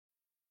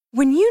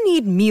When you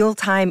need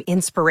mealtime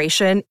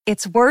inspiration,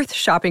 it's worth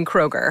shopping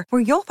Kroger,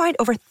 where you'll find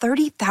over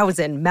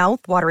 30,000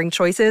 mouth-watering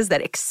choices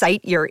that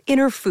excite your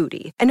inner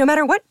foodie. And no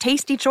matter what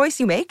tasty choice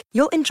you make,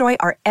 you'll enjoy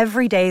our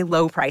everyday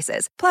low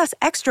prices, plus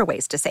extra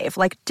ways to save,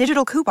 like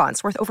digital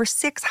coupons worth over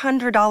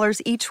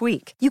 $600 each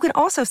week. You can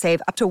also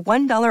save up to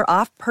 $1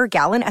 off per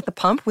gallon at the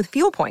pump with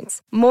fuel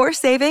points. More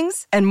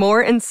savings and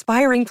more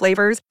inspiring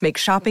flavors make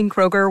shopping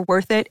Kroger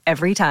worth it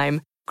every time.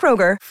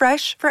 Kroger,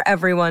 fresh for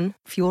everyone.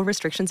 Fuel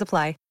restrictions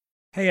apply.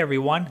 Hey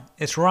everyone,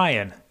 it's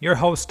Ryan, your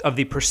host of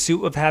the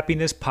Pursuit of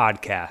Happiness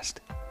podcast.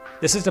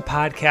 This is a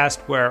podcast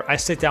where I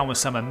sit down with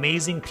some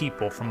amazing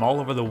people from all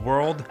over the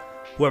world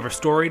who have a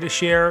story to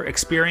share,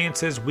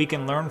 experiences we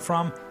can learn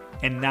from,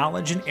 and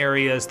knowledge in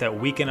areas that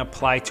we can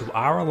apply to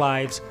our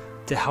lives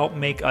to help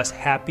make us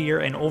happier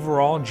and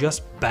overall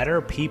just better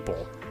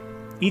people.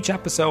 Each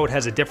episode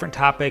has a different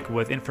topic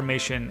with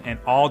information in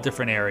all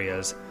different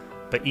areas,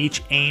 but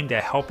each aimed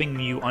at helping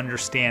you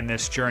understand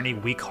this journey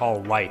we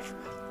call life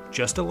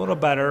just a little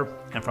better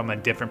and from a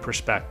different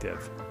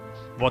perspective.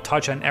 We'll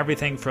touch on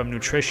everything from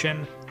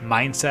nutrition,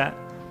 mindset,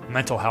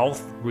 mental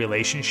health,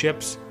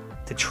 relationships,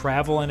 to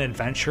travel and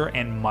adventure,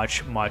 and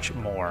much, much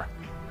more.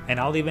 And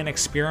I'll even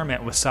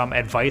experiment with some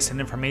advice and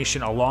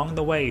information along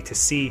the way to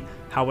see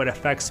how it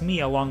affects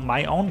me along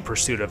my own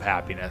pursuit of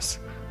happiness.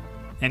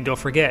 And don't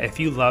forget, if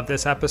you love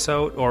this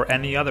episode or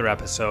any other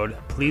episode,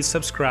 please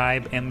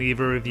subscribe and leave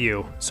a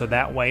review so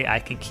that way I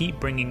can keep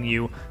bringing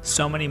you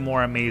so many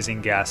more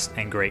amazing guests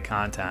and great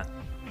content.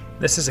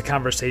 This is a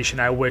conversation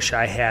I wish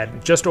I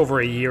had just over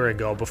a year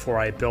ago before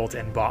I built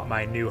and bought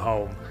my new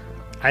home.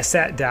 I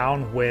sat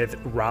down with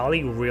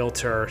Raleigh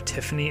realtor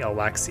Tiffany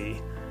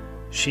Alexy.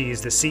 She's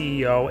the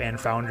CEO and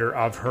founder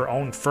of her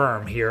own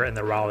firm here in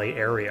the Raleigh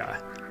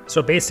area.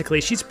 So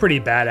basically, she's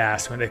pretty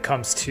badass when it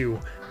comes to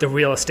the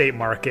real estate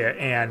market,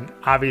 and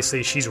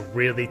obviously she's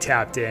really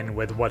tapped in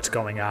with what's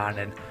going on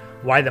and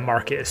why the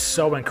market is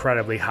so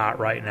incredibly hot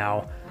right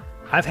now.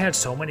 I've had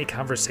so many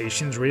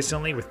conversations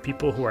recently with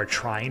people who are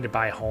trying to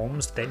buy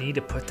homes that need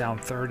to put down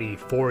 30,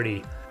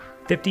 40,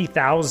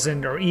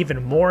 50,000 or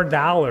even more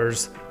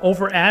dollars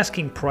over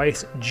asking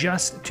price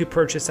just to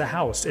purchase a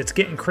house. It's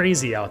getting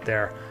crazy out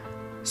there.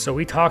 So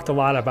we talked a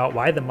lot about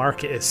why the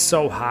market is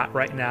so hot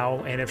right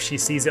now and if she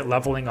sees it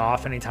leveling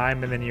off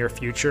anytime in the near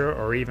future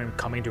or even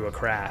coming to a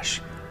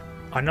crash.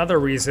 Another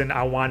reason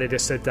I wanted to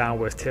sit down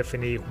with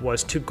Tiffany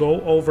was to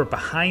go over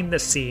behind the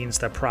scenes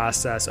the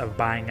process of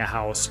buying a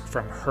house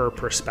from her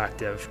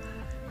perspective.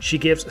 She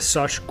gives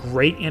such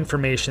great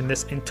information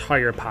this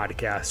entire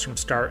podcast from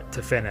start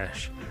to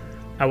finish.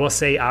 I will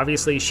say,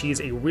 obviously, she's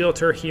a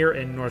realtor here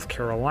in North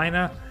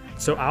Carolina,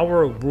 so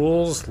our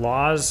rules,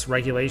 laws,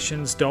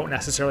 regulations don't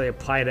necessarily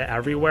apply to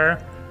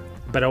everywhere,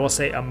 but I will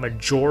say a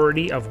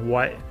majority of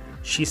what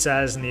she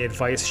says and the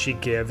advice she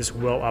gives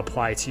will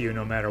apply to you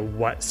no matter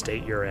what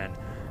state you're in.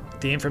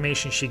 The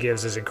information she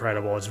gives is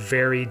incredible. It's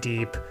very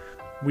deep.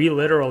 We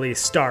literally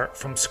start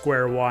from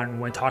square one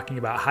when talking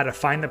about how to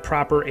find the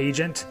proper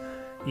agent,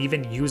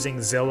 even using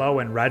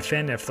Zillow and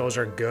Redfin if those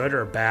are good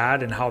or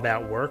bad and how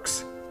that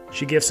works.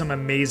 She gives some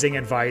amazing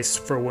advice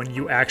for when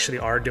you actually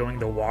are doing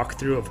the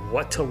walkthrough of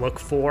what to look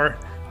for,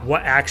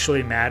 what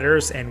actually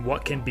matters, and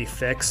what can be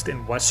fixed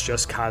and what's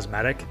just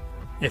cosmetic.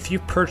 If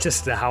you've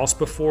purchased a house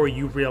before,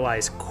 you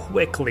realize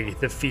quickly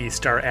the fees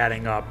start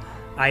adding up.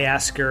 I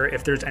ask her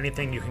if there's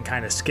anything you can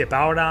kind of skip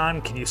out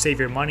on. Can you save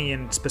your money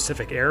in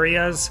specific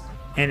areas?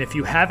 And if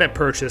you haven't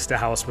purchased a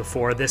house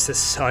before, this is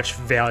such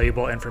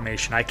valuable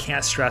information. I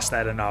can't stress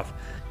that enough.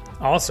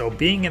 Also,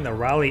 being in the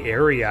Raleigh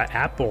area,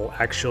 Apple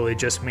actually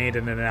just made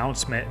an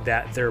announcement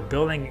that they're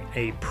building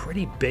a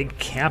pretty big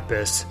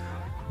campus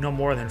no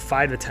more than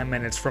 5 to 10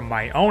 minutes from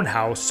my own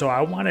house. So I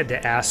wanted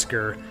to ask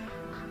her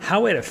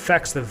how it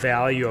affects the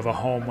value of a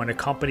home when a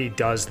company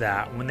does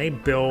that, when they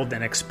build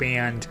and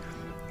expand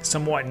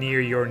somewhat near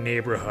your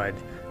neighborhood,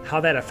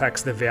 how that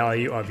affects the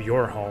value of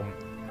your home.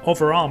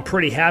 Overall, I'm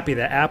pretty happy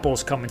that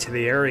Apple's coming to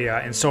the area,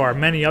 and so are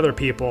many other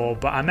people,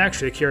 but I'm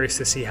actually curious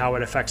to see how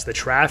it affects the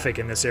traffic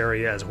in this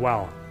area as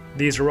well.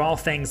 These are all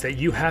things that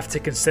you have to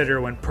consider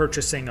when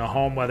purchasing a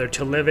home, whether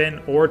to live in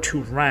or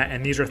to rent,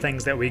 and these are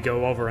things that we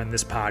go over in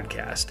this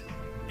podcast.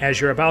 As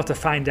you're about to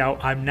find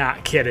out, I'm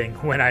not kidding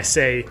when I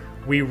say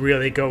we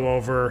really go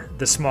over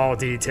the small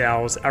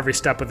details every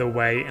step of the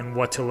way and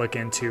what to look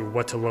into,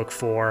 what to look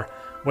for,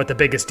 what the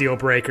biggest deal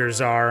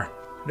breakers are.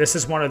 This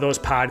is one of those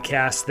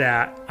podcasts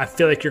that I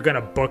feel like you're going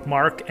to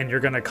bookmark and you're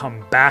going to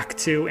come back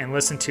to and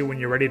listen to when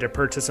you're ready to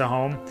purchase a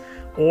home,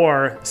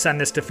 or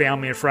send this to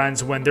family and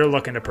friends when they're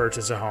looking to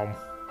purchase a home.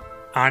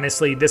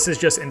 Honestly, this is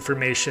just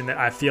information that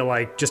I feel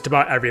like just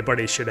about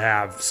everybody should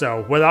have.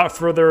 So without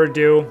further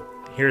ado,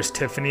 here's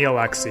Tiffany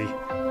Alexy.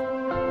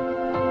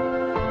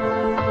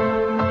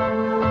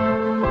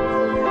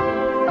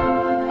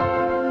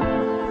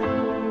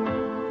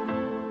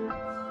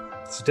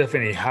 So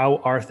Tiffany,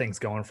 how are things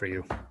going for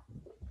you?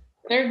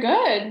 They're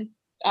good.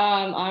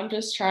 I'm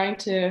just trying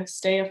to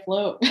stay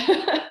afloat.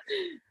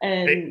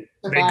 And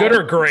they good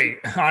or great?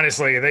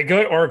 Honestly, they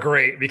good or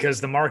great?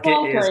 Because the market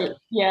is great.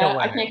 Yeah,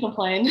 I can't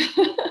complain.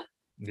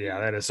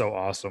 Yeah, that is so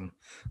awesome.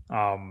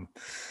 Um,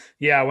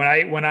 yeah,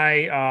 when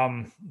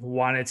I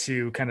wanted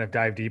to kind of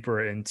dive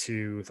deeper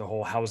into the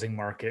whole housing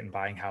market and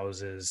buying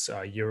houses,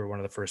 you were one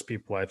of the first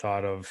people I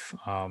thought of.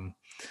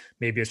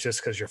 Maybe it's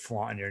just because you're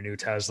flaunting your new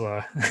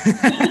Tesla.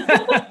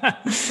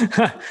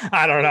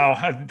 I don't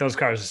know. Those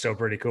cars are still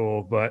pretty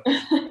cool, but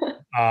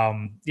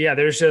yeah,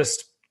 there's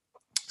just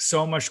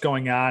so much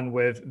going on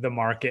with the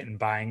market and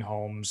buying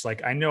homes.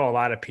 Like I know a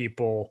lot of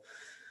people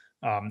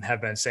have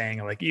been saying,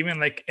 like, even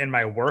like in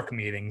my work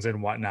meetings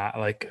and whatnot,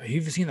 like, have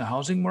you seen the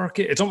housing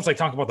market? It's almost like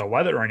talking about the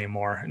weather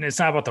anymore. And it's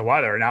not about the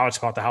weather. Now it's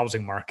about the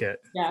housing market,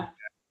 Yeah.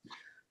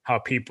 how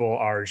people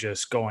are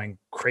just going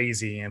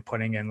crazy and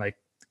putting in like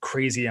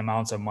crazy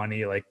amounts of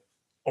money, like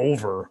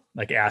over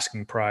like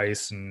asking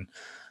price. And,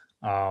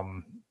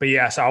 but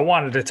yeah, so I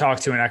wanted to talk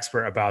to an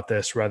expert about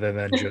this rather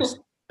than just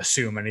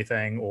assume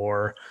anything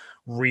or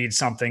read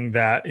something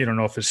that you don't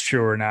know if it's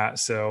true or not.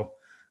 So,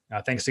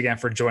 thanks again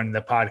for joining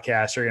the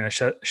podcast. You're going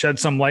to shed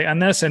some light on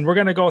this, and we're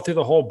going to go through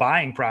the whole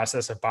buying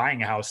process of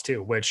buying a house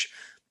too, which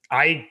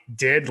I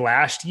did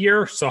last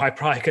year. So I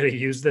probably could have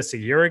used this a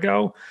year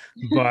ago,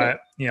 but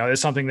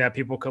it's something that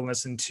people can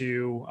listen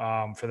to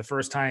for the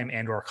first time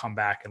and or come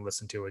back and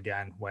listen to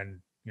again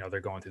when they're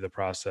going through the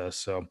process.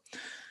 So,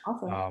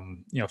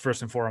 Awesome.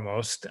 first and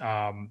foremost,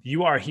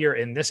 you are here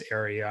in this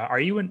area. Are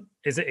you in?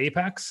 Is it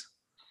Apex?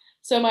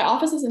 So my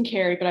office is in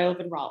Cary, but I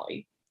live in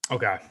Raleigh.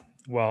 Okay.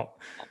 Well,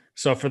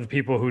 so for the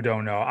people who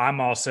don't know,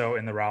 I'm also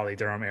in the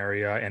Raleigh-Durham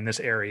area, and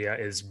this area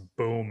is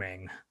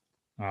booming.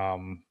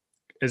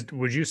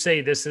 Would you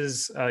say this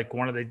is like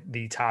one of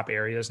the top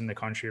areas in the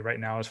country right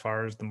now as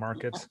far as the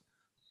markets?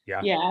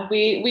 Yeah, Yeah,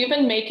 we've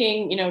been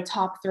making,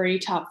 top 3,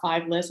 top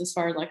 5 lists as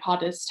far as like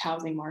hottest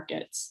housing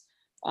markets.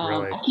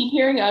 really. I keep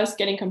hearing us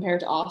getting compared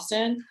to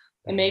Austin,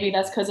 and Mhm. maybe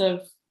that's because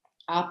of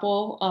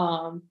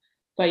Apple.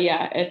 But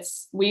yeah,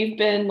 we've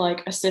been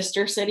like a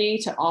sister city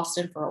to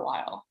Austin for a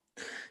while.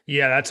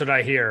 Yeah, that's what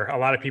I hear. A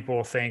lot of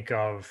people think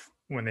of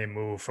when they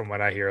move from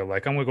what I hear,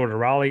 like I'm going to go to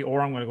Raleigh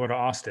or I'm going to go to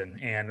Austin.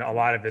 And a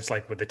lot of it's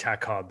like with the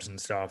tech hubs and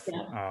stuff.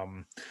 Yeah.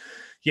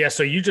 Yeah.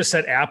 So you just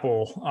said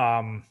Apple.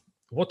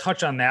 We'll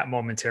touch on that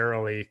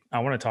momentarily. I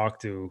want to talk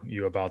to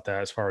you about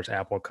that as far as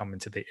Apple coming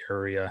to the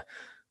area.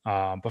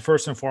 But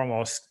first and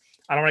foremost,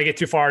 I don't want to get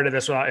too far into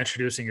this without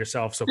introducing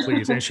yourself. So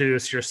please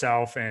introduce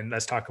yourself and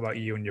let's talk about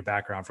you and your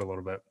background for a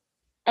little bit.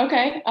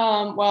 Okay.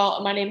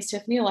 Well, my name is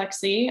Tiffany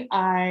Alexy.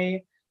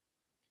 I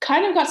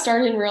kind of got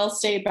started in real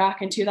estate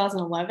back in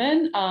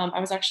 2011. I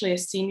was actually a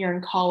senior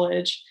in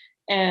college,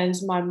 and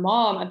my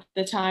mom at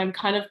the time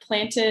kind of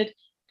planted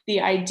the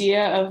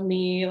idea of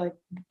me like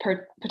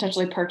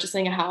potentially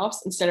purchasing a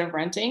house instead of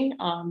renting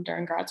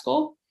during grad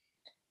school.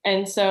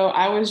 And so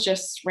I was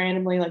just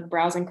randomly like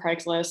browsing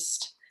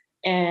Craigslist,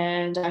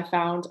 and I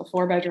found a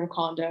 4-bedroom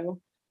condo.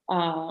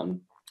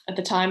 Um, at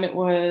the time, it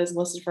was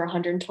listed for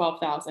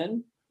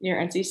 112,000 near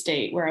NC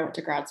State, where I went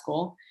to grad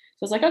school.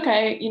 So I was like,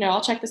 okay,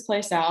 I'll check this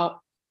place out.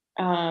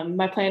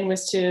 My plan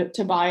was to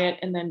buy it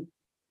and then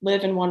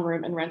live in one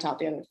room and rent out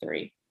the other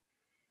 3.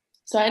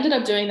 So I ended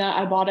up doing that.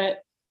 I bought it,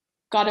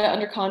 got it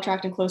under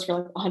contract and closed for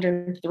like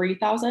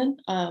 103,000.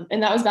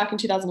 And that was back in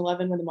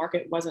 2011 when the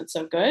market wasn't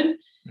so good.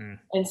 Mm.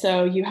 And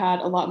so you had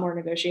a lot more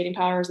negotiating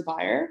power as a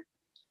buyer.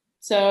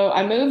 So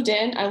I moved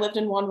in, I lived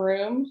in one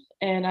room,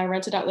 and I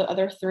rented out the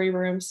other 3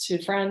 rooms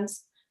to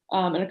friends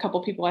and a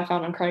couple people I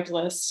found on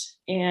Craigslist.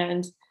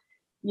 And,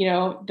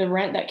 the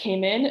rent that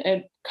came in,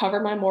 it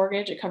covered my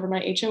mortgage, it covered my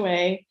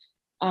HOA,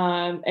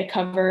 it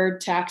covered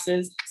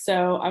taxes.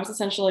 So I was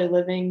essentially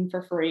living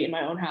for free in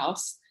my own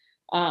house.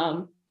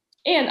 And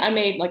I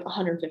made like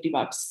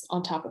 $150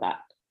 on top of that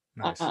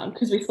Nice.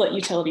 because we split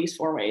utilities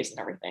 4 ways and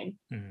everything.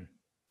 Mhm.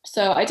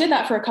 So I did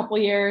that for a couple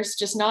years,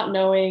 just not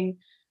knowing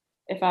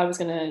if I was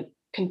going to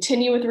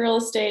continue with real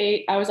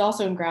estate. I was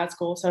also in grad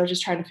school, so I was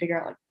just trying to figure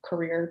out like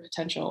career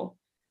potential.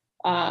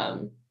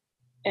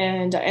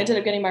 And I ended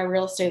up getting my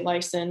real estate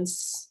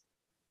license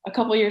a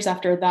couple years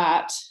after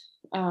that.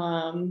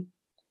 And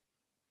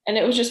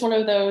it was just one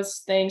of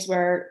those things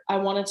where I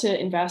wanted to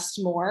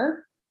invest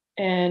more.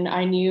 And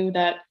I knew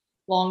that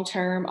long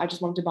term, I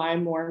just wanted to buy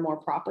more and more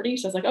property.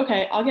 So I was like,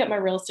 okay, I'll get my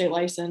real estate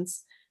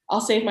license. I'll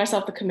save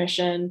myself the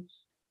commission.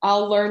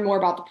 I'll learn more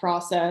about the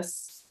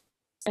process.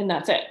 And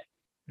that's it.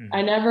 Mm-hmm.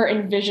 I never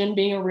envisioned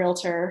being a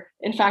realtor.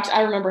 In fact,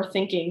 I remember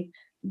thinking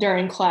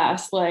during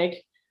class,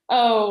 like,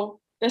 oh,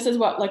 this is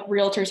what like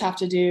realtors have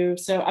to do.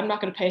 So I'm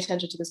not going to pay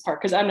attention to this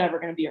part because I'm never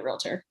going to be a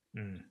realtor.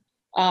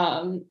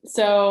 Mm.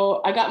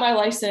 So I got my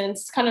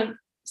license, kind of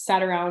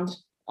sat around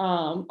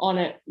on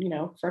it,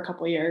 for a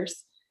couple of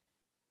years.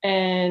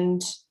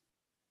 And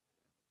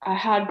I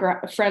had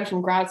a friend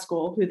from grad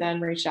school who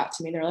then reached out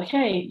to me. They're like,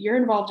 hey, you're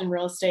involved in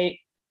real estate.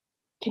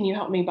 Can you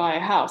help me buy a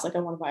house? Like, I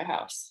want to buy a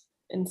house.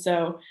 And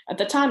so at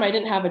the time, I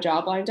didn't have a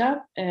job lined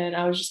up, and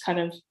I was just kind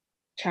of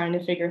trying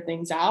to figure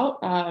things out.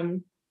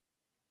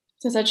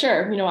 So I said,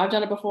 sure, I've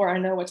done it before. I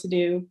know what to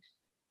do.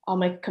 I'll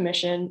make a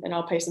commission and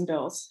I'll pay some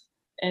bills.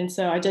 And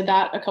so I did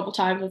that a couple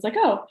times. I was like,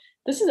 oh,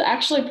 this is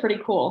actually pretty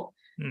cool.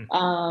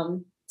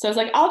 So I was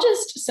like, I'll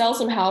just sell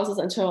some houses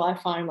until I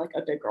find like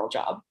a big girl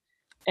job.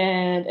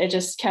 And it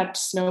just kept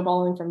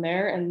snowballing from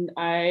there. And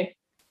I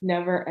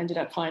never ended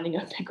up finding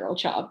a big girl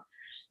job.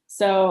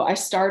 So I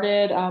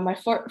started my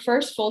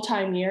first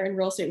full-time year in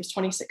real estate was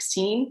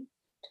 2016.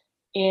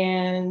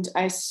 And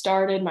I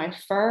started my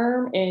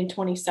firm in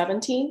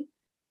 2017.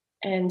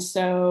 And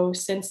so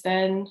since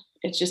then,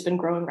 it's just been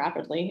growing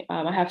rapidly.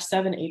 I have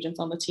 7 agents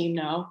on the team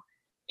now,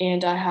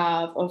 and I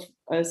have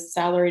a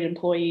salaried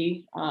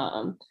employee.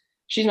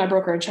 She's my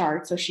broker in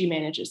charge, so she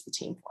manages the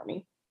team for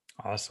me.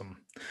 Awesome.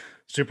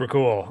 Super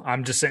cool.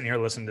 I'm just sitting here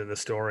listening to the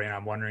story, and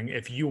I'm wondering,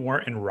 if you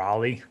weren't in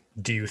Raleigh,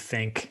 do you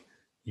think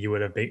you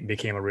would have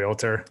became a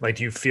realtor? Like,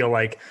 do you feel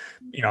like,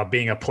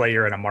 being a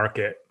player in a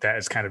market that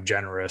is kind of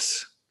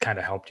generous kind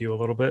of helped you a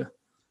little bit?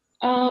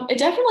 It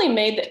definitely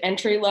made the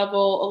entry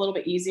level a little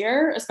bit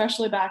easier,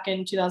 especially back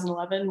in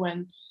 2011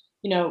 when,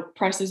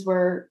 prices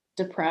were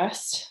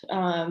depressed.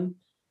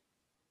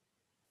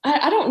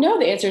 I don't know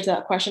the answer to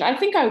that question. I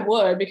think I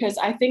would, because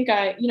I think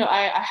I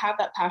have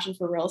that passion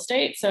for real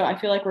estate. So I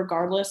feel like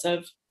regardless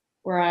of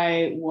where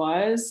I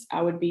was,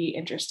 I would be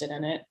interested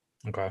in it.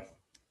 Okay.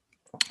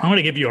 I'm going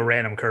to give you a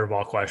random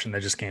curveball question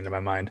that just came to my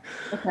mind.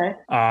 Okay.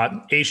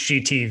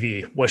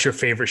 HGTV. What's your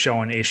favorite show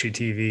on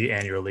HGTV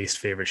and your least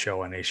favorite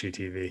show on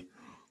HGTV?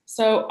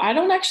 So I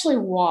don't actually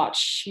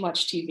watch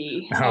much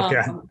TV.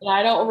 Okay.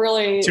 I don't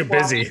really Too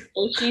busy.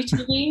 watch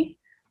HGTV.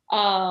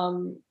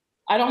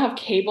 I don't have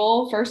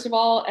cable, first of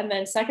all. And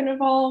then second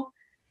of all,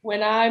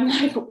 when I'm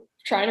like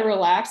trying to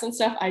relax and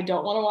stuff, I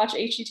don't want to watch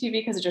HGTV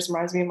because it just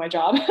reminds me of my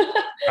job.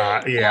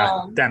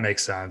 That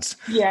makes sense.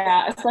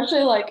 Yeah,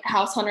 especially like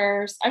House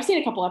Hunters. I've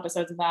seen a couple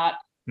episodes of that.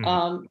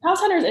 House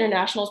Hunters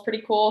International is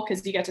pretty cool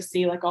because you get to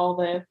see like all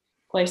the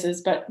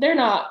places, but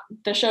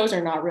the shows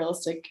are not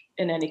realistic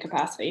in any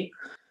capacity.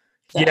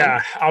 So.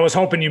 Yeah, I was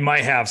hoping you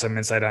might have some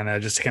insight on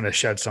that just to kind of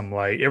shed some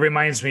light. It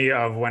reminds me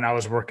of when I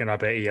was working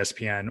up at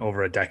ESPN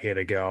over a decade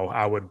ago.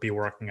 I would be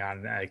working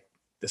on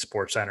the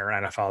Sports Center,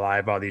 NFL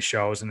Live, all these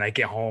shows, and I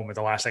get home and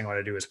the last thing I want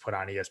to do is put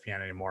on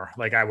ESPN anymore.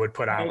 Like I would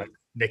put on like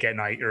Nick at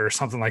Night or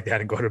something like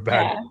that and go to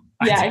bed.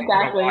 Yeah, exactly.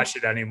 I don't watch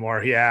it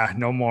anymore. Yeah,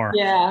 no more.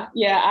 Yeah.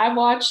 I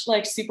watch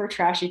like super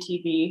trashy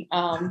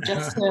TV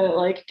just to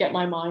like get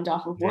my mind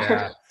off of work.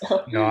 Yeah.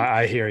 No,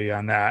 I hear you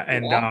on that.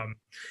 And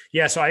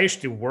so I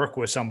used to work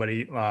with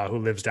somebody who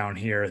lives down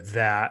here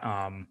that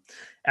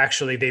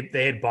actually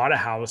they had bought a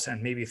house,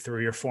 and maybe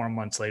 3 or 4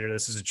 months later,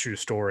 this is a true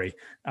story.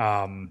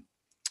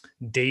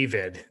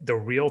 David, the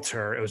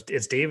realtor,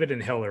 it's David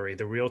and Hillary,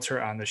 the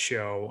realtor on the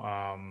show,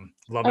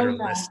 Love It or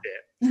List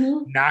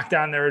It, knocked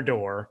on their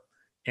door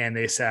and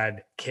they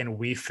said, "Can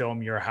we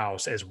film your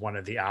house as one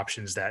of the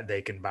options that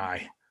they can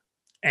buy?"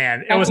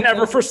 And it was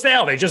never for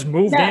sale. They just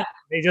moved in.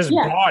 They just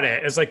bought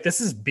it. It's like, this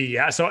is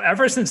BS. So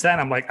ever since then,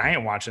 I'm like, I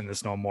ain't watching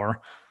this no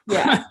more.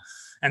 Yeah.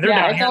 And they're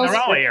down here in the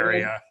Raleigh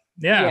area.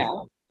 Yeah.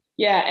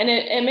 And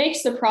it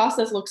makes the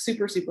process look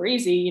super, super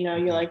easy.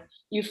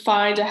 You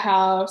find a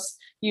house,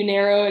 you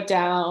narrow it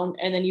down,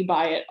 and then you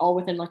buy it all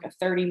within like a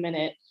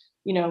 30-minute,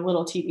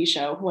 little TV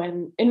show,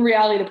 when in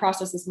reality, the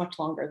process is much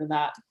longer than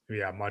that.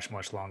 Yeah, much,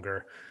 much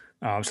longer.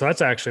 So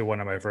that's actually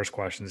one of my first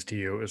questions to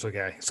you is,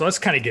 okay, so let's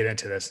kind of get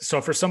into this. So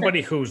for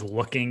somebody who's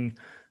looking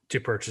to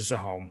purchase a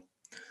home,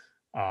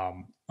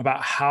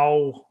 about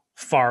how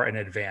far in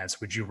advance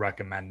would you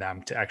recommend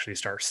them to actually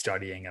start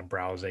studying and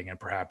browsing and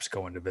perhaps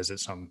going to visit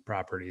some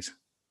properties?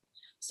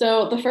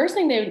 So the first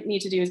thing they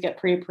need to do is get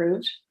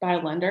pre-approved by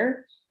a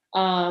lender.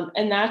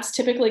 And that's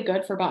typically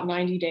good for about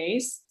 90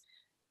 days.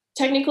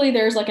 Technically,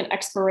 there's like an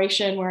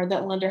expiration where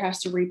that lender has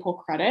to repull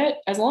credit.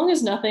 As long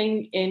as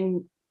nothing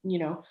in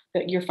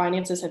that your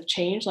finances have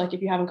changed. Like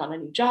if you haven't gotten a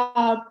new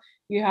job,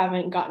 you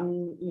haven't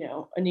gotten,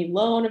 a new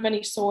loan of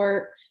any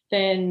sort,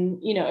 then,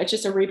 it's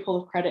just a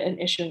repull of credit and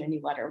issuing a new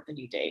letter with a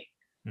new date.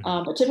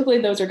 But typically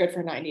those are good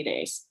for 90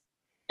 days.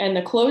 And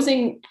the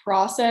closing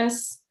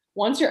process,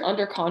 once you're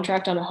under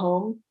contract on a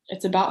home,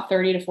 it's about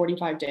 30 to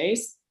 45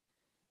 days.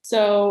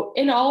 So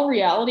in all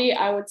reality,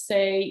 I would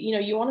say,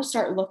 you want to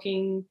start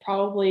looking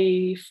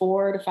probably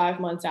 4 to 5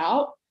 months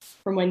out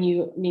from when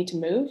you need to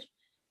move.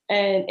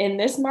 And in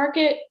this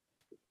market,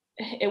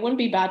 it wouldn't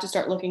be bad to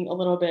start looking a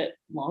little bit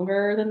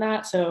longer than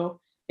that. So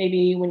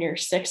maybe when you're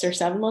 6 or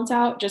 7 months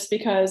out, just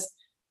because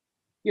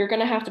you're going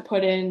to have to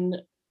put in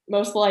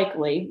most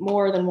likely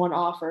more than one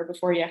offer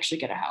before you actually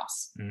get a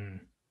house.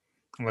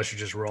 Unless you're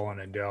just rolling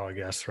in dough, I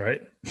guess,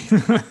 right?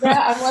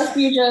 Yeah, unless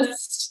you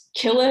just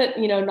kill it,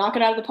 knock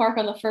it out of the park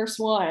on the first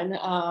one.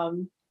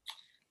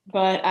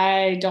 But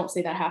I don't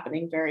see that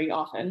happening very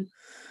often.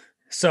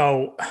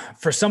 So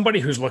for somebody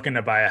who's looking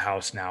to buy a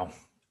house now,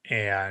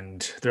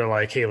 and they're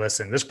like, "Hey,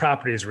 listen, this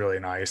property is really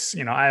nice.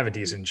 I have a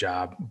decent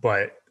job,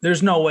 but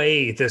there's no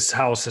way this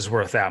house is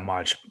worth that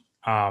much."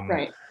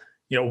 Right.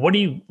 What do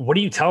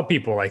you tell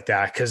people like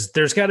that? Because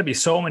there's got to be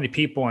so many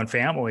people and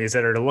families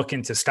that are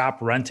looking to stop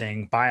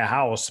renting, buy a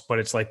house, but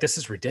it's like, this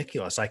is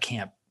ridiculous. I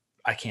can't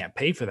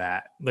pay for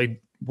that.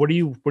 Like, what do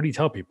you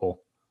tell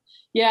people?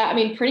 Yeah, I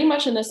mean, pretty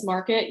much in this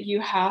market,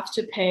 you have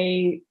to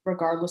pay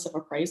regardless of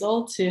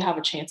appraisal to have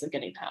a chance of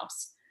getting the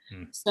house.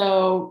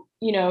 So,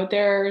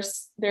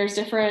 there's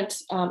different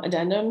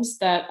addendums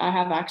that I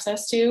have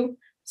access to.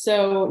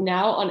 So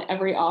now on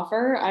every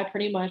offer, I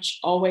pretty much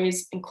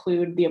always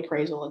include the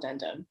appraisal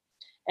addendum.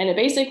 And it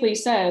basically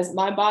says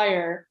my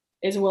buyer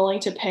is willing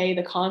to pay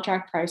the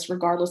contract price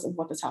regardless of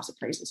what this house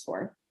appraises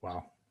for.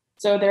 Wow.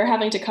 So they're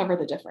having to cover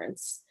the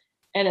difference.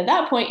 And at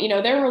that point,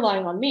 they're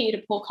relying on me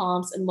to pull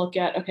comps and look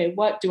at, okay,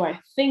 what do I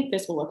think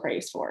this will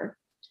appraise for?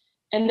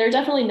 And they're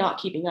definitely not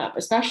keeping up,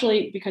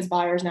 especially because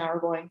buyers now are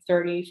going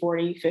 30,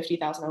 40,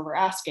 50,000 over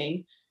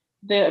asking.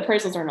 The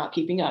appraisals are not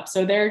keeping up.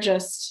 So they're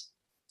just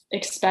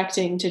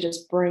expecting to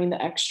just bring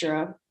the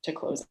extra to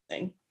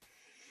closing.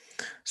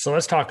 So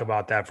let's talk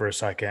about that for a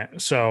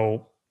second.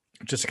 So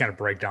just to kind of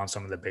break down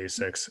some of the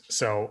basics.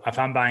 So if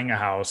I'm buying a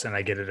house and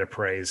I get it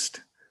appraised,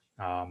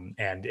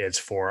 and it's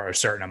for a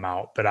certain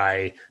amount, but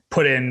I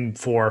put in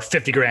for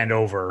 50 grand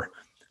over,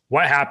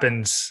 what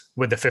happens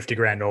with the 50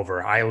 grand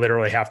over? I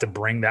literally have to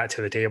bring that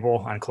to the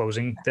table on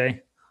closing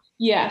day?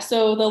 Yeah.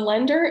 So the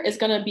lender is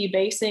going to be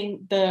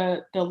basing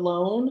the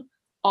loan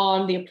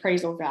on the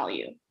appraisal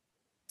value.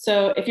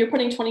 So if you're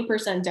putting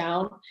 20%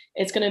 down,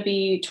 it's going to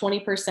be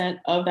 20%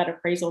 of that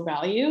appraisal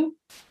value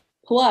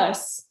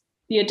plus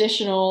the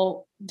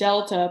additional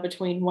delta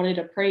between what it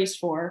appraised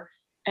for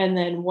and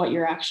then what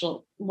you're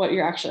actually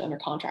under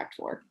contract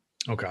for.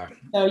 Okay.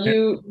 So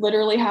you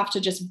literally have to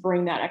just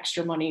bring that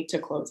extra money to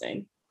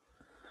closing.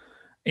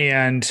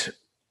 And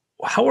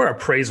how are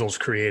appraisals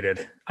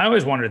created? I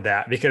always wondered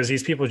that because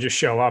these people just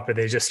show up and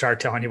they just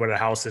start telling you what a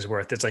house is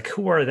worth. It's like,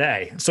 who are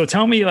they? So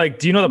tell me,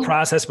 do you know the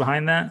process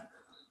behind that?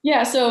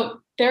 Yeah.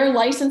 So they're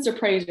licensed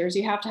appraisers.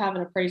 You have to have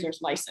an appraiser's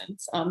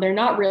license. They're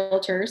not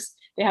realtors.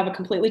 They have a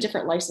completely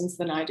different license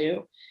than I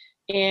do.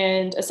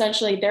 And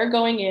essentially they're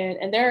going in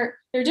and they're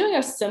doing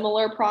a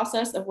similar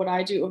process of what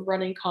I do of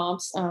running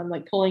comps,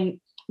 like pulling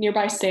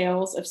nearby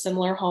sales of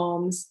similar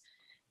homes.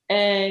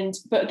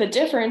 But the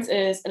difference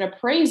is an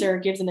appraiser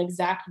gives an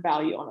exact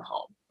value on a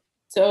home.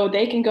 So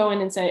they can go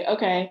in and say,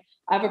 okay,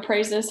 I've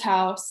appraised this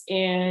house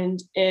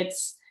and it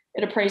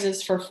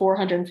appraises for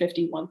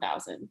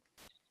 $451,000.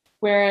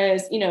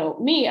 Whereas,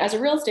 me as a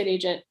real estate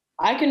agent,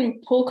 I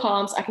can pull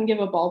comps, I can give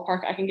a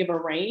ballpark, I can give a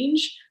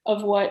range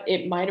of what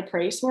it might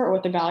appraise for or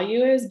what the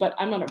value is, but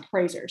I'm not an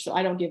appraiser, so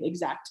I don't give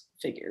exact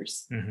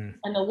figures. Mm-hmm.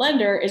 And the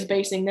lender is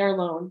basing their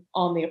loan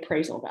on the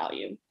appraisal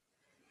value.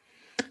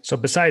 So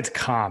besides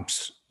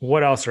comps,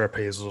 what else are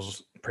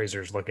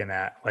appraisers looking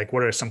at? Like,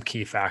 what are some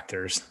key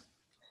factors?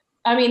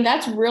 I mean,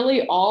 that's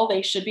really all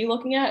they should be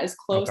looking at is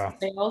closed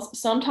sales.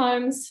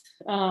 Sometimes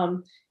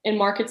in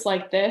markets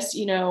like this,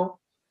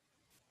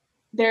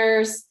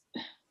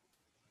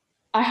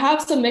 I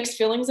have some mixed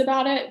feelings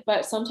about it,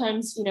 but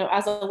sometimes,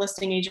 as a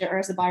listing agent or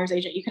as a buyer's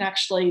agent, you can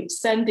actually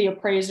send the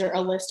appraiser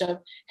a list of,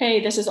 hey,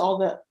 this is all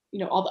the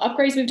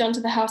upgrades we've done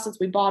to the house since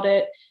we bought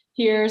it.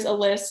 Here's a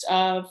list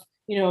of,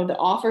 the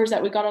offers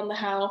that we got on the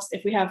house.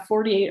 If we have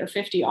 48 or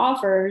 50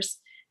 offers,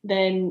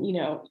 then,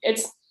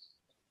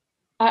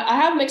 I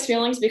have mixed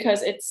feelings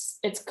because it's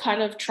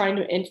kind of trying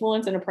to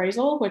influence an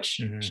appraisal, which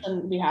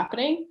shouldn't be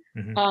happening.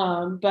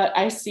 But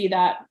I see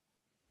that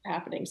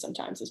happening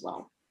sometimes as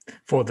well.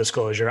 Full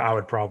disclosure, I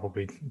would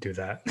probably do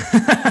that.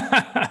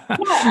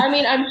 Yeah, I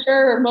mean, I'm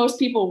sure most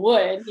people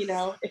would.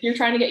 If you're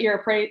trying to get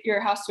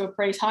your house to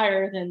appraise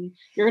higher, then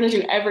you're going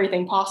to do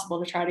everything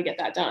possible to try to get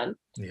that done.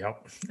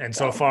 Yep. And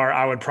so far,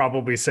 I would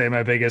probably say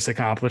my biggest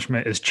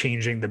accomplishment is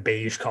changing the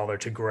beige color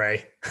to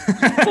gray.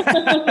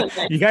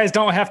 You guys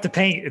don't have to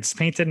paint; it's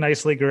painted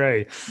nicely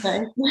gray.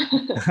 Nice.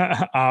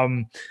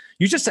 Did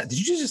you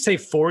just say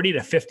 40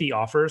 to 50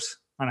 offers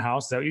on a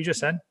house? Is that what you just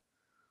said?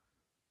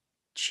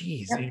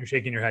 Jeez, yep. You're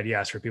shaking your head.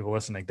 Yes, for people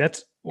listening.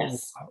 That's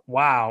yes.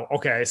 Wow.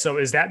 Okay. So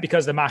is that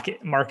because the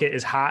market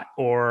is hot,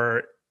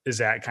 or is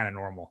that kind of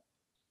normal?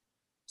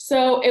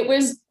 So it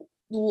was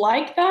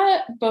like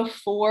that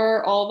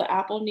before all the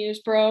Apple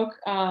news broke.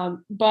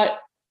 But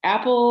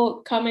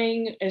Apple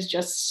coming is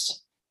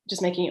just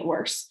making it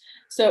worse.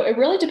 So it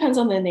really depends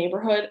on the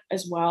neighborhood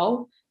as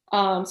well.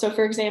 So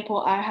for example,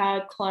 I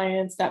had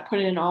clients that put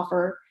in an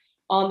offer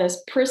on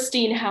this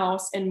pristine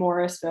house in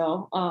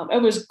Morrisville.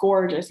 It was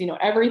gorgeous.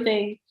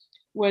 Everything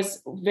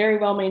was very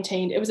well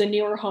maintained. It was a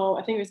newer home.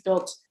 I think it was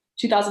built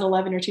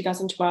 2011 or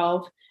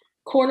 2012.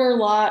 Corner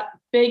lot,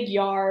 big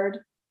yard,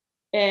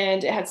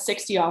 and it had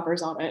 60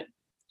 offers on it.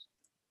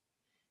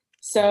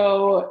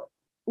 So,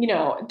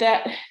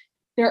 that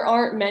there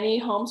aren't many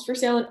homes for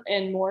sale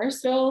in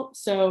Morrisville.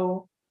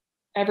 So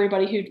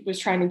everybody who was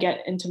trying to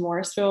get into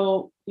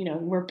Morrisville,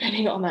 were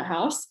bidding on that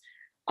house.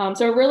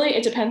 So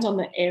it depends on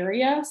the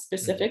area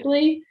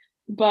specifically,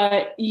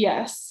 but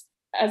yes,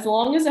 as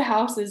long as a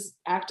house is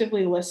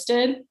actively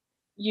listed,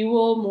 you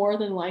will more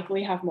than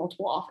likely have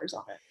multiple offers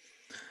on it.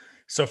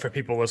 So for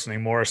people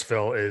listening,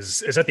 Morrisville is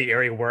that the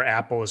area where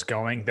Apple is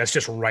going? That's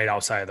just right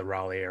outside of the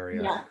Raleigh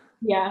area.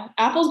 Yeah.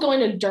 Apple's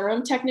going to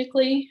Durham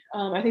technically.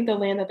 I think the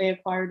land that they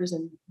acquired is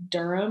in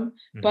Durham,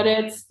 but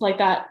it's like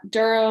that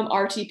Durham,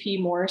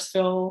 RTP,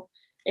 Morrisville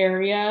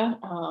area.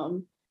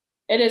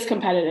 It is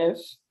competitive.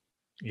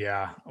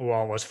 Yeah.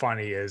 Well, what's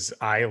funny is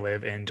I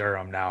live in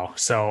Durham now.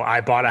 So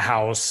I bought a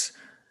house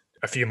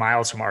a few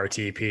miles from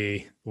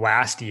RTP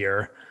last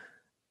year.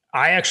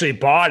 I actually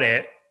bought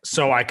it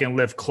so I can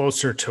live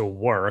closer to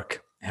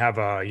work, have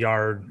a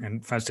yard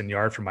and fenced in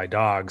yard for my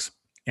dogs.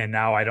 And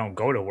now I don't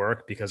go to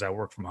work because I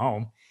work from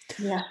home.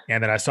 Yeah.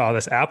 And then I saw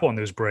this Apple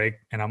news break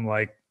and I'm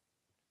like,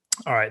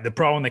 all right, the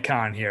pro and the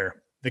con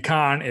here. The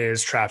con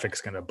is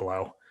traffic's going to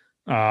blow.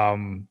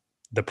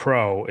 The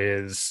pro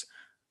is,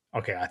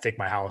 okay, I think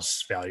my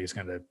house value is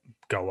going to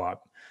go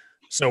up.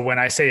 So when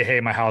I say, hey,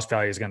 my house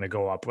value is going to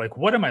go up, like,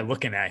 what am I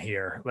looking at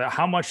here? Like,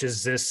 how much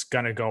is this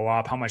going to go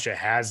up? How much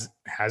has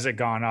it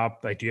gone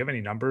up? Like, do you have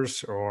any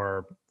numbers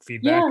or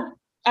feedback? Yeah.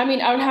 I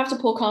mean, I would have to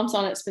pull comps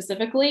on it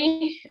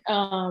specifically,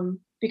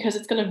 because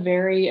it's going to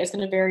vary. It's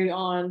going to vary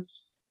on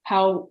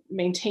how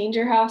maintained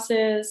your house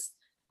is.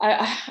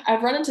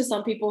 I've run into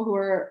some people who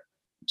are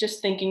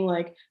just thinking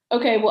like,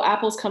 okay, well,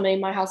 Apple's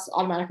coming, my house is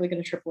automatically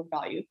going to triple in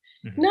value.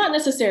 Mhm. Not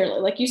necessarily.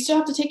 Like, you still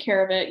have to take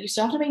care of it. You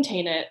still have to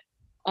maintain it.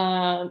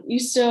 You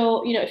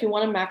still, if you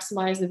want to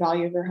maximize the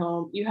value of your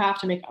home, you have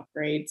to make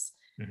upgrades.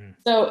 Mhm.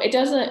 So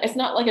it's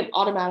not like an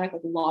automatic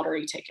like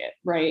lottery ticket,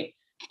 right?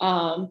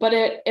 But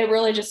it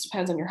really just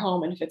depends on your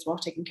home and if it's well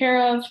taken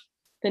care of,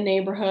 the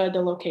neighborhood,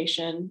 the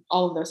location,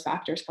 all of those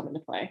factors come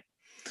into play.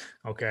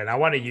 Okay. And I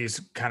want to use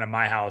kind of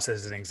my house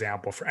as an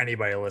example for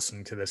anybody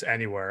listening to this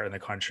anywhere in the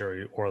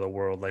country or the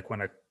world. Like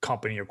when a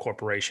company or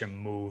corporation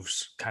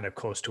moves kind of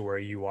close to where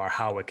you are,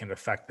 how it can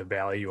affect the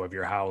value of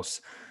your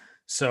house.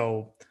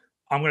 So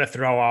I'm going to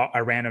throw out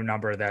a random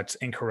number that's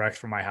incorrect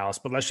for my house,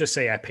 but let's just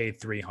say I paid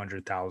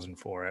 300,000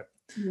 for it.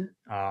 Mhm.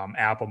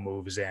 Apple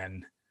moves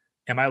in.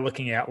 Am I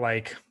looking at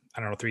like,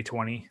 I don't know,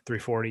 320,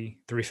 340,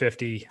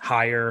 350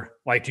 higher?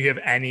 Like, do you have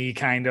any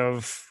kind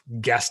of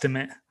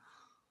guesstimate?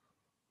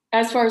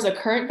 As far as the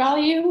current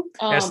value,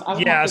 Yes, I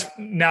would have yes.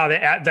 to, Now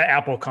the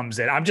Apple comes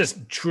in. I'm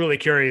just truly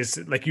curious.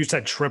 Like you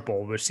said,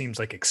 triple, which seems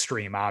like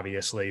extreme,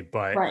 obviously,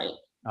 but right.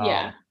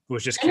 Yeah.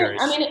 was just And I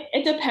curious. mean,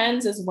 it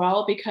depends as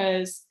well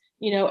because,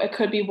 it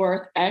could be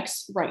worth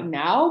X right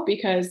now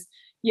because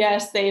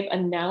yes, they've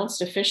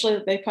announced officially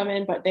that they've come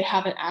in, but they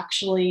haven't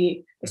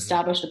actually Mhm.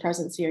 established a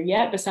presence here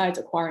yet, besides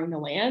acquiring the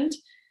land.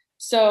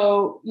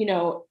 So,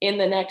 in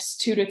the next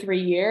 2 to 3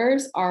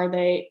 years,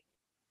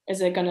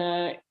 is it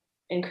gonna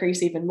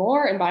increase even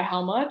more and by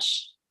how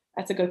much?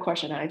 That's a good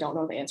question. I don't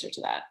know the answer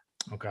to that.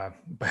 Okay,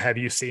 but have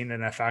you seen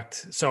an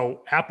effect?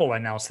 So Apple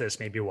announced this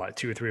maybe what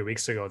 2 or 3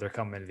 weeks ago. They're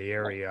coming to the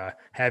area.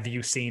 Have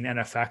you seen an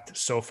effect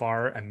so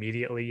far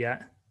immediately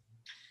yet?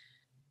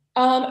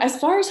 As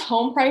far as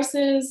home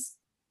prices,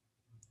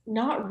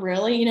 not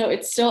really.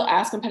 It's still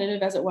as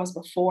competitive as it was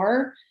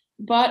before,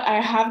 but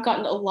I have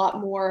gotten a lot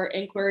more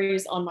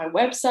inquiries on my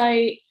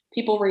website,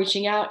 people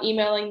reaching out,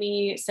 emailing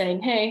me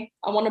saying, "Hey,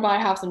 I want to buy a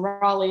house in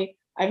Raleigh.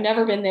 I've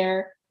never been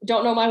there,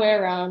 don't know my way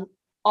around.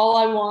 All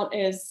I want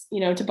is,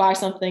 to buy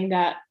something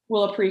that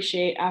will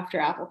appreciate after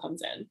Apple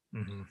comes in."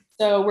 Hmm.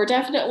 So we're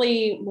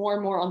definitely more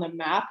and more on the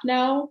map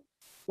now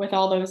with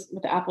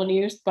the Apple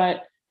news.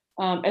 But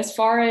as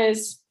far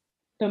as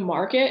the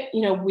market,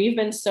 we've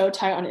been so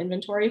tight on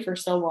inventory for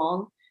so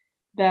long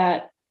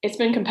that it's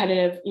been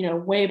competitive,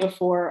 way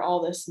before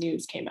all this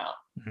news came out.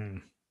 Hmm.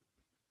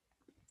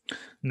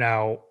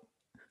 Now,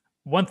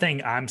 one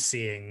thing I'm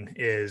seeing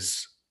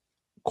is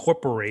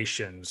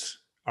corporations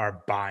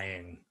are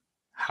buying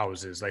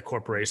houses. Like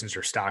corporations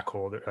or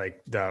stockholder,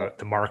 like the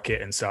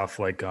market and stuff,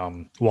 like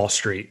Wall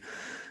Street.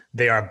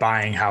 They are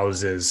buying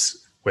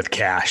houses with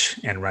cash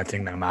and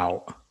renting them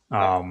out.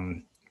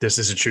 This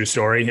is a true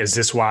story. Is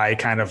this why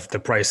kind of the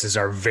prices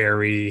are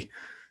very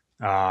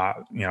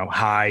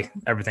high?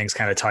 Everything's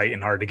kind of tight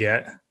and hard to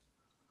get.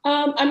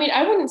 I mean,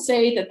 I wouldn't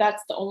say that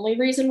that's the only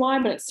reason why,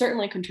 but it's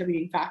certainly a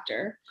contributing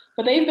factor.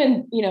 But they've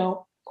been,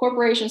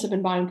 corporations have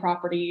been buying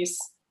properties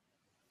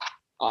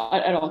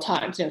at all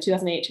times,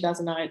 2008,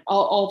 2009,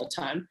 all the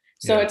time.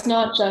 So Yeah. it's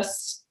not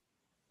just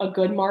a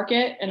good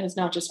market and it's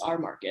not just our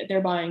market. They're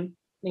buying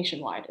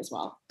nationwide as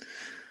well.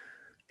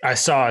 I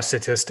saw a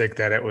statistic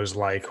that it was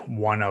like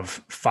one of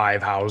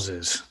five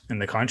houses in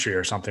the country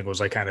or something was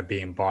like kind of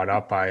being bought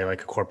up by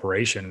like a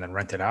corporation and then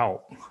rented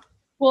out.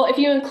 Well, if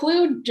you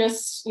include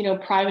just,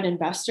 private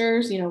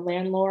investors,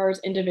 landlords,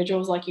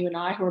 individuals like you and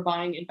I who are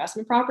buying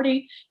investment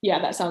property, yeah,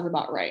 that sounds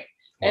about right.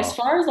 As Wow.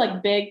 far as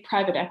like big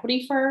private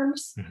equity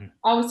firms, Mhm.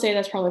 I would say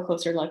that's probably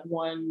closer to like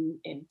 1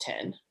 in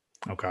 10.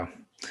 Okay.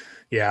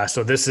 Yeah.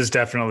 So this is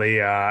definitely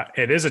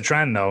it is a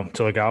trend though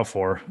to look out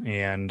for.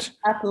 And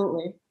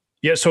Absolutely.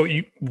 yeah, so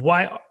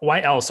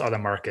why else are the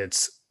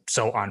markets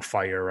so on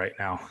fire right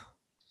now?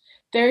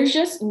 There's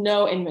just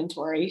no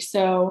inventory.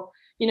 So,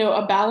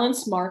 a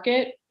balanced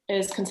market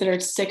is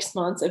considered 6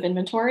 months of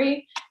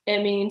inventory.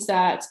 It means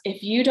that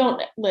if you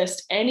don't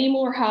list any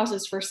more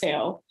houses for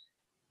sale,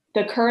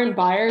 the current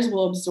buyers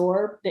will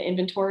absorb the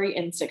inventory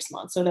in 6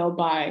 months. So they'll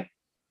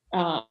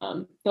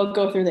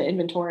go through the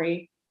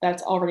inventory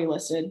that's already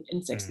listed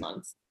in six Mm,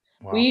 months.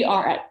 wow. We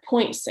are at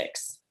point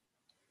 0.6,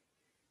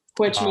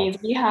 which Wow.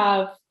 means we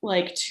have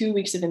like 2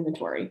 weeks of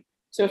inventory.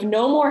 So if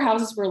no more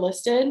houses were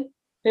listed,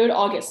 they would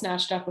all get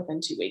snatched up within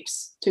 2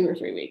 weeks, 2 or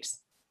 3 weeks.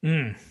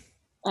 Mm,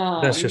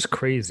 that's Um, just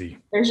crazy.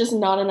 there's just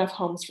not enough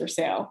homes for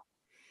sale.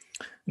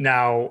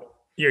 Now,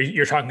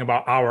 you're talking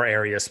about our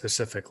area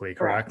specifically,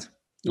 Correct. correct?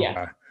 Yeah.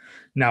 Okay.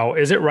 Now,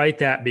 is it right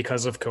that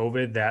because of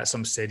COVID that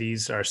some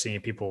cities are seeing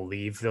people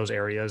leave those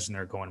areas and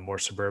they're going more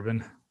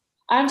suburban?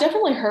 I've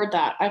definitely heard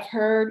that. I've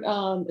heard,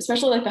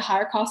 especially like the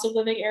higher cost of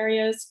living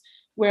areas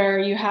where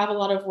you have a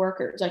lot of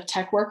workers, like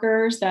tech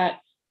workers that,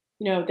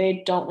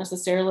 they don't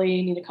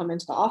necessarily need to come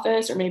into the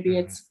office, or maybe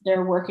Mhm. it's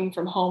they're working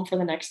from home for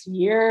the next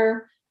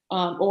year,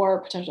 or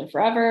potentially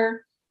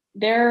forever.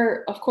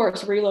 They're, of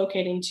course,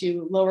 relocating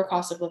to lower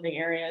cost of living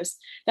areas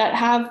that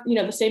have,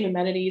 the same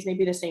amenities,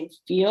 maybe the same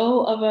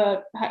feel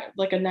of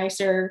like a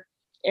nicer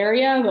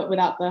area, but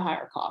without the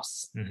higher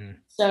costs. Mhm.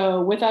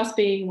 So with us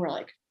being, we're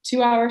like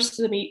 2 hours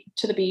to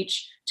the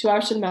beach, 2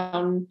 hours to the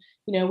mountain.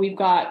 We've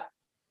got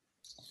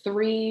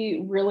three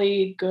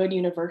really good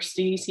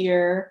universities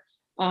here,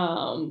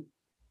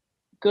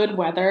 good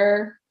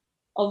weather.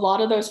 A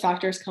lot of those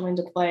factors come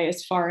into play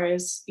as far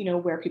as,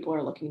 where people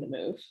are looking to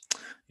move.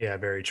 Yeah,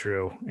 very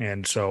true.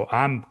 And so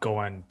I'm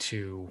going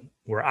to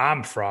where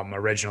I'm from,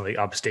 originally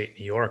upstate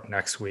New York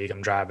next week.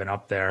 I'm driving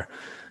up there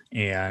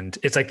and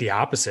it's like the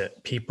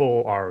opposite.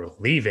 People are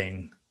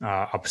leaving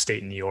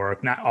upstate New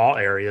York, not all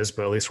areas,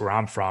 but at least where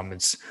I'm from,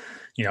 it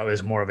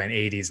was more of an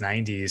 80s,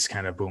 90s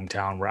kind of boom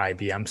town where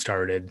IBM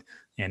started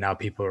and now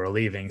people are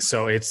leaving.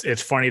 So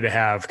it's funny to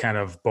have kind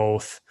of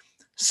both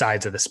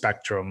sides of the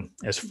spectrum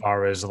as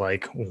far as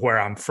like where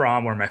I'm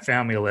from, where my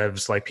family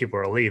lives, like people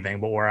are leaving,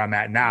 but where I'm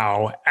at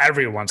now,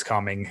 everyone's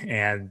coming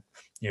and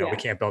we Yeah.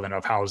 can't build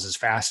enough houses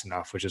fast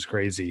enough, which is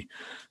crazy.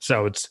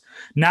 So it's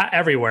not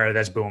everywhere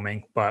that's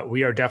booming, but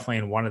we are definitely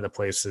in one of the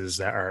places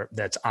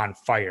that's on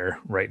fire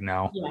right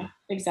now. Yeah,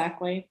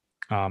 exactly.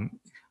 Um,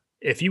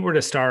 if you were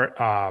to start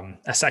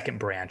a second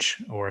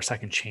branch or a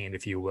second chain,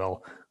 if you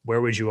will,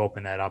 where would you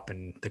open that up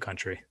in the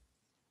country?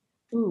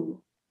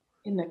 Ooh,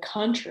 in the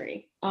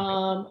country.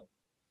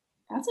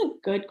 That's a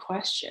good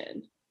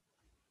question.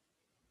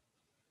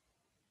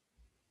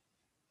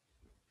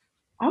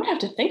 I would have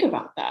to think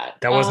about that.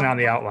 That wasn't on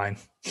the outline.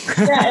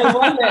 Yeah, it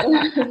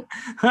wasn't.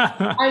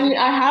 I mean,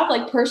 I have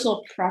like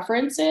personal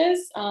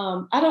preferences.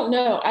 I don't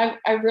know.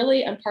 I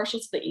really am partial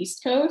to the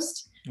East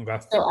Coast. Okay.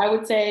 So I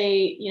would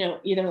say,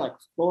 either like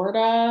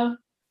Florida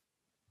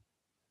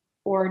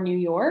or New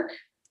York.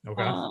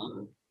 Okay.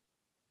 Um,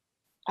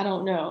 I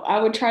don't know. I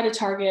would try to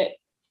target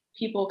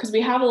people because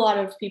we have a lot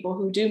of people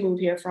who do move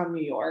here from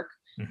New York.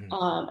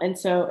 Mhm. And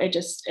so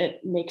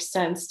it makes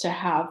sense to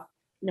have,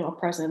 a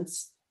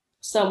presence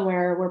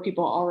somewhere where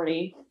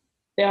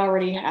they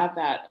already have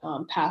that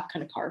path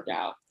kind of carved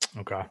out.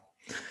 Okay.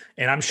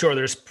 And I'm sure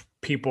there's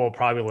people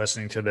probably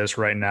listening to this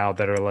right now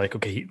that are like,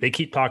 okay, they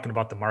keep talking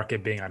about the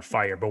market being on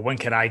fire, but when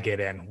can I get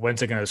in?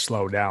 When's it going to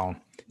slow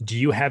down? Do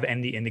you have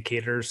any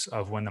indicators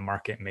of when the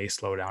market may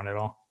slow down at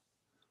all?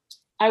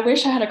 I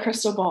wish I had a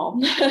crystal ball.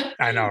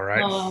 I know,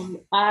 right?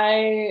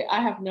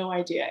 I have no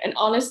idea. And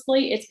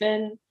honestly, it's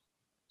been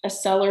a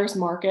seller's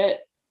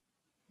market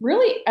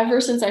really ever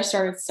since I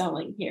started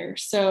selling here.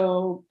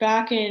 So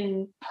back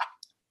in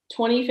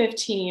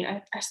 2015,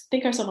 I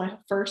think I sold my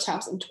first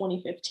house in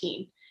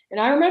 2015. And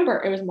I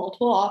remember it was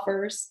multiple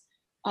offers.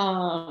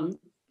 Um,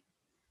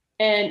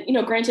 and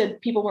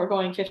granted, people weren't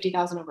going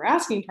 50,000 over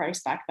asking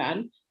price back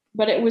then,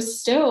 but it was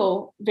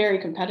still very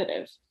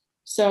competitive.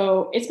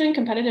 So it's been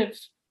competitive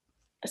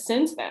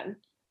since then.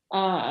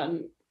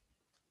 Um,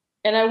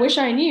 and I wish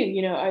I knew,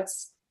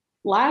 it's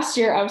last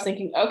year I was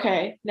thinking,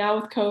 okay, now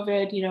with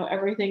COVID,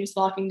 everything's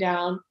locking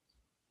down.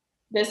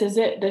 This is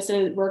it.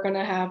 We're going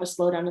to have a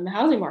slowdown in the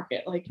housing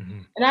market. Like,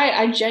 Mhm. and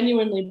I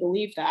genuinely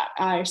believe that.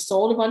 I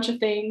sold a bunch of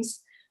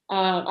things.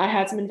 I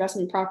had some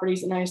investment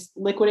properties and I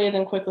liquidated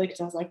them quickly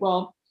because I was like,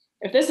 well,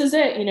 if this is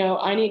it,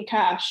 I need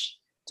cash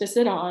to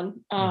sit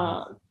on.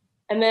 Mhm.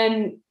 And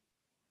then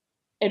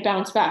it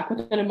bounced back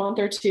within a month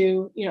or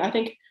two. I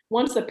think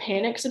once the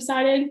panic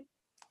subsided,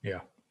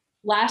 Yeah.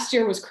 last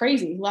year was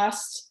crazy.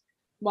 Last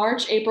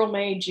March, April,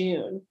 May,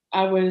 June,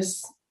 I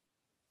was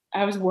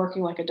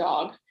working like a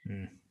dog.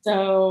 Mm.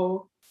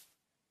 So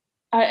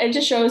it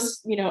just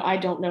shows, I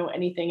don't know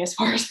anything as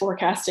far as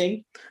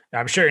forecasting.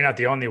 I'm sure you're not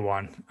the only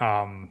one.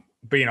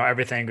 But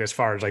everything as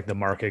far as like the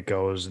market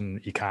goes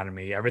and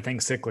economy,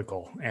 everything's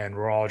cyclical and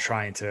we're all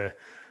trying to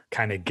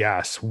kind of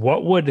guess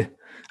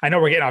I know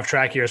we're getting off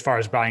track here as far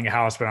as buying a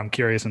house, but I'm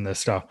curious in this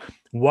stuff.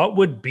 What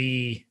would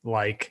be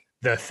like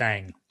the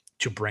thing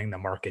to bring the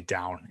market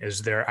down?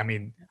 Is there, I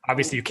mean,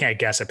 obviously you can't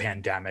guess a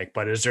pandemic,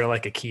 but is there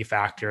like a key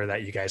factor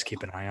that you guys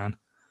keep an eye on?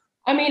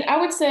 I mean, I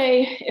would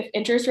say if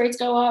interest rates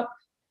go up,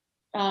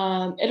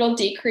 it'll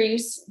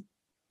decrease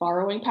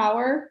borrowing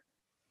power,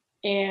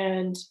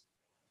 and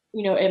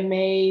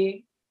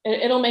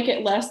it'll make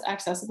it less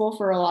accessible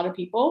for a lot of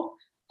people.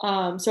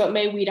 So it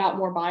may weed out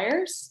more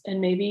buyers and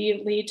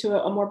maybe lead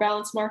to a more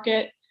balanced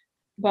market.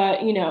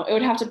 But it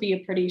would have to be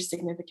a pretty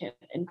significant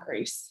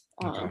increase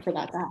Okay. for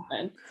that to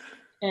happen.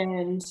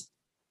 And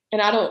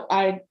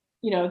I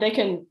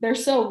they're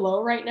so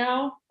low right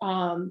now.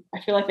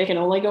 I feel like they can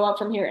only go up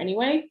from here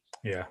anyway,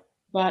 Yeah.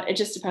 but it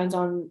just depends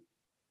on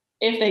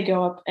if they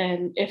go up,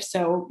 and if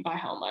so, by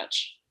how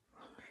much.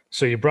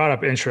 So you brought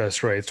up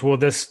interest rates. Well,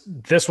 this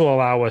will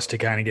allow us to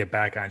kind of get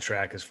back on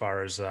track as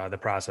far as the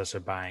process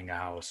of buying a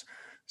house.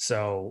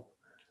 So,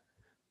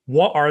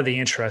 what are the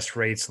interest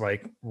rates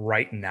like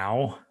right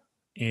now,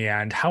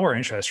 and how are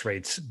interest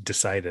rates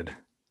decided?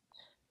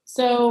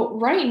 So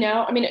right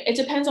now, I mean, it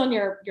depends on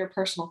your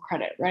personal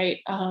credit, right?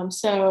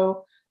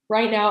 So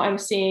right now, I'm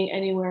seeing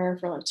anywhere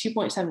from like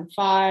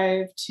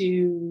 2.75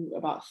 to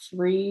about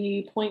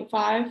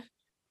 3.5.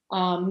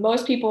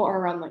 Most people are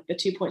around like the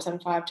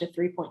 2.75 to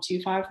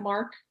 3.25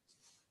 mark,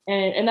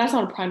 and that's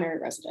on primary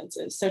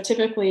residences. So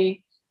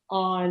typically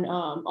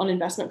on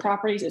investment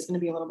properties, it's going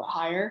to be a little bit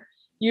higher.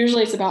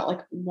 Usually, it's about like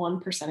 1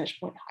 percentage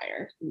point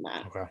higher than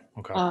that. Okay.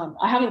 Okay.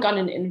 I haven't gotten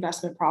an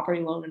investment property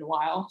loan in a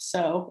while,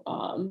 so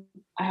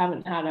I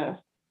haven't had a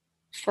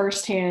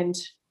firsthand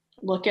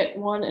look at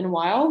one in a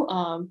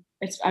while.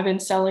 I've been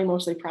selling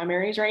mostly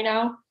primaries right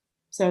now,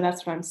 so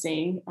that's what I'm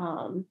seeing.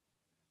 And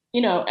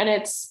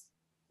it's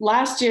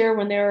last year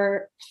when they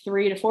were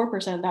 3 to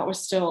 4%, that was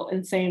still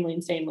insanely,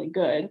 insanely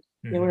good.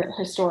 They Mhm. were at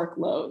historic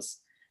lows.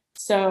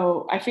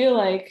 So I feel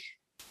like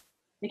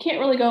they can't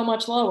really go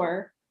much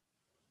lower.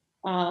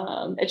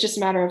 It's just a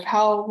matter of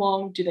how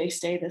long do they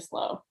stay this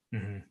low.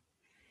 Mhm.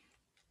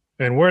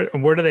 And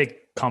where do they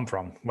come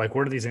from? Like,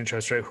 where do these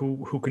interest rates?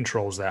 Who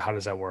controls that? How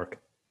does that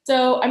work?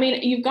 So, I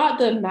mean, you've got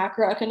the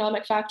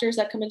macroeconomic factors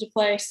that come into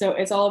play. So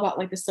it's all about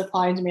like the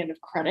supply and demand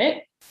of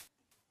credit.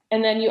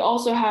 And then you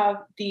also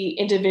have the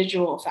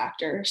individual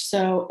factors.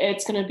 So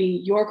it's going to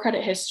be your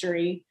credit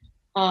history,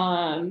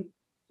 um,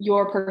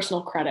 your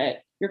personal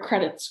credit, your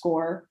credit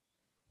score,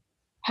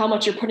 how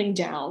much you're putting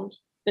down,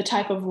 the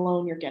type of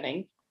loan you're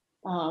getting.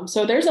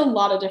 So there's a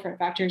lot of different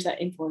factors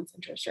that influence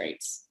interest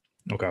rates.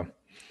 Okay.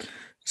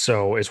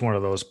 So it's one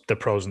of those, the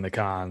pros and the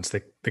cons.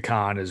 The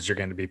con is you're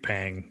going to be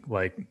paying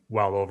like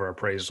well over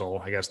appraisal.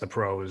 I guess the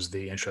pro is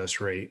the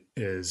interest rate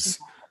is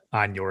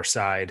on your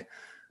side.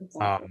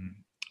 Exactly. Um,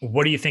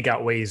 what do you think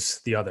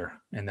outweighs the other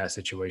in that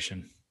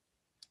situation?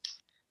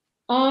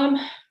 Um,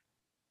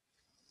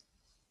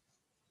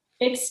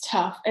 it's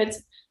tough.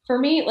 It's for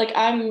me, like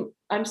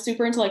I'm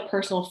super into like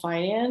personal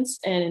finance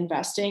and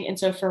investing. And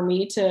so for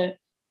me to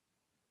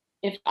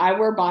if I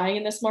were buying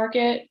in this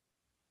market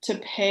to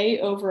pay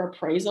over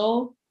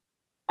appraisal,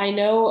 I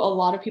know a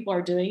lot of people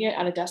are doing it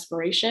out of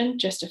desperation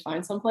just to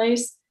find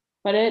someplace,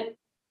 but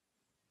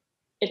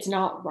it's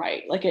not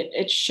right. Like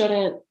it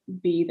shouldn't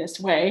be this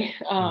way.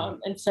 Mm,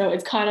 And so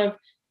it's kind of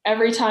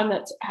every time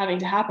that's having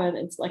to happen,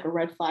 it's like a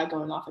red flag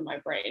going off in my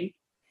brain.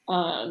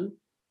 Um,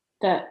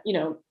 that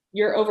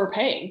you're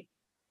overpaying,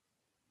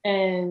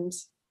 and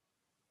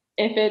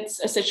if it's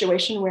a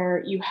situation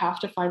where you have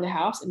to find a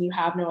house and you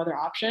have no other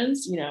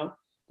options,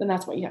 then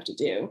that's what you have to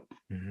do.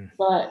 mhm.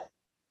 But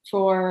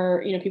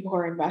for people who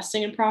are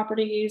investing in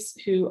properties,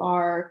 who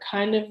are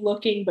kind of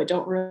looking but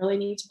don't really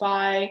need to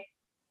buy,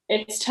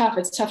 it's tough.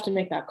 It's tough to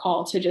make that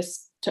call to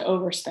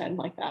overspend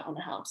like that on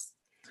a house.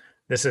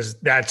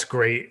 That's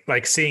great.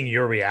 Like, seeing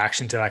your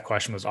reaction to that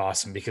question was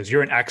awesome because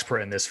you're an expert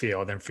in this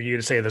field. And for you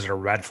to say there's a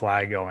red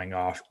flag going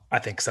off, I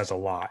think says a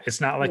lot.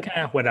 It's not like,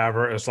 Yeah.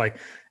 whatever. It's like,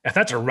 if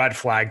that's a red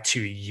flag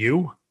to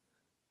you,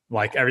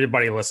 like,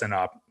 everybody listen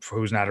up for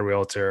who's not a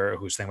realtor,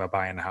 who's thinking about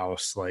buying a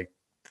house. Like,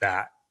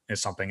 that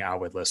is something I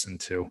would listen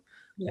to,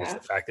 is Yeah.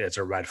 the fact that it's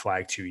a red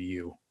flag to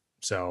you.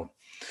 So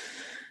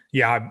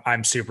yeah,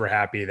 I'm super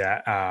happy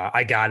that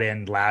I got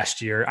in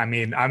last year. I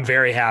mean, I'm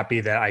very happy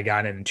that I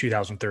got in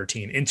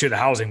 2013 into the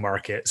housing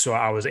market. So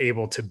I was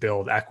able to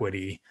build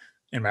equity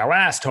in my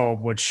last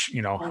home, which,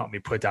 helped me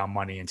put down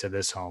money into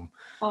this home.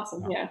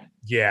 Awesome. Um, Yeah.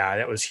 yeah,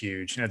 that was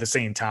huge. And at the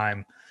same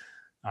time,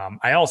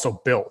 I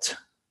also built.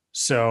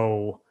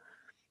 So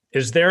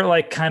is there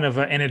like kind of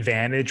an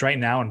advantage right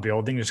now in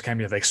building? Just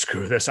kind of be like,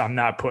 screw this. I'm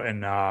not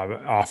putting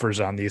offers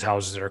on these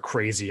houses that are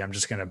crazy. I'm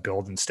just going to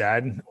build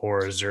instead.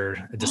 Or is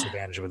there a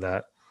disadvantage with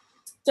that?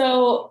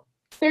 So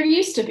there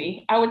used to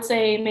be, I would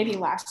say maybe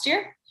last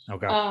year.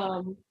 Okay.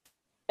 Um,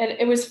 and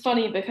it was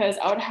funny because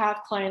I would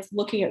have clients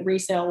looking at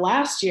resale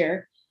last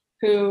year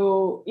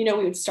who, we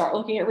would start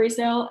looking at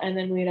resale and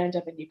then we'd end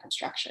up in new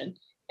construction.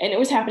 And it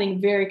was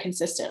happening very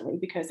consistently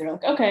because they're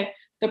like, okay,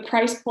 the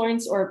price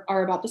points are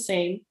about the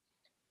same.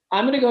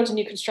 I'm going to go to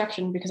new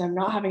construction because I'm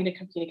not having to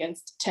compete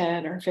against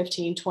 10 or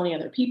 15, 20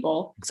 other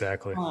people.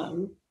 Exactly.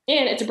 And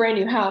it's a brand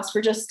new house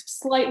for just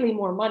slightly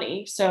more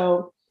money.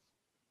 So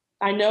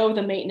I know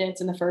the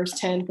maintenance in the first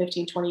 10,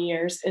 15, 20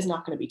 years is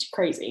not going to be too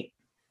crazy.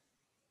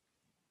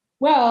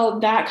 Well,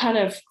 that kind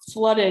of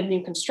flooded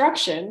new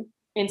construction.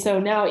 And so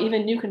now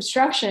even new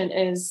construction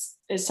is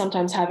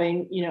sometimes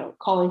having,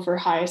 calling for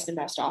highest and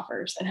best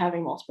offers and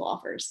having multiple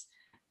offers.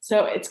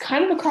 So it's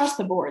kind of across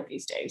the board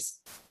these days.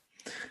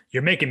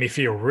 You're making me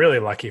feel really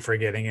lucky for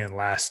getting in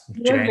last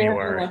You're very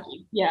January.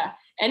 lucky. Yeah.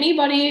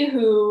 Anybody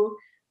who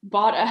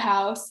bought a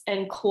house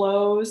and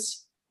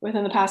closed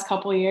within the past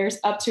couple of years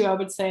up to, I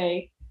would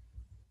say,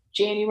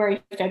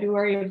 January,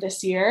 February of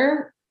this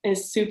year,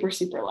 is super,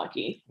 super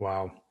lucky.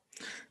 Wow.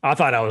 I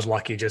thought I was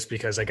lucky just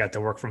because I got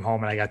to work from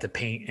home and I got to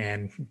paint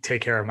and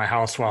take care of my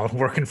house while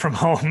working from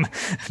home.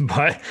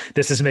 But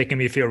this is making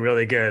me feel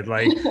really good.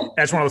 Like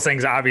that's one of those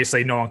things,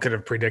 obviously no one could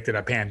have predicted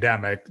a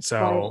pandemic. Right.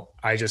 So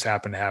I just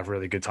happen to have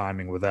really good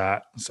timing with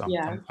that. So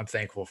Yeah. I'm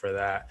thankful for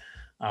that.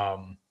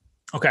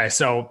 Okay.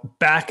 So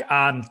back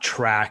on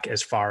track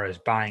as far as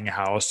buying a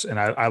house. And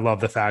I love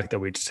the fact that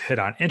we just hit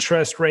on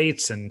interest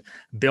rates and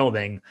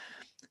building.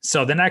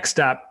 So the next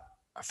step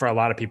for a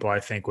lot of people, I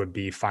think, would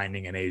be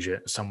finding an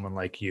agent, someone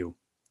like you.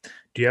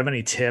 Do you have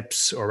any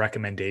tips or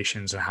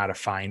recommendations on how to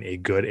find a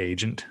good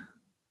agent?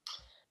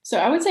 So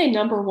I would say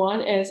number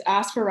one is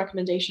ask for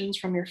recommendations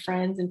from your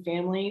friends and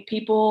family,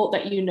 people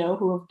that you know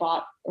who have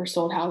bought or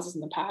sold houses in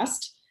the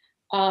past,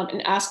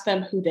 and ask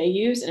them who they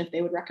use and if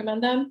they would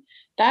recommend them.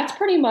 That's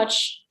pretty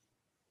much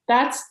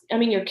I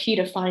mean, your key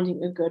to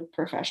finding a good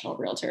professional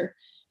realtor.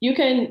 You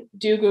can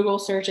do Google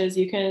searches.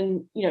 You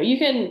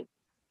can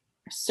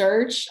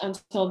search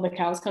until the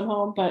cows come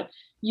home, but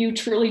you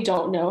truly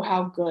don't know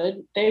how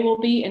good they will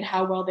be and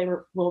how well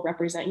will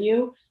represent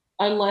you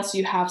unless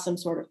you have some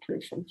sort of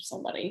proof from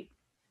somebody.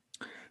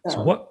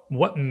 So So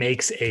what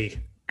makes a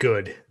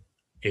good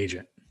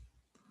agent?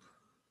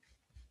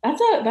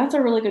 that's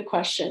a really good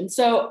question.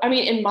 So, I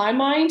mean, in my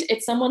mind,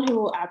 it's someone who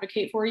will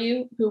advocate for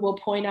you, who will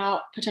point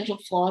out potential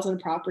flaws in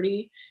the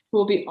property, who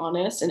will be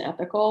honest and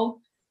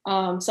ethical,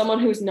 someone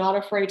who's not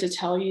afraid to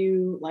tell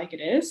you like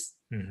it is.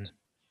 Mm-hmm.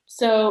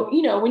 So,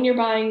 when you're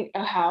buying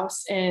a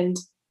house and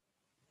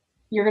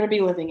you're going to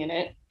be living in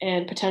it,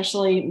 and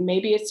potentially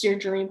maybe it's your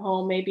dream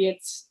home, maybe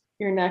it's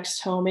your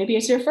next home, maybe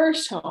it's your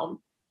first home,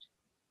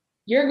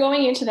 you're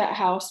going into that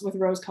house with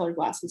rose colored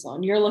glasses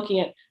on. You're looking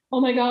at, oh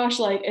my gosh,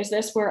 like, is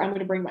this where I'm going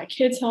to bring my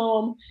kids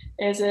home?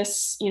 Is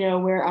this,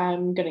 where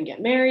I'm going to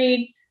get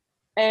married?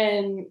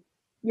 And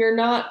you're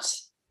not,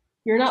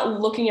 you're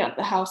not looking at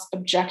the house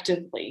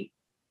objectively.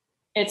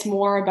 It's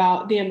more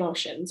about the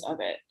emotions of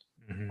it.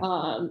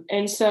 Mm-hmm.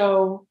 And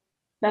so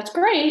that's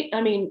great.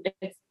 I mean,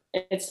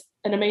 it's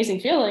an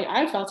amazing feeling.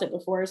 I've felt it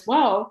before as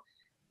well,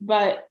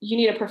 but you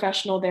need a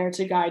professional there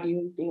to guide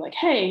you, being like,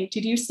 hey,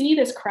 did you see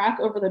this crack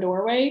over the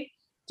doorway?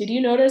 Did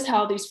you notice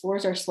how these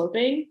floors are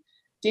sloping?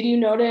 Did you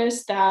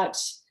notice that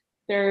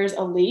there's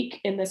a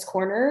leak in this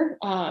corner?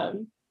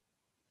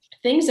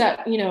 Things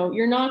that,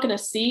 you're not going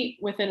to see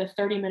within a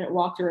 30-minute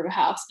walkthrough of a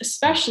house,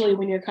 especially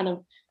when you're kind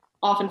of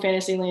off in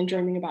fantasy land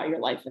dreaming about your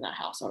life in that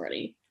house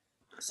already.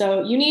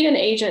 So you need an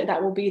agent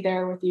that will be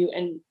there with you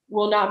and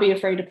will not be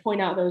afraid to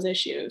point out those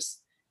issues.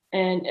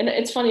 And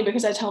it's funny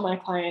because I tell my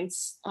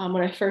clients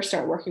when I first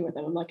start working with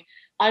them, I'm like,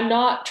 I'm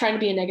not trying to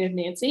be a negative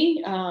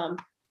Nancy.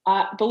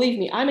 Believe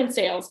me, I'm in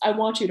sales. I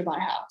want you to buy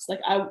a house. Like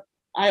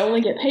I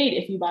only get paid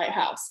if you buy a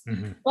house,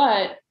 Mm-hmm.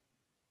 but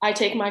I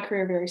take my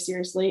career very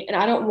seriously, and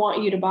I don't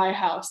want you to buy a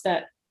house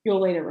that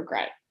you'll later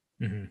regret,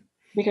 Mm-hmm.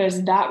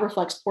 because that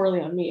reflects poorly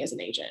on me as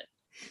an agent.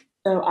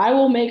 So I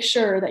will make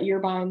sure that you're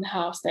buying the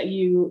house that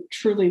you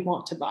truly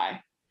want to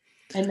buy,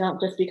 and not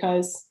just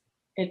because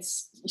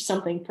it's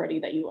something pretty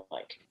that you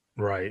like.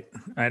 Right.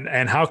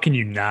 And how can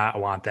you not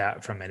want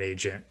that from an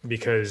agent?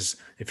 Because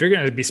if you're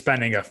going to be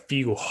spending a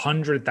few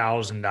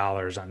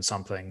 $100,000 on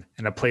something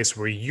in a place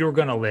where you're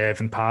going to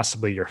live and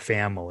possibly your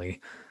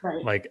family,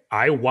 Right. like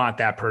I want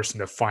that person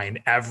to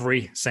find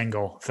every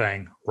single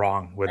thing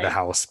wrong with the Right.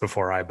 house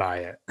before I buy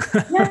it.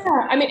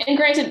 Yeah. I mean, and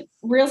granted,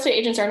 real estate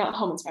agents are not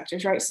home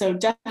inspectors, right? So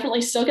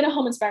definitely still get a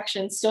home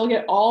inspection, still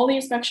get all the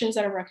inspections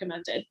that are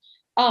recommended.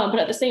 But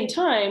at the same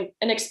time,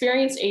 an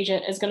experienced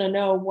agent is going to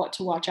know what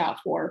to watch out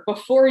for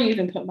before you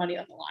even put money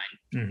on the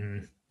line.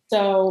 Mm-hmm.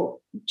 So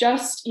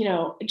just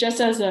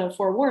as a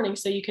forewarning,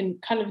 so you can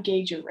kind of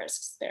gauge your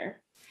risks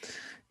there.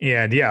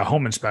 And yeah, a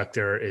home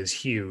inspector is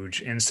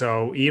huge. And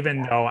so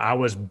even though I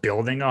was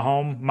building a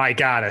home, my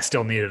God, I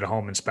still needed a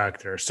home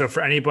inspector. So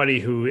for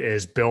anybody who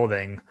is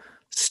building,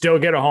 still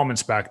get a home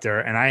inspector.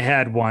 And I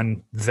had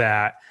one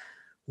that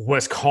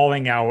was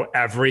calling out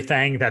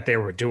everything that they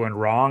were doing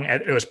wrong.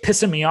 And it was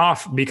pissing me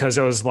off because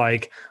it was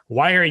like,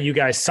 why are you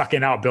guys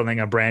sucking out building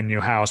a brand new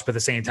house? But at the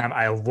same time,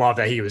 I love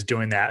that he was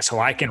doing that. So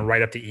I can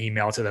write up the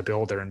email to the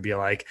builder and be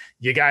like,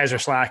 you guys are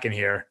slacking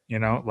here,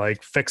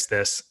 like fix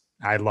this.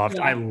 I loved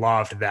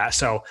that.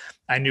 So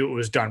I knew it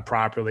was done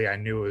properly. I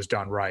knew it was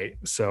done right.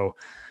 So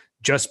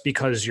just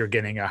because you're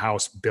getting a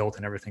house built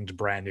and everything's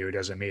brand new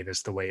doesn't mean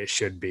it's the way it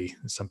should be.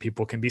 Some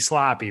people can be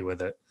sloppy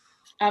with it.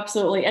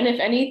 Absolutely. And if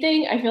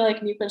anything, I feel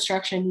like new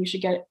construction, you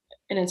should get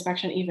an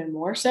inspection even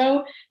more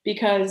so,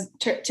 because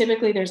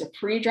typically there's a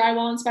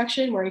pre-drywall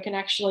inspection where you can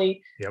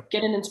actually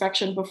get an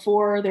inspection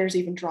before there's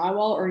even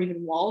drywall or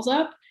even walls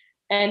up.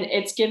 And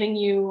it's giving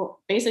you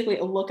basically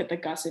a look at the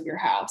guts of your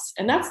house.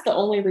 And that's the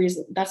only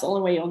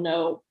way you'll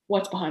know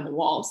what's behind the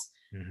walls.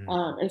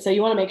 Mm-hmm. And so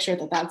you want to make sure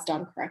that that's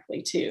done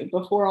correctly too,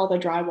 before all the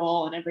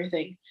drywall and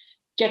everything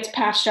gets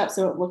patched up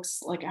so it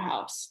looks like a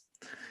house.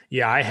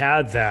 Yeah, I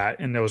had that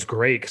and it was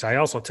great because I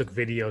also took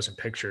videos and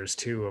pictures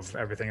too of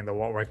everything in the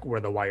wall, like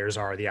where the wires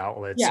are, the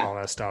outlets, Yeah. all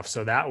that stuff.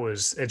 So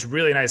it's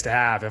really nice to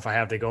have if I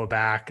have to go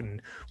back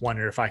and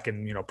wonder if I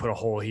can, put a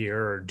hole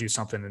here or do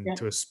something Yeah.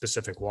 into a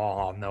specific wall.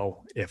 I'll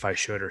know if I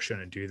should or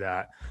shouldn't do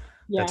that.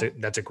 Yeah.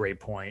 That's a great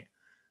point.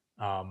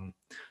 Um,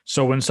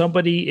 so when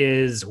somebody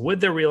is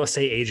with their real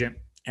estate agent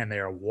and they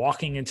are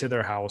walking into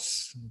their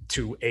house,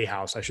 to a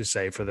house, I should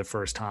say, for the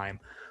first time,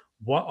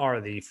 what are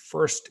the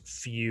first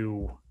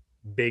few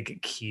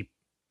big key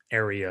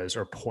areas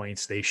or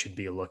points they should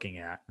be looking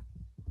at?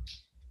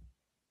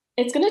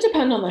 It's going to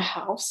depend on the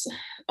house.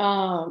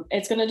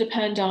 It's going to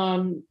depend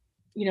on,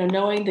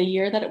 knowing the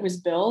year that it was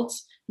built,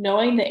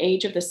 knowing the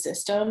age of the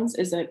systems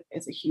is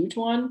a huge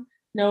one.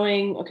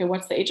 Knowing, okay,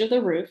 what's the age of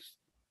the roof?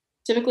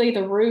 Typically,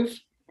 the roof,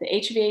 the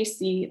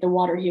HVAC, the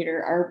water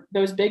heater are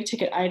those big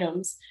ticket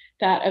items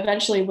that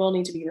eventually will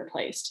need to be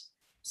replaced.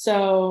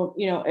 So,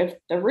 if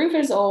the roof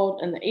is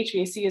old and the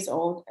HVAC is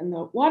old and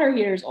the water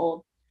heater is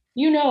old,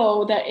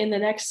 that in the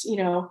next,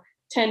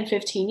 10,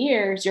 15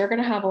 years, you're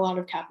going to have a lot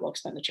of capital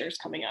expenditures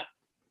coming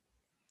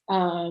up.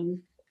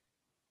 Um,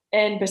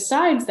 and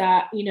besides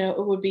that, it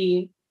would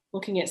be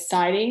looking at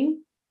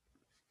siding.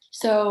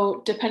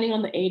 So, depending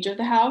on the age of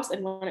the house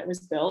and when it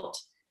was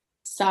built,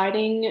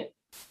 siding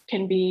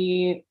can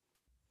be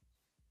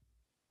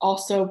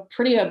also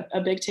pretty a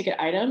big ticket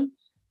item.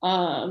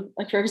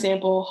 Like for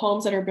example,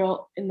 homes that are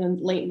built in the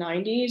late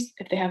 90s,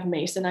 if they have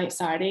masonite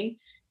siding,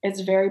 it's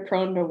very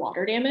prone to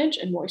water damage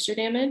and moisture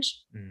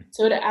damage. Mm.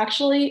 So it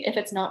actually, if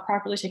it's not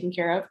properly taken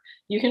care of,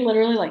 you can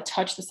literally like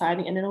touch the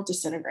siding and it'll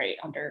disintegrate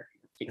under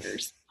your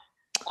fingers.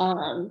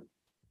 Um,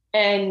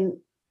 and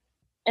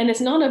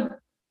it's not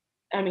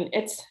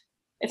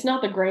it's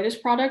not the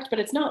greatest product, but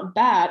it's not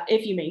bad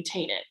if you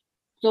maintain it.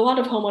 A lot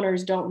of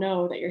homeowners don't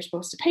know that you're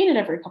supposed to paint it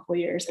every couple of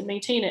years and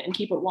maintain it and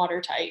keep it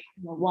watertight,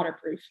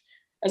 waterproof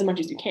as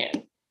much as you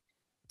can.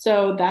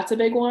 So that's a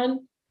big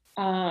one.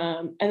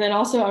 And then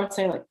also I would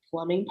say like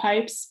plumbing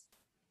pipes,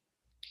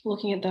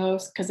 looking at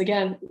those, because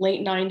again,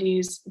 late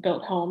 90s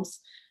built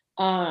homes.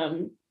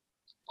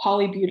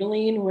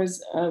 Polybutylene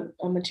was a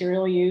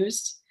material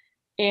used,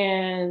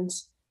 and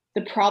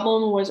the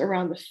problem was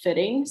around the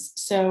fittings.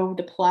 So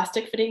the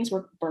plastic fittings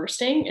were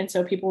bursting, and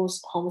so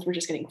people's homes were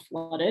just getting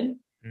flooded.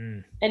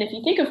 Mm. And if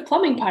you think of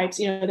plumbing pipes,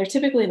 they're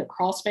typically in the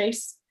crawl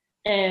space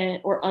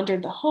or under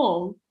the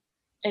home.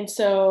 And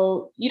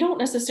so you don't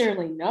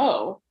necessarily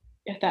know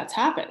if that's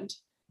happened.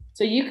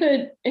 So it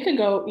could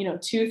go,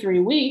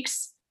 2-3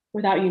 weeks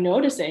without you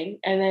noticing.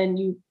 And then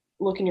you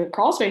look in your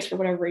crawl space for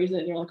whatever reason,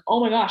 and you're like, oh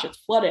my gosh, it's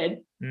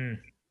flooded. Mm.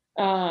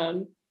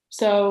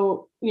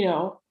 So,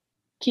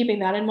 keeping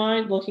that in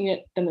mind, looking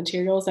at the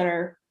materials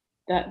that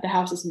the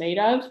house is made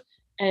of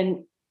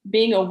and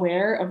being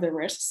aware of the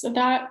risks of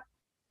that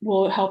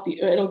will help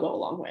you. It'll go a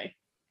long way.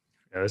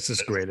 Yeah, this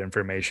is great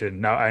information.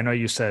 Now, I know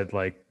you said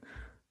like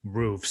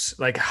roofs,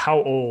 like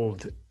how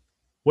old,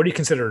 what do you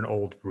consider an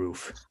old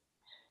roof?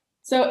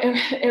 So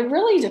it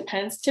really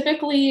depends.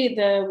 Typically,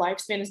 the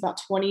lifespan is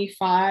about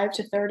 25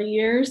 to 30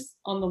 years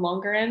on the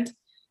longer end.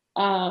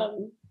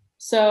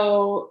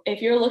 So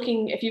if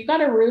you've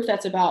got a roof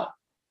that's about,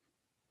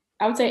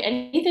 I would say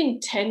anything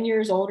 10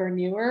 years old or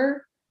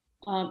newer,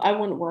 I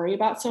wouldn't worry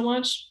about so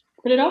much.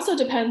 But it also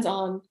depends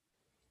on,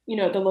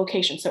 the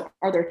location. So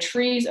are there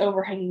trees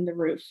overhanging the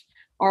roof?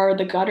 Are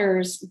the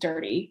gutters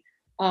dirty?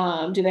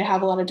 Do they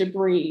have a lot of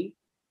debris?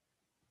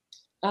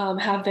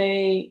 Have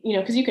they,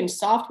 because you can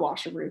soft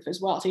wash a roof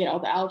as well to get all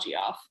the algae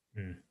off.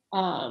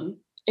 Mm.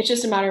 It's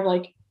just a matter of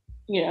like,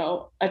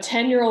 a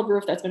 10-year-old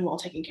roof that's been well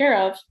taken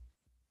care of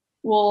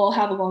will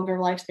have a longer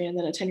lifespan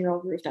than a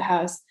 10-year-old roof that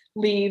has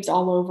leaves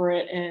all over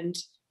it and,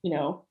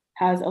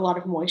 has a lot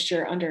of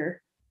moisture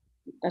under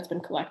that's been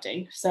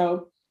collecting.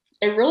 So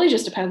it really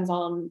just depends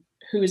on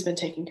who's been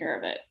taking care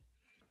of it.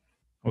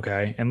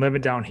 Okay. And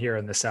living down here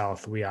in the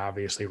South, we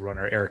obviously run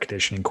our air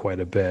conditioning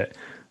quite a bit.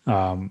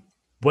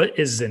 What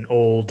is an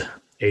old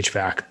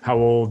HVAC? How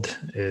old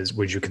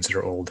would you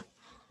consider old?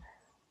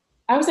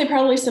 I would say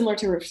probably similar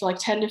to roofs, so like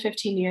 10 to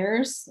 15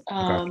 years. Okay.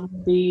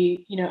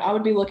 I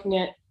would be looking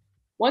at,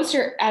 once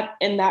you're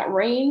in that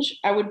range,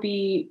 I would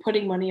be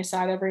putting money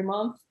aside every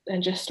month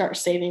and just start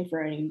saving for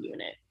a new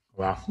unit.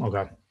 Wow.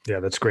 Okay. Yeah,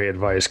 that's great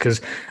advice,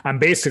 because I'm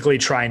basically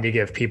trying to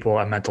give people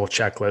a mental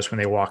checklist when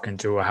they walk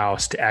into a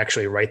house to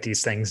actually write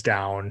these things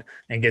down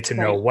and get to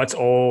know what's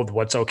old,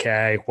 what's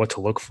okay, what to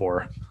look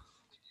for.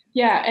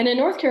 Yeah. And in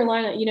North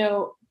Carolina,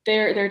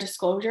 they're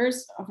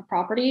disclosures of a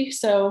property.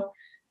 So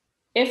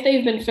if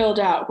they've been filled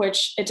out,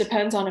 which it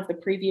depends on if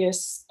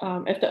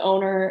if the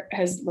owner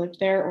has lived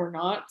there or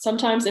not.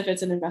 Sometimes if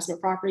it's an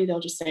investment property, they'll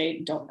just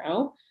say, don't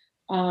know.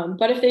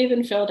 But if they've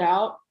been filled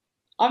out,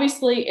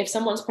 obviously, if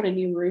someone's put a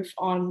new roof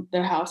on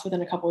their house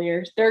within a couple of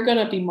years, they're going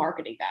to be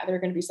marketing that. They're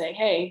going to be saying,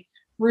 hey,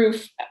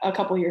 roof a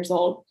couple of years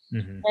old.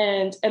 Mm-hmm.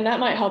 And that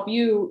might help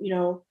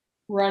you,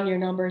 run your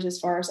numbers as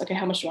far as, okay,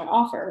 how much do I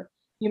offer?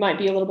 You might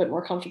be a little bit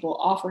more comfortable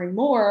offering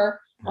more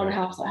on a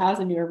house that has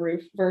a newer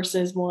roof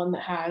versus one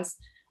that has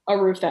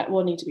a roof that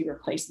will need to be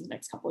replaced in the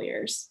next couple of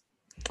years.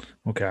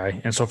 Okay.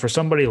 And so for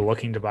somebody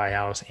looking to buy a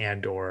house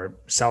and or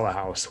sell a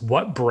house,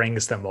 what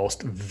brings the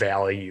most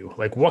value?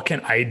 Like what can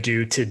I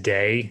do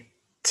today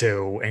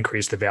to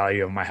increase the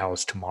value of my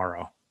house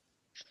tomorrow?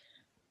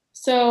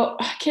 So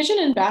kitchen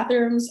and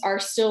bathrooms are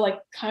still like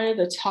kind of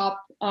the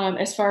top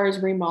as far as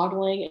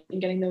remodeling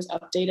and getting those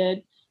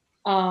updated.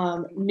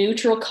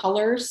 Neutral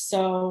colors.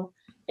 So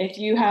if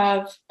you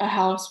have a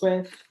house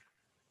with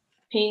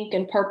pink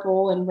and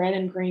purple and red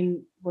and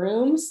green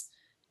rooms,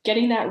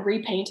 getting that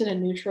repainted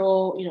in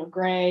neutral,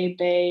 gray,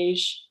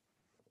 beige,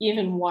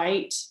 even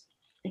white,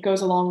 it goes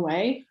a long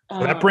way.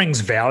 So that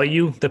brings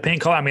value, the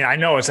paint color. I mean, I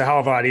know it's a hell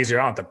of a lot easier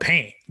on the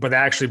paint, but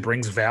that actually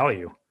brings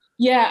value.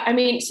 Yeah, I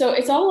mean, so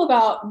it's all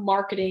about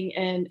marketing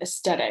and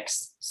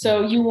aesthetics.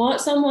 So you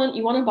want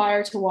a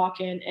buyer to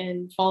walk in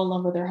and fall in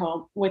love with their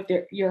home, with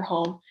your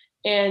home,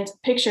 and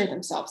picture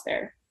themselves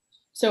there.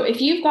 So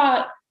if you've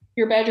got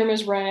your bedroom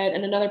is red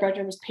and another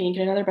bedroom is pink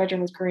and another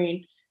bedroom is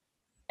green,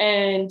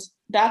 and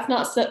that's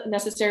not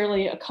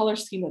necessarily a color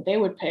scheme that they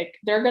would pick,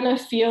 they're going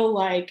to feel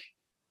like,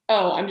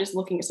 oh, I'm just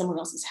looking at someone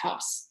else's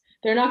house.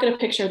 They're not going to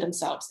picture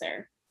themselves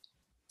there.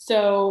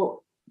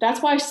 So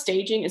that's why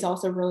staging is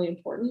also really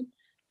important,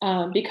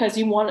 because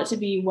you want it to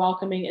be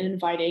welcoming and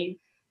inviting.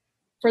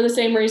 For the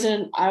same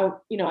reason, I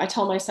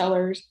tell my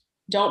sellers,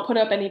 don't put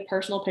up any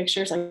personal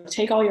pictures. Like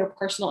take all your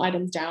personal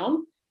items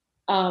down,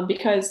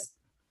 because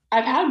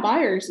I've had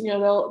buyers,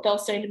 they'll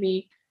say to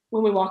me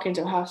when we walk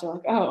into a house, they're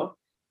like, oh,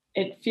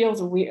 it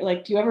feels weird.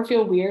 Like, do you ever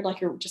feel weird? Like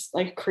you're just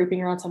like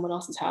creeping around someone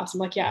else's house? I'm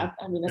like, yeah,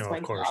 I mean, that's No, my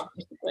of course. job,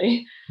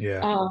 basically.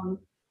 Yeah.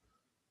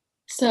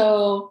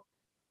 So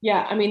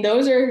yeah, I mean,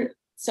 those are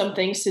some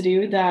things to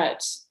do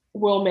that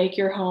will make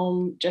your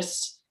home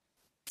just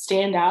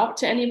stand out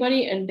to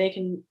anybody and they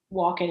can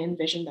walk in and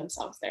envision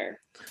themselves there.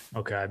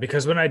 Okay.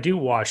 Because when I do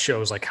watch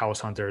shows like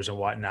House Hunters and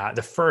whatnot,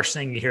 the first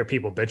thing you hear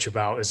people bitch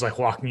about is like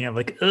walking in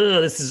like,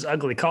 oh, this is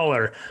ugly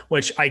color,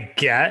 which I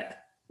get.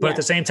 But at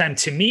the same time,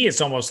 to me,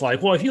 it's almost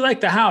like, well, if you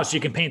like the house,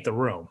 you can paint the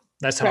room.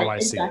 That's how I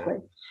see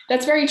it.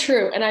 That's very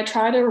true. And I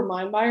try to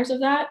remind buyers of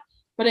that,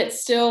 but it's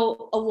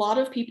still, a lot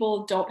of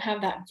people don't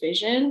have that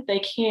vision. They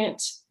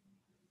can't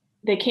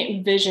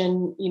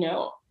vision,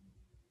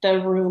 the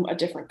room a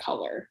different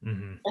color,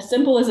 as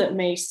simple as it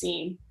may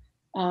seem.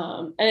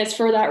 And it's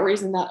for that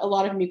reason that a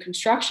lot of new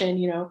construction,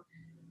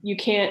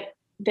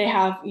 they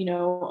have,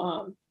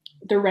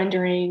 the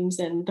renderings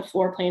and the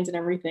floor plans and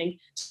everything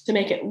to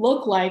make it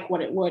look like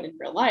what it would in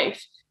real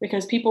life,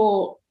 because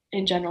people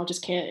in general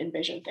just can't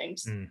envision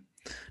things.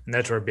 And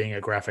that's where being a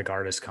graphic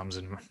artist comes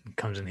in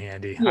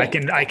handy. Yeah.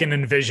 I can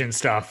envision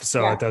stuff,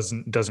 so it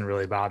doesn't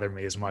really bother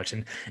me as much.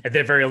 And at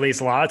the very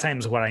least, a lot of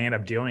times what I end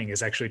up doing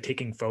is actually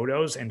taking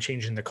photos and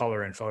changing the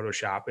color in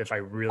Photoshop if I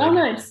really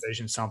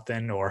envision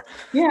something. Or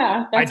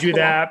I do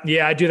that.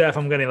 Yeah, I do that if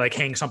I'm going to like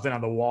hang something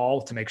on the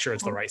wall to make sure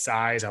it's the right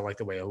size. I like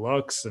the way it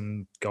looks,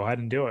 and go ahead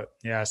and do it.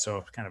 Yeah,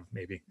 so kind of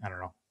maybe, I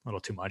don't know, a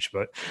little too much,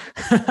 but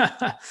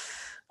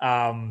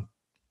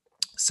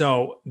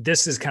so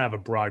this is kind of a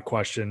broad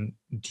question.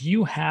 Do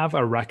you have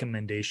a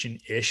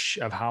recommendation-ish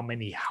of how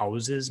many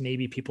houses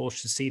maybe people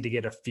should see to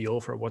get a feel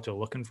for what they're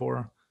looking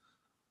for?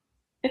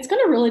 It's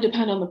going to really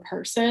depend on the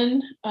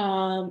person.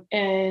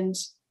 And,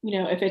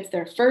 if it's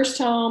their first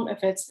home,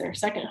 if it's their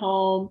second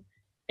home,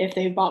 if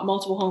they've bought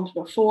multiple homes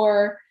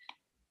before,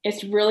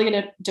 it's really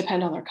going to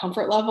depend on their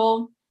comfort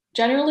level.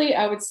 Generally,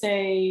 I would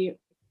say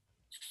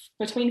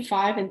between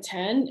 5 and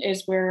 10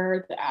 is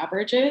where the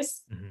average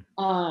is.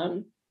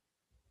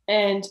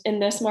 And in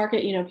this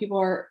market, people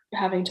are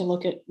having to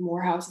look at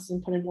more houses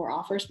and put in more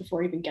offers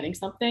before even getting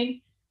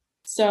something.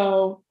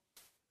 So,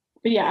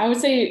 but yeah, I would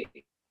say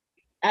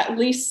at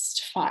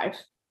least 5.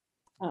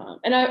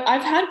 And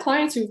I've had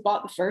clients who've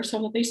bought the first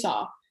home that they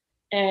saw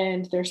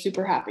and they're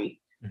super happy.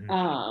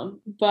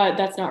 But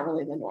that's not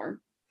really the norm.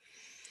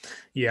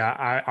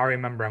 Yeah, I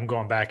remember I'm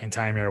going back in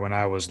time here when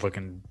I was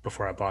looking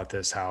before I bought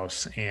this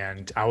house,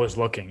 and I was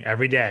looking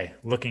every day,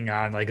 looking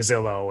on like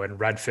Zillow and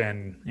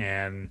Redfin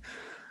and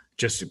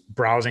just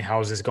browsing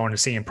houses, going to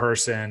see in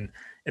person.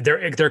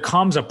 There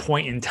comes a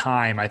point in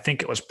time, I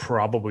think it was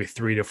probably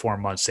 3 to 4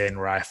 months in,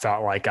 where I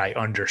felt like I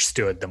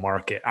understood the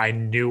market. I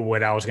knew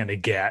what I was going to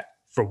get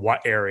for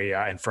what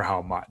area and for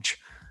how much.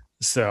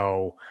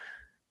 So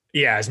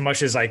yeah, as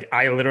much as like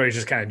I literally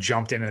just kind of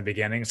jumped in the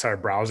beginning,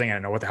 started browsing, and I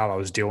know what the hell I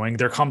was doing,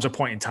 there comes a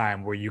point in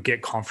time where you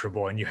get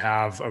comfortable and you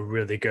have a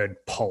really good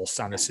pulse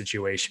on the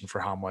situation for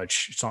how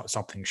much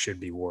something should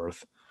be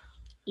worth.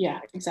 Yeah,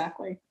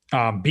 exactly.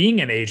 Being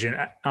an agent,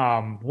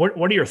 what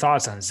are your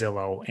thoughts on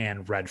Zillow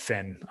and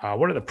Redfin?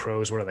 What are the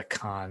pros? What are the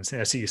cons?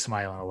 I see you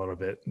smiling a little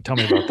bit. Tell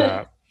me about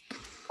that.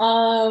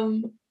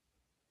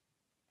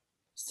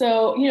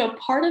 So,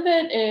 part of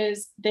it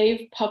is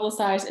they've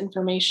publicized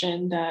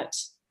information that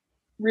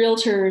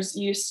realtors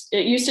used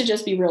to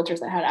just be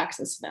realtors that had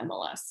access to the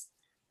MLS,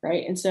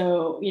 right? And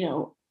so,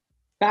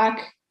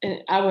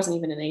 I wasn't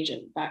even an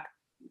agent back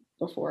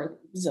before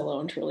Zillow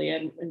and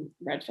Trulia and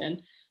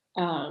Redfin.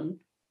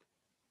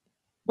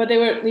 But they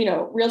were,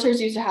 realtors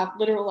used to have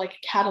literal like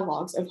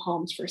catalogs of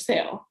homes for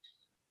sale.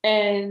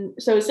 And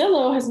so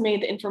Zillow has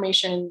made the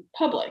information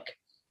public,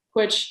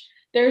 which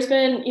there's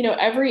been,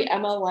 every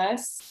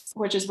MLS,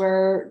 which is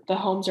where the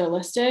homes are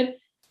listed,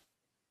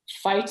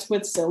 fights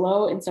with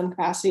Zillow in some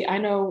capacity. I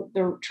know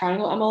the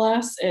Triangle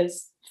MLS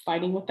is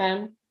fighting with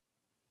them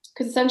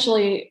because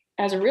essentially,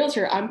 as a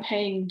realtor, I'm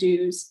paying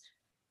dues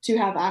to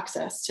have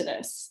access to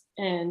this.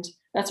 And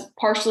that's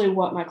partially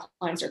what my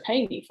clients are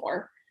paying me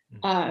for.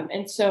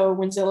 And so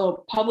when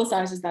Zillow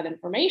publicizes that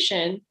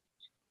information,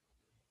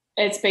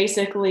 it's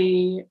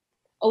basically,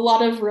 a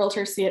lot of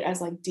realtors see it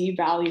as like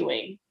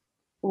devaluing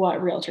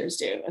what realtors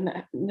do and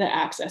the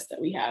access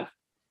that we have.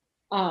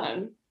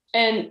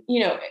 And,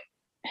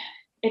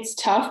 it's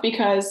tough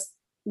because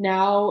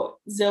now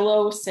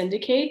Zillow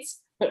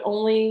syndicates, but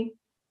only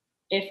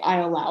if I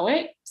allow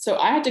it. So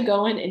I had to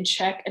go in and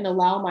check and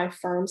allow my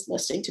firm's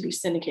listing to be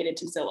syndicated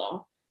to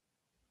Zillow.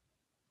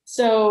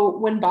 So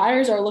when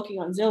buyers are looking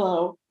on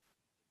Zillow,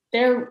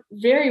 they're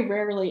very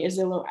rarely is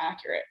Zillow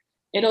accurate.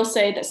 It'll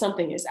say that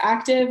something is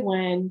active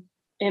when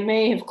it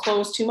may have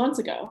closed 2 months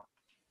ago.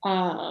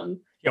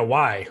 Yeah,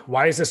 why?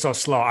 Why is this so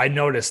slow? I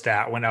noticed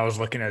that when I was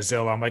looking at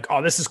Zillow. I'm like,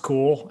 oh, this is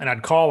cool. And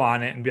I'd call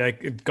on it and be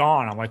like, it's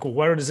gone. I'm like, well,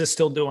 what is this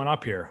still doing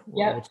up here?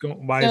 Yep. What's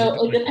going, why is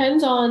So it it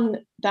depends on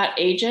that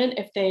agent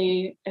if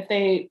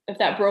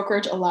that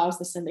brokerage allows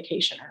the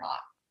syndication or not.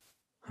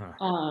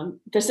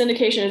 The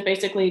syndication is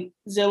basically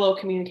Zillow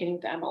communicating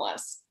with the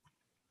MLS.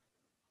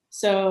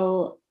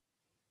 So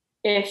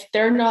if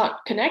they're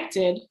not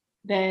connected,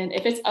 then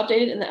if it's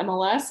updated in the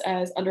MLS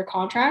as under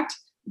contract,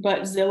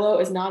 but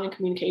Zillow is not in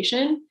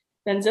communication,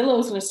 then Zillow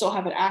is going to still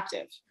have it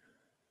active.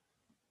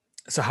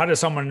 So how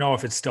does someone know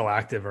if it's still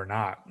active or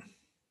not?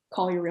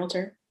 Call your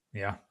realtor.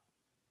 Yeah.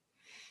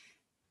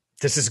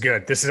 This is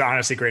good. This is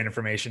honestly great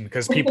information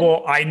because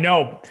people, I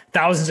know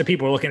thousands of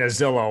people are looking at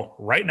Zillow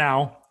right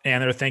now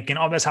and they're thinking,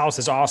 oh, this house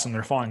is awesome.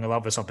 They're falling in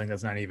love with something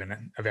that's not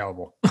even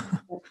available.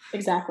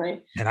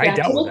 Exactly. And I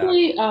dealt with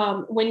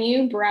that. When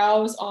you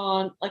browse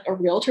on like a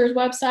realtor's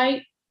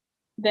website,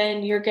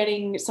 then you're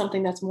getting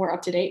something that's more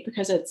up to date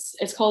because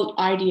it's called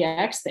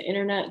IDX, the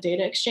Internet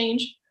Data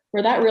Exchange,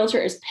 where that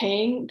realtor is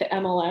paying the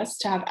MLS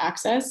to have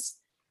access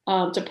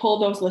to pull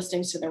those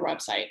listings to their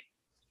website.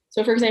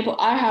 So for example,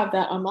 I have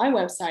that on my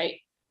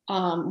website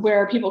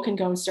where people can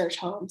go and search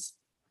homes,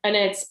 and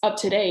it's up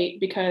to date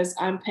because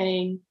I'm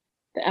paying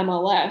the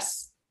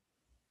MLS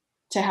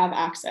to have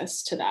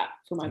access to that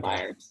for my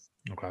buyers.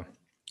 Okay.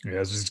 Yeah,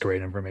 this is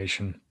great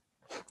information.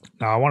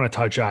 Now I want to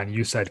touch on,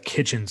 you said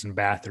kitchens and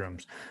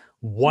bathrooms.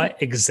 What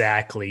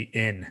exactly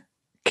in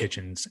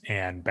kitchens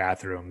and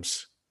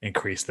bathrooms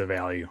increase the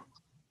value?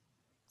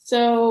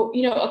 So,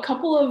 a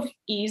couple of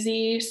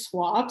easy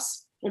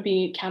swaps would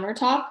be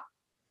countertop,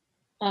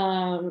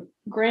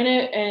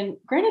 granite, and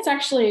granite's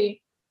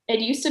actually, it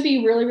used to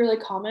be really, really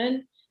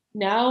common.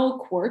 Now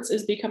quartz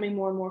is becoming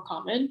more and more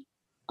common.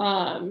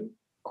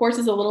 Quartz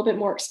is a little bit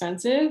more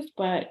expensive,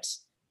 but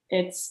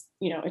it's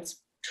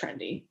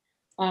trendy.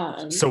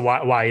 So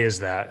why is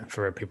that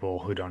for people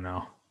who don't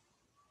know?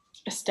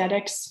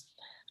 Aesthetics.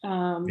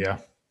 Yeah.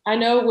 I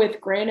know with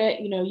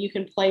granite, you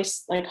can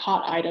place like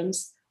hot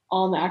items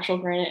on the actual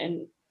granite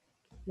and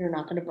you're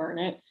not going to burn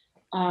it.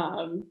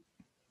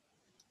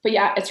 But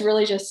yeah, it's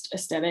really just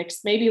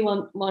aesthetics, maybe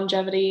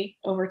longevity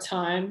over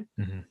time.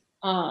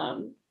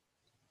 Mm-hmm.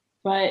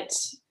 But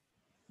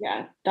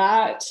yeah,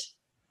 that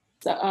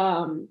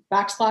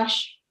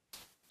backsplash,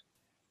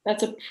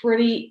 that's a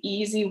pretty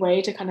easy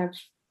way to kind of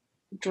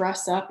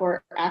dress up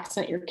or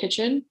accent your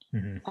kitchen.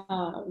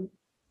 Mm-hmm.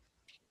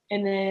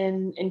 And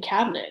then in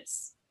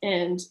cabinets,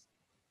 and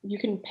you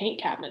can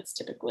paint cabinets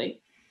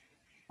typically.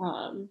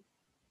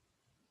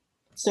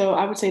 So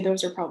I would say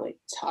those are probably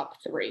top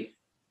 3.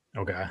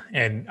 Okay.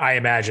 And I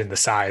imagine the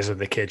size of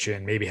the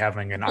kitchen, maybe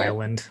having an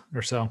island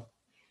or so.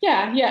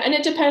 Yeah. And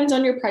it depends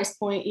on your price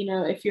point.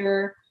 If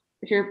you're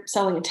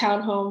selling a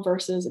townhome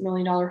versus $1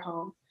 million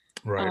home,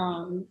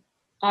 right.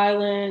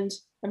 Island,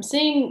 I'm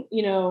seeing,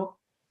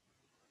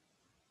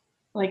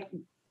 like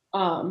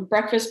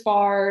breakfast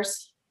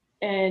bars,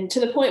 and to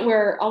the point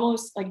where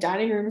almost like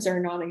dining rooms are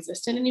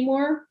non-existent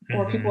anymore,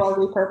 or people are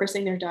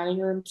repurposing their dining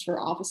rooms for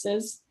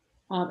offices.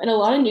 And a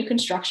lot of new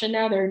construction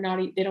now, they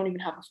don't even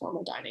have a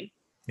formal dining.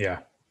 Yeah.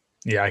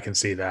 Yeah, I can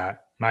see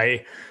that.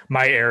 My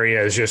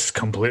area is just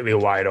completely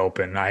wide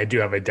open. I do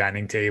have a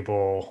dining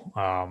table,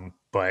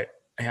 but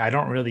I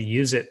don't really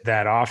use it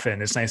that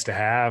often. It's nice to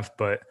have,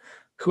 but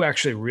who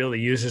actually really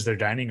uses their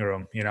dining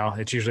room?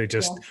 It's usually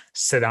just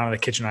sit down on the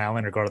kitchen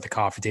island or go to the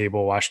coffee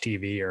table, watch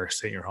TV, or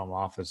sit in your home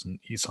office and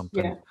eat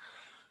something. Yeah,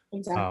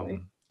 exactly.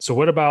 So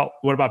what about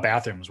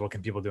bathrooms? What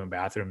can people do in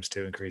bathrooms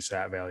to increase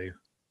that value?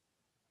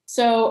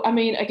 So, I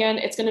mean, again,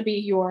 it's going to be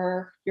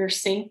your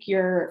sink,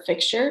 your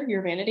fixture,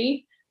 your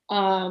vanity.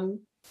 I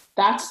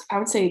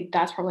would say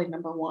that's probably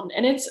number 1.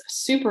 And it's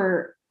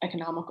super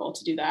economical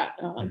to do that.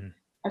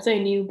 I'd say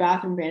a new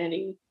bathroom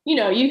vanity,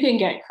 you can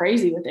get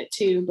crazy with it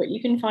too, but you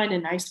can find a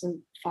nice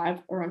one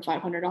around $500.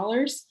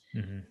 What's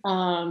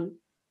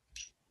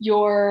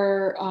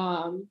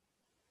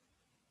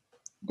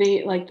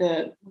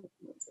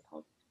it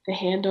called? The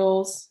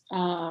handles,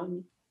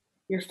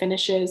 your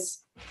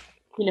finishes,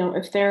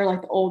 if they're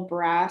like old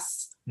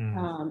brass,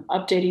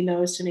 updating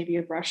those to maybe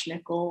a brushed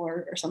nickel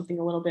or something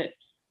a little bit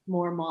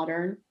more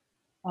modern.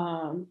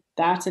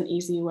 That's an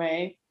easy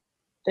way.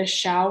 The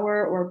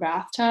shower or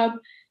bathtub,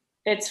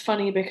 it's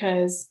funny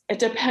because it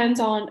depends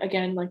on,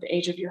 again, like the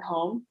age of your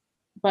home.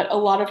 But a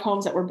lot of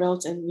homes that were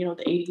built in, the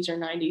 80s or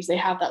 90s, they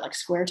have that like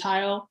square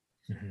tile.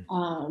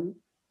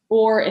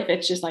 Or if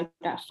it's just like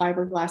that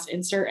fiberglass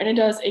insert, and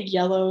it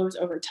yellows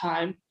over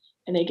time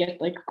and they get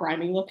like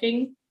grimy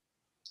looking.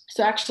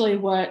 So actually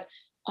what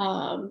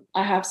I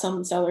have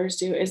some sellers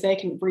do is they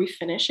can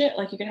refinish it.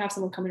 Like you can have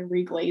someone come and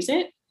reglaze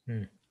it.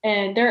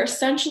 And they're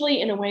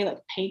essentially in a way like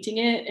painting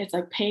it. It's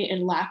like paint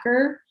and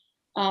lacquer.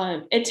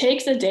 It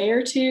takes a day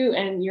or two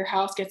and your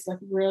house gets like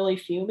really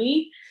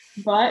fumey,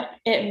 but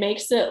it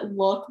makes it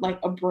look like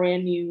a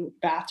brand new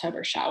bathtub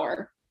or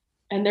shower.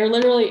 And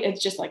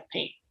it's just like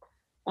paint.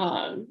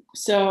 And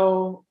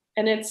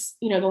it's,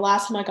 the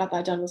last time I got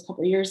that done was a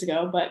couple of years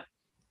ago, but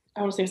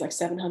I want to say it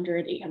was like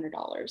 $700,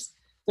 $800.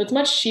 So it's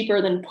much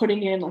cheaper than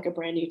putting in like a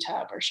brand new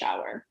tub or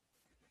shower.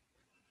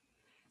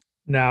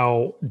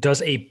 Now,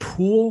 does a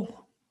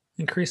pool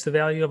increase the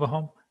value of a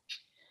home?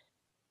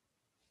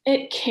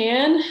 It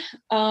can.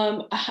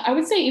 I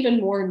would say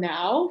even more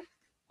now,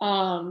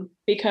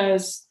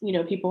 because,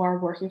 people are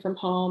working from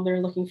home.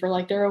 They're looking for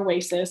like their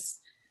oasis.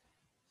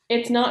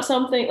 It's not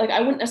something like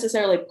I wouldn't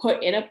necessarily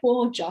put in a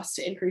pool just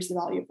to increase the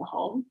value of the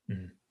home,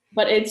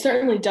 but it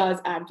certainly does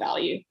add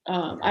value.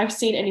 I've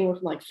seen anywhere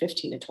from like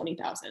 15 to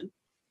 20,000.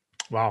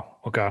 Wow.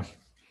 Okay.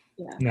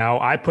 Yeah. Now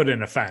I put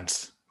in a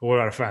fence. What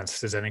about a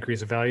fence? Does that increase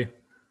the value?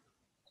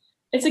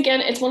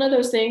 It's one of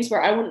those things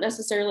where I wouldn't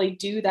necessarily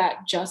do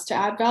that just to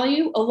add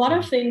value. A lot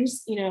of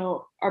things,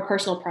 are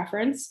personal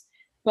preference,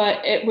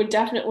 but it would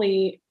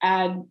definitely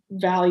add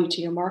value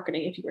to your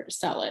marketing if you were to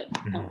sell it.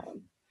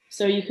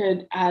 So you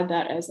could add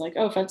that as like,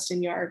 fenced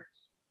in yard.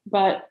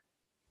 But,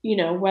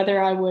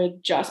 whether I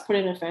would just put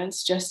in a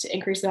fence just to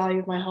increase the value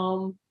of my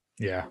home.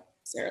 Yeah.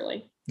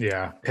 Necessarily.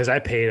 Yeah. Because I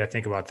paid, I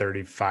think about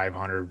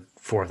 $3,500,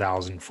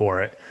 $4,000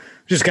 for it.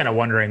 Just kind of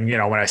wondering,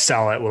 when I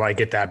sell it, will I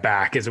get that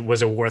back?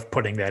 Was it worth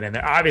putting that in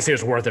there? Obviously, it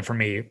was worth it for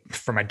me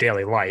for my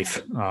daily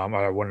life.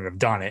 I wouldn't have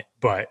done it,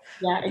 but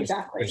yeah,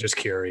 exactly. I was just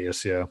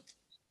curious. Yeah.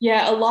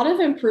 Yeah. A lot of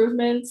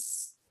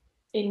improvements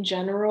in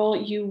general,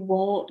 you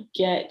won't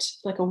get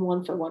like a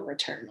 1-for-1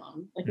 return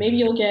on. Like maybe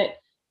you'll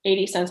get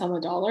 80 cents on the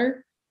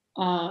dollar.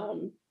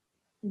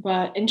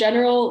 But in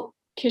general,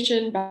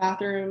 kitchen,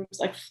 bathrooms,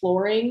 like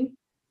flooring,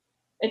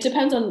 it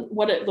depends on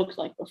what it looked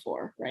like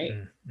before, right?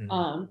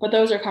 But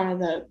those are kind of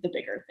the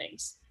bigger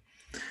things.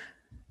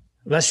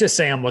 Let's just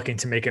say I'm looking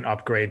to make an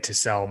upgrade to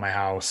sell my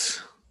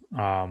house.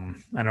 I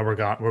know we're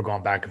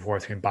going back and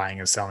forth between buying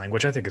and selling,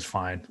 which I think is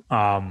fine.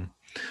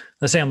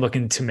 Let's say I'm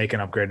looking to make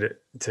an upgrade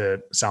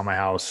to sell my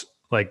house.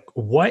 Like,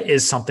 what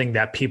is something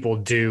that people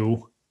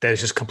do that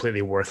is just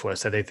completely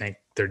worthless that they think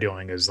they're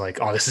doing is like,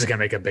 oh, this is going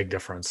to make a big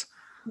difference?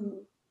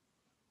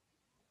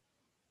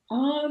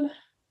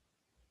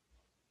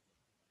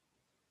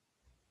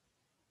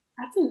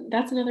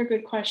 That's another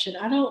good question.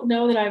 I don't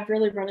know that I've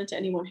really run into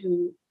anyone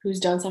who's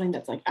done something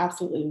that's like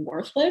absolutely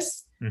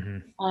worthless.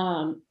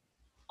 I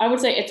would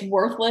say it's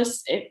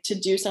worthless to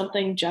do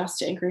something just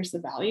to increase the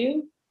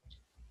value.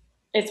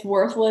 It's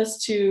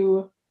worthless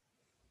to,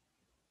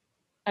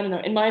 I don't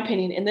know, in my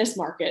opinion, in this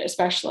market,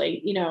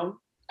 especially,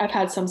 I've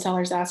had some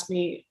sellers ask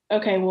me,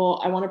 okay,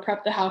 well, I want to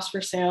prep the house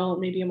for sale,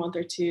 maybe a month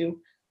or two.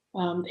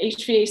 The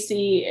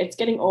HVAC, it's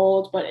getting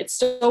old, but it's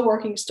still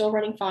working, still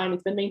running fine.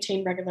 It's been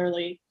maintained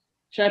regularly.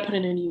 Should I put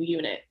in a new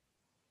unit?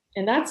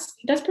 And that's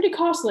pretty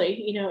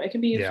costly. It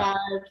can be $5,000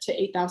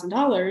 to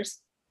 $8,000.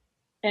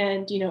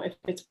 And,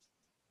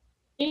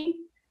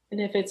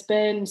 if it's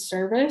been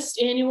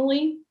serviced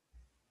annually,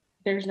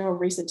 there's no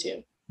reason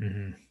to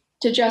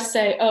just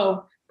say,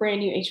 oh,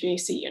 brand new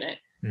HVAC unit.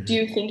 Do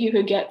you think you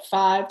could get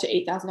 $5,000 to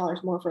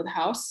 $8,000 more for the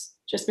house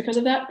just because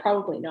of that?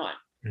 Probably not.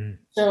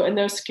 So in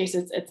those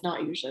cases, it's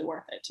not usually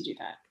worth it to do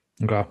that.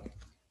 Okay.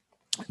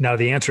 Now,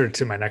 the answer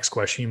to my next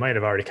question, you might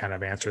have already kind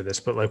of answered this,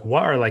 but like,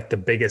 what are like the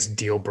biggest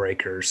deal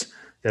breakers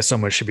that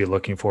someone should be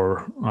looking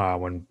for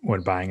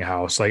when buying a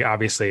house? Like,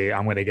 obviously,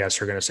 I'm going to guess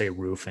you're going to say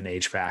roof and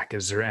HVAC.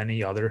 Is there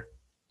any other?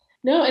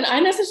 No, and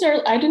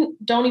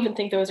don't even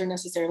think those are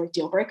necessarily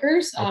deal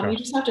breakers. You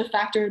just have to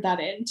factor that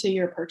into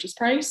your purchase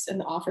price and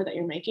the offer that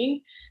you're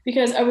making,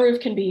 because a roof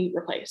can be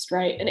replaced,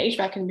 right? An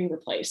HVAC can be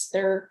replaced.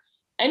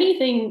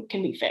 Anything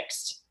can be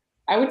fixed.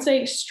 I would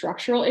say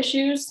structural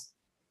issues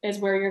is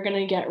where you're going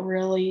to get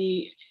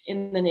really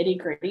in the nitty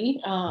gritty,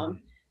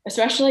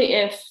 especially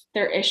if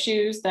they're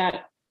issues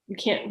that you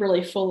can't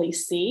really fully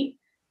see.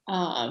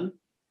 Because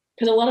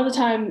a lot of the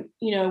time,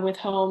 with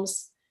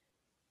homes,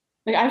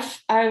 like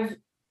I've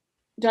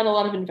done a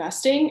lot of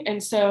investing.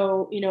 And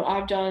so,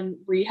 I've done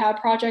rehab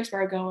projects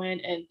where I go in,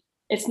 and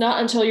it's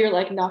not until you're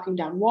like knocking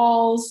down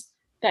walls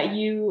that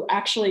you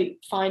actually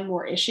find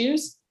more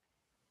issues.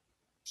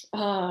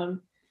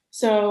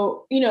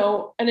 So,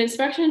 an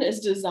inspection is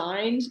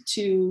designed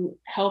to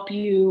help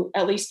you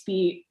at least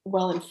be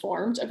well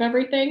informed of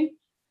everything.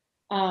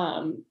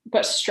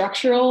 But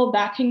structural,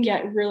 that can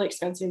get really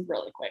expensive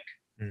really quick.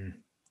 Mm.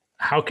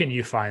 How can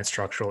you find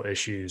structural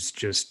issues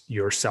just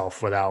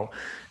yourself without,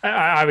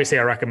 obviously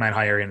I recommend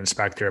hiring an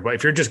inspector, but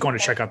if you're just going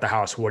to check out the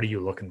house, what are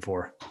you looking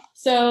for?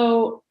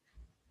 So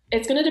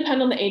it's going to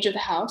depend on the age of the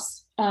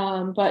house.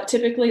 But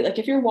typically, like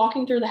if you're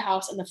walking through the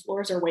house and the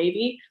floors are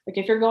wavy, like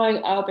if you're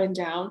going up and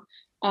down,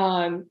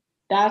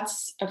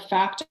 that's a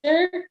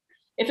factor.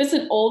 If it's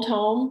an old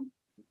home,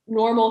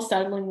 normal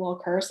settling will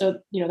occur. So,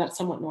 that's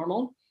somewhat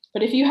normal.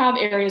 But if you have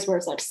areas where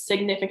it's like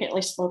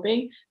significantly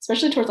sloping,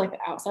 especially towards like the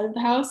outside of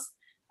the house,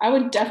 I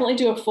would definitely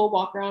do a full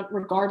walk around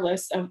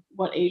regardless of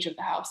what age of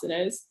the house it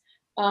is.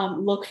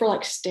 Look for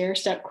like stair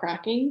step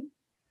cracking.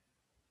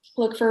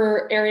 Look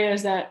for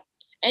areas that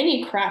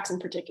any cracks in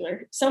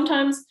particular.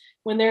 Sometimes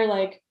when they're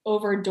like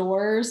over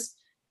doors,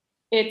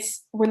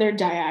 it's when they're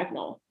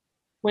diagonal.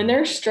 When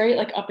they're straight,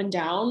 like up and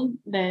down,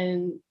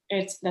 then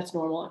that's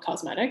normal and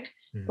cosmetic.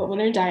 But when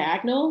they're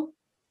diagonal,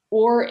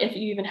 or if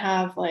you even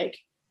have like,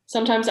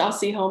 sometimes I'll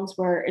see homes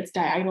where it's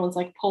diagonal, it's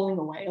like pulling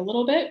away a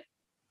little bit.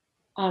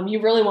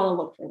 You really want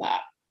to look for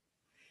that.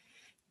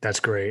 That's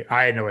great.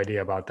 I had no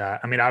idea about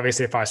that. I mean,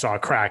 obviously if I saw a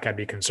crack, I'd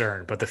be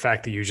concerned, but the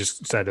fact that you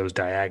just said it was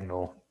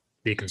diagonal,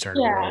 be concerned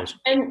about those.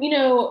 And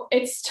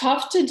it's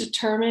tough to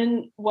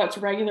determine what's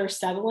regular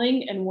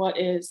settling and what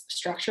is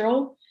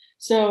structural.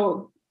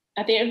 So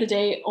at the end of the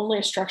day, only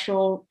a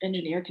structural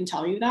engineer can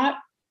tell you that.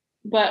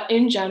 But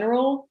in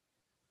general,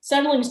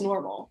 settling is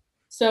normal.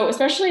 So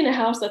especially in a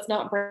house that's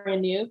not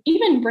brand new,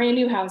 even brand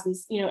new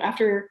houses,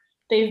 after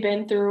they've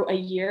been through a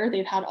year,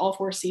 they've had all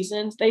 4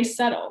 seasons, they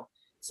settle.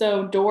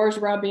 So doors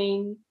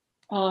rubbing,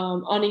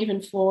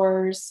 uneven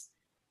floors,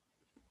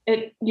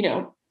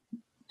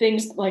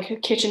 things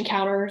like kitchen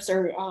counters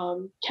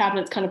or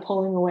cabinets kind of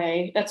pulling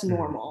away. That's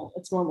normal.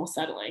 It's normal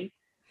settling.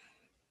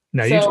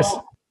 Now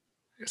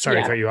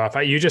sorry to cut you off.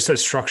 You just said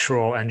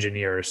structural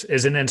engineers.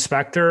 Is an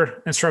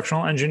inspector a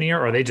structural engineer,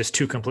 or are they just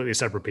two completely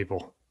separate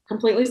people?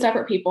 Completely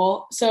separate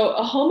people. So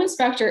a home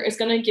inspector is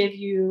going to give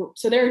you,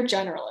 so they're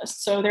generalists.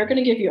 So they're going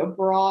to give you a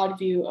broad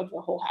view of the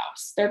whole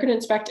house. They're going to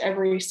inspect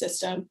every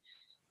system.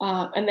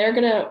 And they're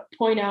going to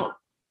point out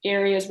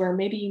areas where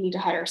maybe you need to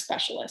hire a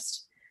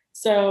specialist.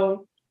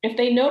 So if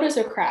they notice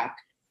a crack,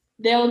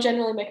 they'll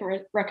generally make a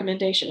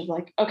recommendation of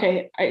like,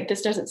 okay,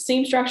 this doesn't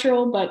seem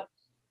structural, but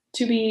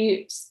to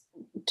be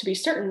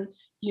certain,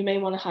 you may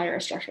want to hire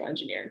a structural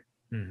engineer.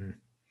 Mm-hmm.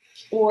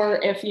 Or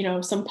if,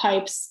 some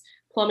pipes,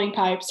 plumbing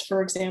pipes,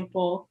 for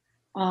example,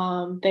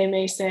 they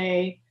may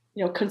say,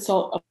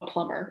 consult a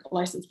plumber, a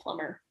licensed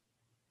plumber.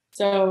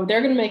 So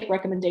they're going to make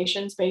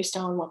recommendations based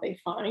on what they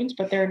find,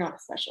 but they're not a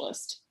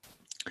specialist.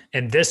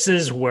 And this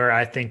is where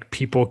I think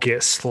people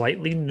get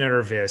slightly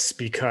nervous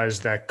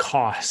because the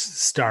costs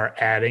start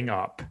adding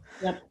up.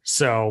 Yep.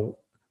 So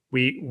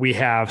we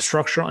have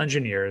structural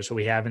engineers,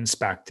 we have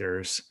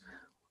inspectors.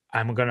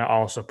 I'm going to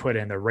also put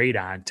in the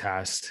radon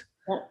test.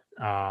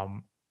 Yep.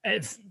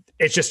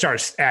 It just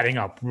starts adding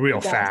up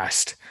real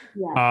fast.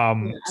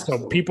 Yeah.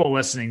 So people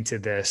listening to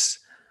this,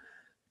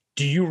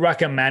 do you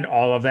recommend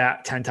all of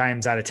that 10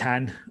 times out of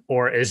 10?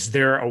 Or is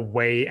there a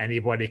way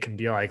anybody can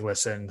be like,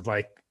 listen,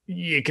 like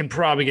you can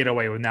probably get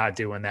away with not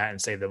doing that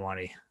and save the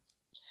money?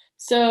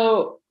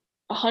 So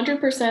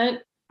 100%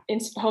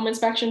 home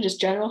inspection,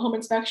 just general home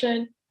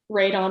inspection,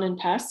 radon and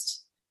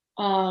pest.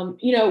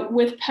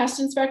 With pest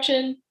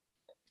inspection,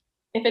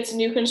 if it's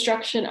new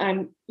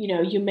construction,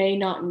 you may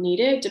not need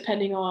it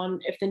depending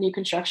on if the new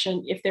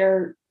construction, if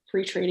they're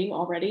pre-treating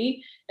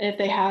already, and if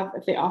they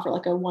offer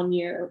like a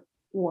 1-year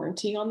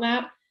warranty on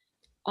that.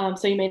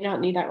 So you may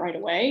not need that right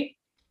away,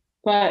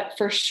 but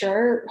for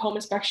sure, home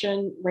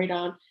inspection,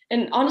 radon,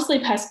 and honestly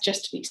pest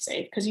just to be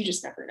safe, because you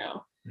just never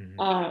know.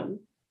 Mm-hmm.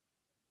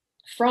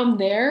 From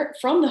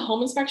the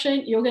home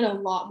inspection, you'll get a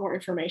lot more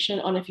information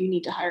on if you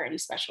need to hire any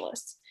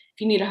specialists,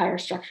 if you need to hire a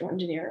structural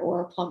engineer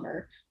or a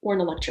plumber or an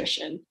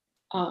electrician.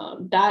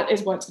 That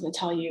is what's going to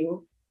tell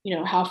you,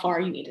 how far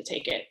you need to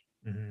take it.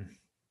 Mm-hmm.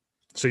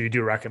 So you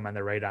do recommend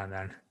the radon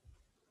then?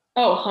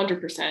 Oh,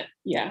 100%.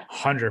 Yeah.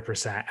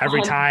 100%.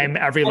 Every 100%. Time,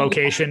 every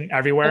location, 100%.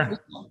 Everywhere?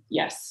 100%.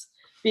 Yes.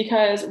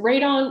 Because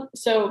radon's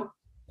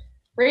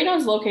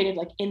located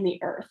like in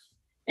the earth,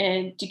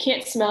 and you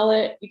can't smell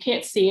it. You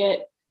can't see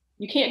it.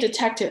 You can't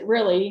detect it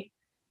really.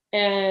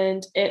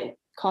 And it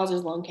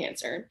causes lung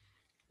cancer.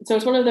 So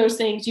it's one of those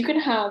things. You can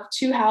have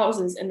 2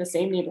 houses in the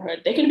same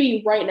neighborhood. They can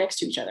be right next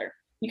to each other.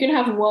 You can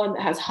have one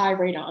that has high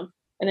radon,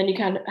 and then you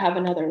can have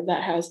another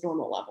that has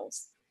normal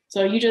levels.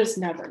 So you just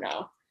never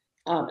know.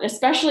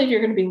 Especially if you're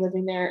going to be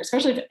living there,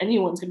 especially if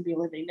anyone's going to be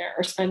living there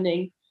or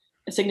spending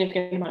a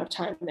significant amount of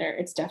time there,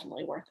 it's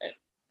definitely worth it.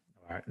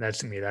 All right.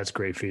 That's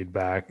great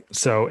feedback.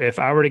 So if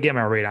I were to get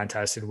my radon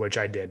tested, which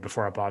I did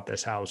before I bought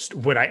this house,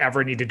 would I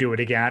ever need to do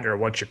it again, or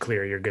once you're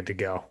clear, you're good to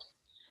go?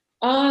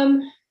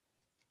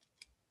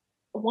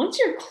 Once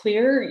you're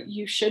clear,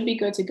 you should be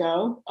good to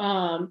go.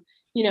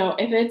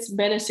 If it's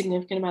been a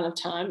significant amount of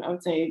time, I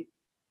would say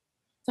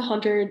it's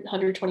 $100,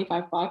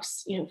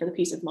 $125, for the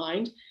peace of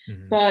mind.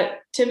 Mm-hmm.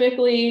 But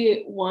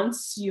typically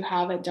once you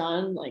have it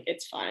done, like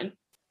it's fine.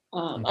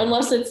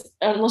 unless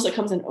it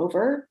comes in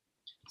over.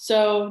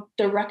 So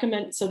the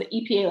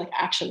EPA like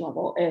action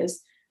level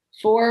is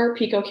 4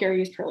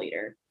 picocuries per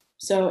liter.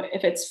 So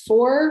if it's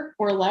 4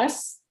 or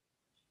less,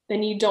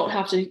 then you don't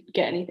have to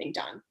get anything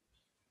done.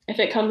 If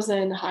it comes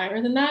in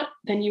higher than that,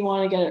 then you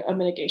want to get a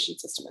mitigation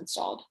system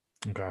installed.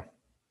 Okay.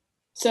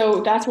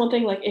 So that's one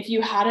thing. Like if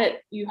you had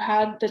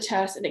the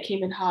test and it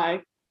came in high,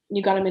 and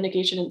you got a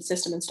mitigation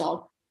system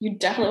installed, you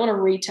definitely want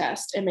to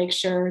retest and make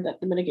sure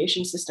that the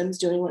mitigation system is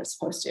doing what it's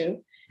supposed to.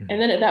 And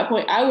then at that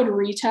point, I would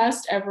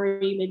retest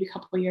every maybe a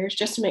couple of years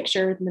just to make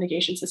sure the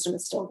mitigation system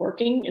is still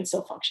working and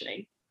still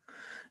functioning.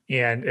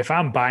 And if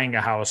I'm buying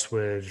a house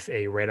with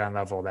a radon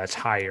level that's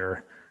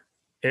higher,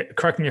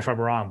 correct me if I'm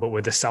wrong, but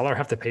would the seller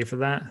have to pay for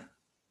that?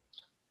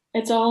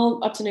 It's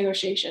all up to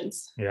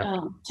negotiations.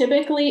 Yeah.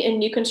 Typically in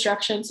new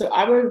construction, so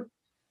I would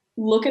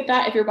look at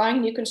that. If you're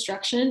buying new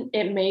construction,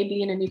 it may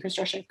be in a new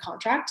construction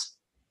contract.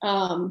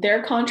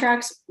 Their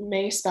contracts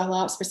may spell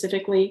out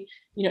specifically,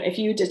 if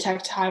you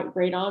detect high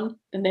radon,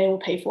 then they will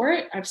pay for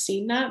it. I've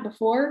seen that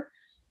before.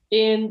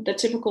 In the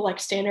typical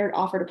like standard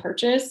offer to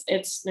purchase,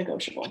 it's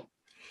negotiable.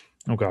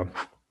 Okay.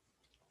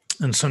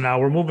 And so now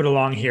we're moving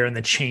along here in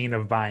the chain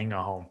of buying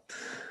a home.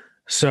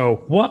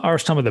 So what are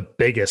some of the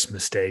biggest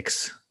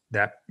mistakes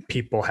that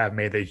people have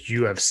made that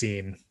you have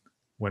seen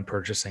when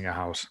purchasing a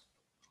house?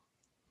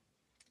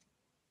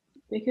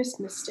 Biggest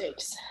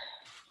mistakes.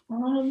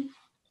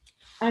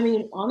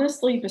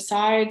 Honestly,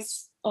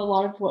 besides a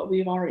lot of what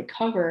we've already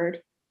covered.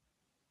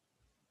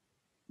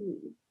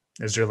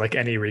 Is there like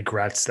any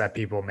regrets that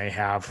people may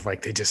have?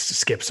 Like they just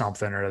skip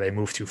something or they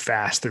move too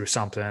fast through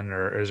something,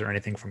 or is there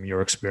anything from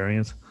your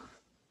experience?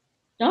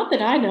 Not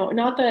that I know,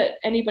 not that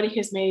anybody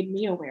has made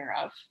me aware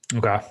of.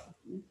 Okay.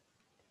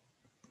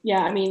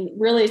 Yeah.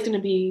 Really it's going to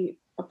be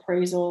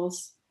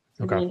appraisals,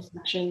 Okay.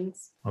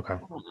 inspections. Okay.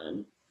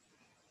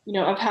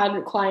 I've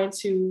had clients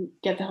who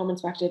get the home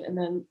inspected and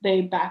then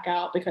they back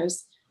out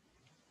because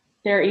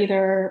the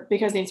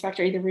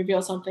inspector either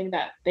reveals something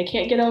that they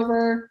can't get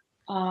over,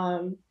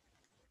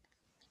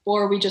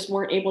 or we just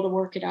weren't able to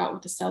work it out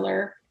with the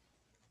seller.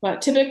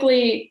 But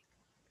typically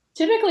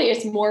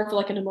it's more of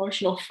like an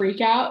emotional freak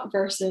out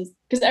versus,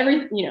 because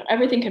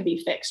everything can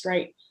be fixed,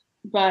 right?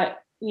 But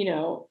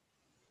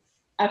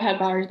I've had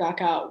buyers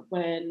back out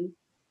when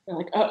they're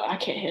like, oh, I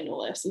can't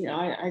handle this.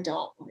 I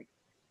don't like,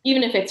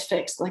 even if it's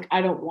fixed, like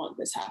I don't want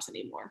this house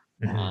anymore.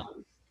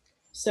 Mm-hmm.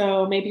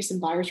 So maybe some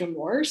buyer's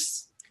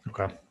remorse.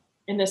 Okay.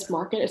 In this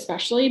market,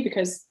 especially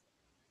because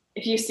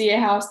if you see a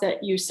house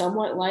that you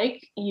somewhat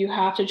like, you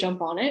have to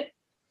jump on it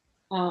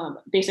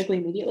basically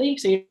immediately.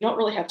 So you don't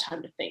really have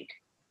time to think.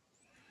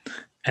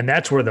 And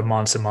that's where the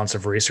months and months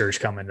of research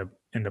come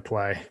into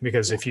play,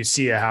 because if you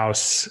see a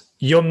house,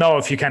 you'll know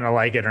if you kind of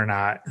like it or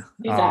not.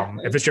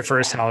 Exactly. If it's your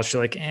first house,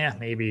 you're like,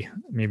 maybe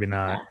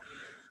not.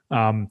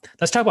 Yeah.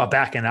 Let's talk about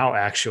backing out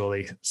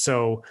actually.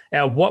 So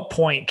at what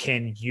point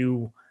can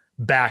you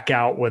back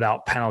out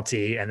without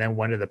penalty? And then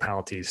when do the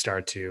penalties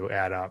start to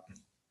add up?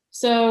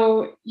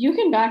 So you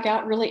can back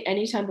out really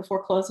anytime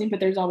before closing, but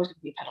there's always going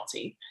to be a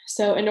penalty.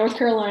 So in North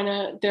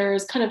Carolina,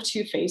 there's kind of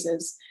 2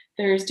 phases.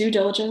 There's due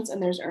diligence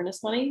and there's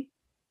earnest money.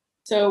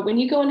 So when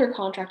you go under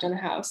contract on a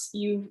house,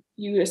 you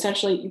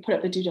essentially put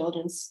up the due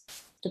diligence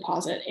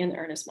deposit and the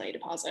earnest money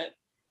deposit.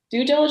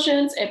 Due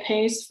diligence, it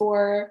pays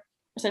for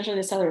essentially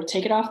the seller to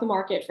take it off the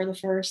market for the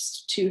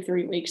first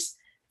 2-3 weeks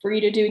for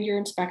you to do your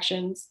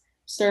inspections,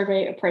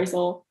 survey,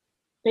 appraisal.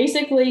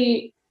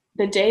 Basically,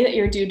 the day that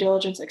your due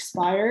diligence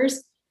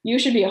expires, you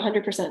should be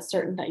 100%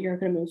 certain that you're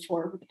going to move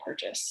forward with the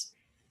purchase.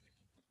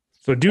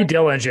 So due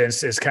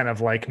diligence is kind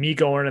of like me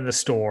going in the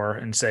store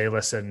and say,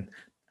 listen,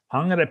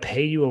 I'm going to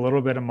pay you a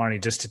little bit of money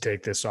just to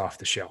take this off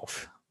the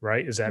shelf,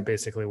 right? Is that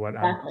basically what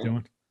I'm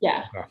doing?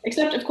 Yeah. Okay.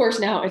 Except of course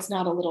now it's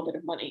not a little bit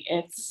of money.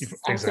 It's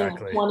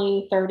exactly like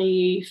 20,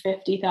 30,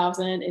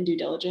 50,000 in due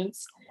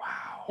diligence.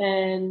 Wow.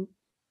 And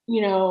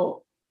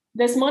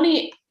this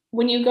money,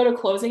 when you go to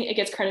closing, it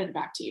gets credited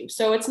back to you.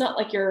 So it's not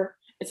like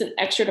it's an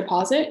extra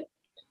deposit.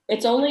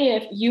 It's only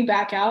if you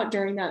back out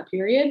during that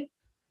period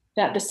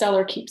that the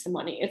seller keeps the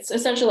money. It's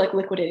essentially like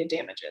liquidated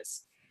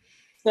damages.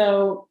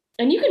 So,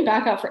 and you can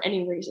back out for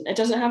any reason. It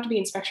doesn't have to be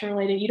inspection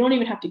related. You don't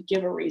even have to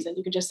give a reason.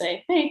 You can just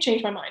say, hey,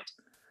 change my mind.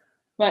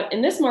 But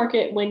in this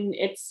market, when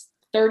it's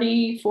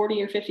 $30,000,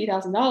 $40,000 or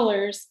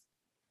 $50,000,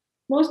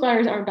 most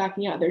buyers aren't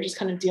backing out. They're just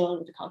kind of dealing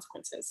with the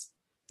consequences.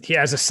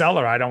 Yeah, as a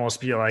seller, I'd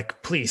almost be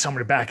like, please,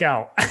 somebody back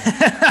out.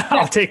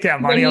 I'll take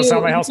that money. I'll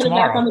sell my house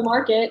tomorrow. Back on the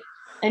market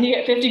and you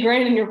get 50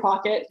 grand in your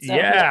pocket.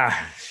 So,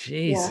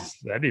 Jesus,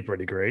 that'd be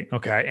pretty great.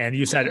 Okay. And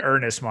you said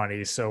earnest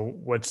money. So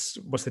what's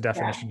the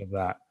definition of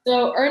that?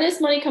 So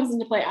earnest money comes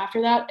into play after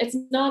that. It's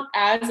not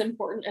as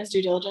important as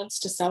due diligence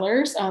to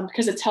sellers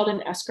because it's held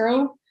in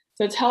escrow.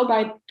 So it's held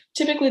by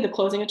typically the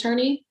closing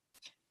attorney.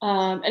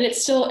 And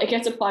it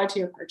gets applied to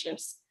your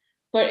purchase.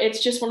 But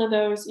it's just one of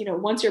those,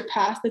 once you're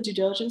past the due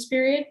diligence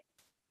period,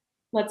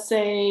 let's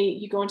say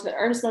you go into the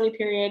earnest money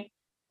period,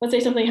 let's say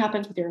something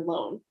happens with your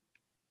loan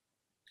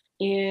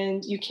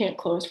and you can't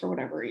close for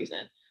whatever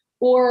reason,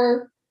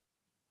 or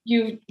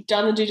you've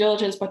done the due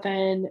diligence, but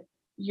then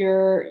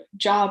your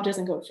job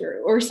doesn't go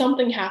through or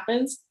something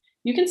happens,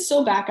 you can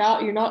still back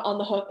out. You're not on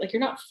the hook. Like, you're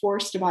not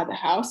forced to buy the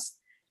house,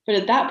 but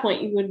at that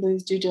point you would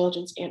lose due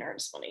diligence and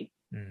earnest money.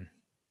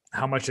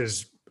 How much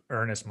is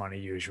earnest money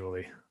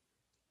usually?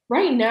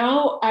 Right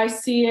now, I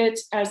see it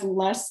as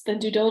less than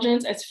due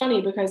diligence. It's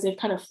funny because they've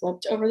kind of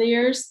flipped over the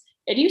years.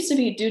 It used to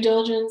be due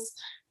diligence.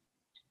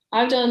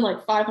 I've done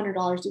like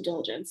 $500 due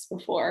diligence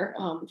before.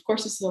 Of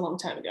course, this is a long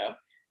time ago.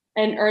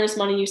 And earnest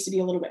money used to be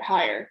a little bit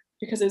higher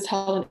because it's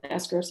held in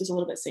escrow, so it's a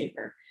little bit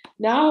safer.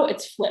 Now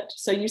it's flipped.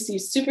 So you see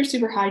super,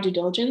 super high due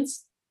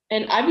diligence.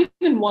 And I've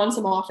even won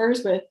some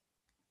offers with,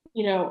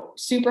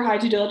 super high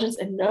due diligence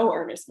and no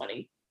earnest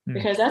money,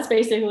 because that's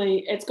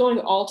basically, it's going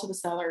all to the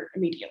seller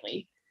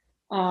immediately.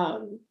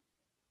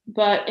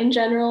 But in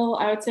general,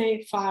 I would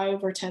say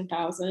 5 or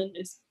 10,000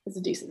 is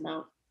a decent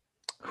amount.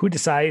 Who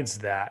decides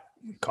that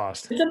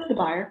cost? It's up to the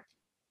buyer.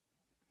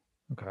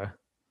 Okay.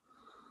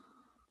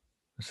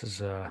 This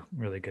is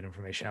really good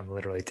information. I'm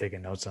literally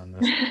taking notes on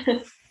this.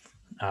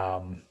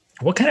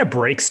 What kind of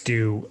breaks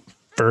do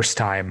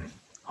first-time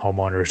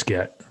homeowners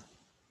get?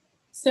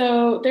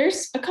 So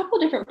there's a couple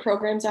of different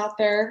programs out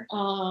there.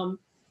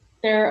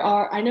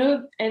 I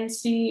know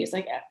NC is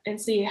like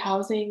NC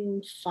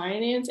Housing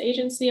Finance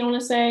Agency, I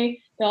want to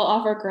say. They'll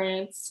offer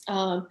grants.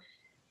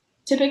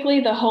 Typically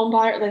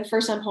the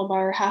first-time home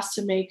buyer has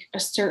to make a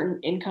certain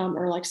income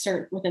or like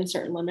within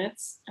certain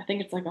limits. I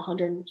think it's like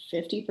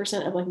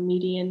 150% of like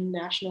median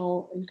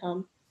national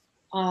income.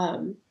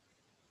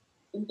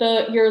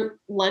 Your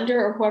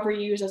lender or whoever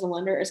you use as a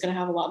lender is going to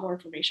have a lot more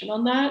information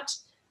on that.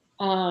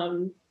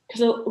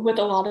 Because with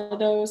a lot of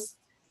those,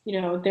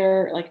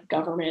 they're like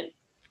government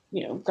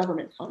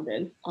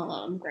funded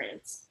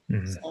grants.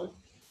 So.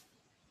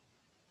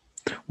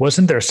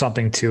 Wasn't there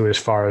something too, as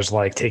far as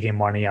like taking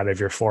money out of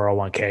your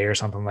 401k or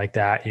something like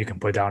that, you can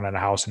put down in a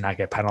house and not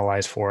get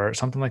penalized for it,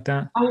 something like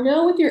that? I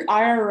know with your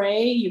IRA,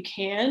 you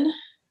can,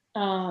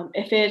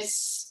 if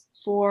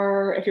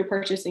you're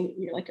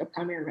purchasing like a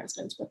primary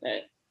residence with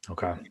it.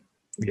 Okay.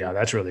 Yeah,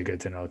 that's really good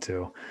to know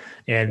too.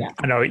 And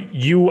I know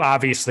you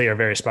obviously are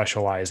very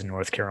specialized in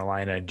North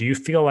Carolina. Do you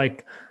feel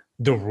like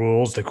the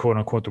rules, the quote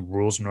unquote, the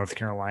rules in North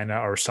Carolina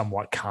are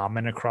somewhat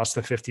common across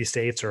the 50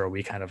 states, or are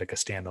we kind of like a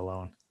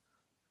standalone?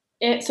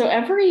 So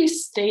every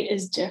state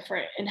is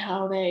different in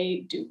how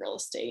they do real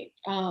estate.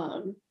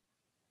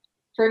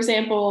 For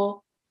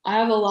example, I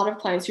have a lot of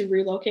clients who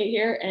relocate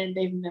here and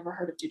they've never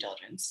heard of due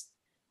diligence.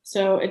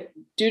 So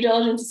due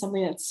diligence is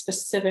something that's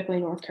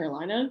specifically North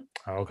Carolina.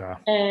 Okay.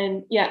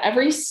 And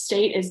every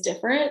state is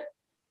different.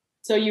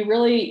 So you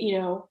really,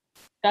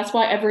 that's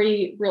why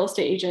every real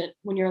estate agent,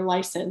 when you're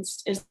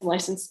licensed, is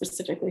licensed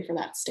specifically for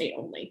that state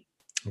only.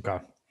 Okay.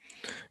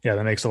 Yeah,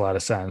 that makes a lot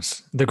of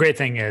sense. The great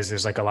thing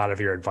is like a lot of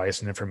your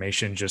advice and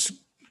information just,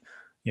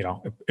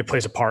 it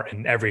plays a part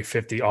in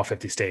all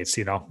 50 states,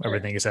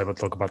 everything you said about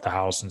talk about the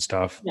house and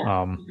stuff.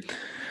 Yeah.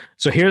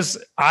 So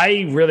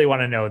I really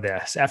want to know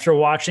this after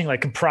watching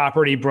like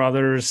Property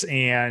Brothers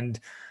and,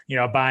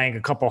 buying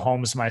a couple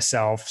homes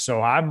myself.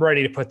 So I'm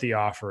ready to put the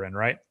offer in,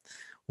 right?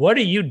 What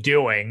are you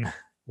doing?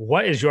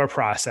 What is your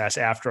process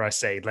after I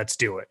say, let's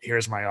do it?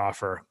 Here's my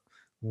offer.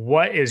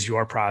 What is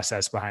your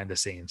process behind the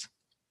scenes?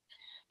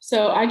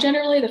 So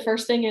the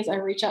first thing is I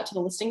reach out to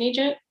the listing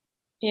agent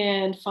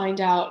and find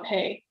out,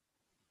 hey,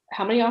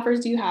 how many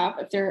offers do you have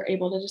if they're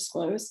able to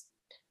disclose?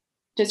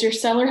 Does your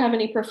seller have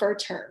any preferred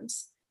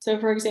terms? So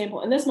for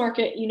example, in this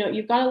market,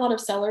 you've got a lot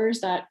of sellers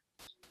that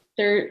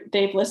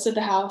they've listed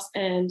the house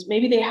and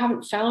maybe they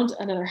haven't found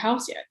another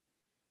house yet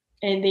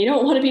and they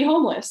don't want to be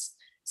homeless.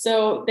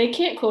 So they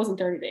can't close in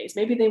 30 days.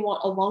 Maybe they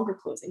want a longer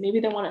closing. Maybe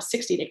they want a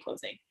 60-day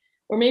closing,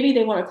 or maybe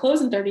they want to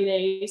close in 30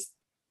 days,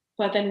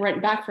 but then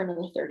rent back for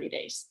another 30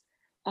 days.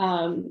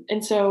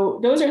 And so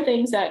those are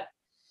things that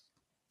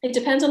it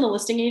depends on the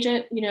listing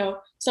agent.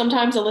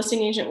 Sometimes a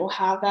listing agent will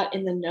have that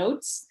in the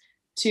notes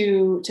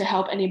to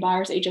help any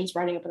buyers agents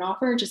writing up an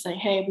offer, just saying,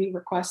 hey, we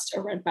request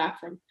a rent back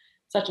from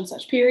such and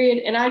such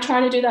period. And I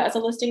try to do that as a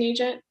listing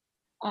agent.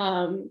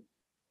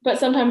 But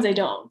sometimes they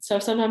don't. So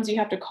sometimes you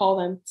have to call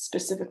them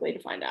specifically to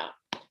find out.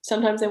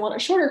 Sometimes they want a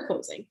shorter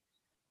closing.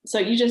 So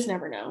you just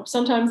never know.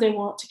 Sometimes they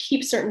want to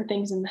keep certain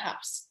things in the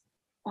house.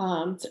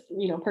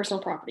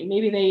 Personal property.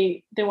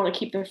 Maybe they want to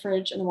keep their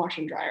fridge and the washer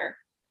and dryer.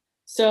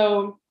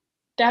 So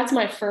that's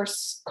my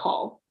first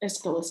call is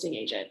to the listing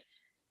agent.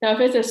 Now, if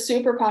it's a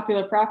super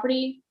popular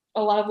property,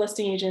 a lot of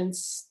listing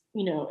agents,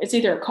 it's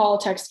either a call,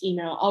 text,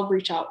 email. I'll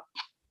reach out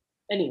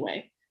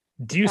anyway.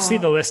 Do you see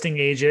the listing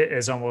agent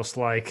as almost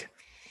like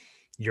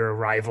your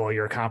rival,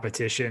 your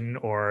competition,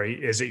 or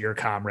is it your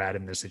comrade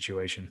in this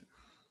situation?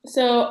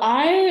 So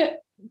I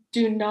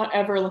do not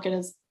ever look at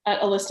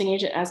a listing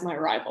agent as my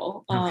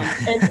rival.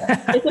 It's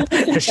a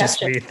misconception. It's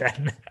just me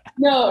then.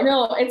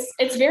 No,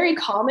 it's very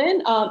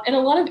common. And a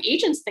lot of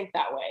agents think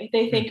that way.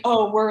 They think,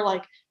 oh,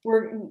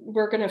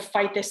 we're going to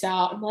fight this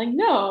out. I'm like,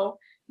 no,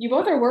 you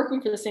both are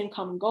working for the same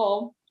common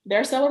goal.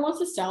 Their seller wants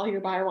to sell,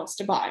 your buyer wants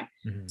to buy.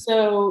 Mm-hmm.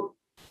 So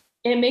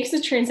it makes the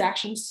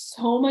transaction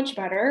so much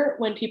better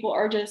when people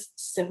are just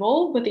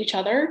civil with each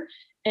other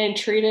and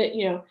treat it,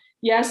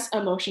 yes,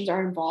 emotions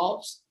are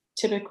involved,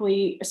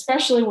 typically,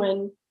 especially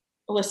when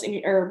a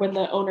listing or when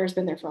the owner's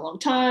been there for a long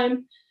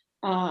time.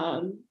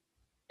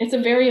 It's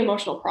a very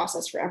emotional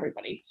process for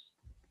everybody,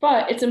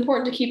 but it's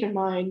important to keep in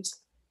mind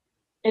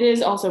it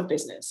is also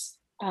business.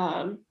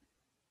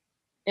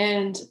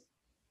 And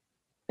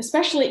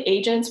especially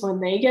agents, when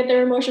they get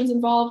their emotions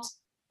involved,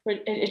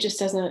 it just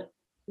doesn't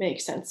make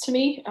sense to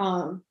me.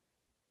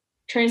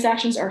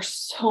 Transactions are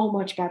so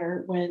much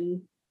better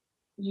when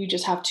you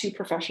just have two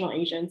professional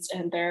agents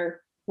and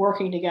they're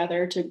working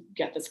together to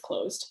get this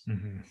closed.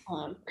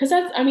 Because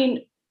that's, I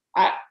mean,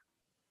 I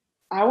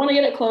want to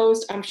get it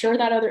closed. I'm sure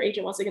that other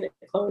agent wants to get it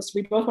closed.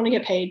 We both want to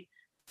get paid.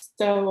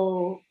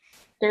 So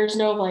there's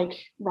no like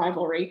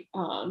rivalry.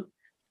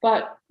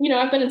 But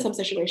I've been in some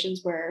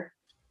situations where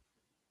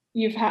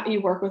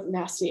you work with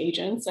nasty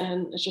agents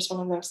and it's just one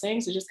of those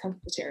things. It just comes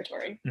with the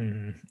territory.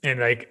 And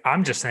like,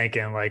 I'm just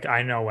thinking, like,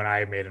 I know when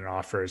I made an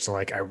offer, it's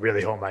like, I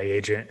really hope my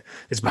agent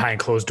is behind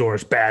closed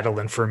doors,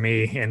 battling for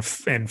me and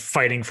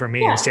fighting for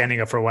me and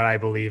standing up for what I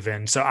believe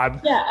in. So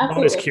I'm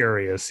always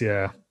curious.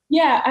 Yeah.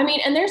 Yeah. I mean,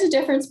 and there's a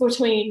difference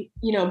between,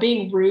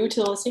 being rude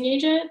to the listing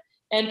agent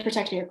and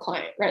protecting your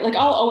client, right? Like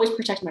I'll always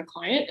protect my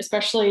client,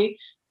 especially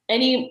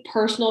any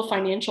personal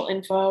financial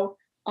info.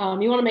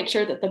 You want to make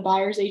sure that the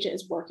buyer's agent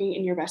is working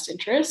in your best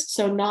interest.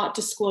 So not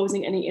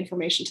disclosing any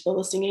information to the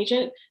listing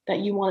agent that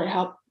you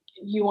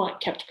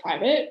want kept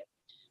private.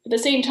 At the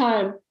same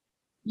time,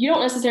 you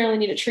don't necessarily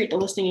need to treat the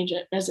listing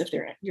agent as if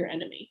they're your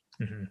enemy.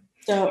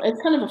 So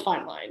it's kind of a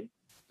fine line.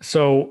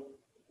 So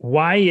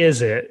why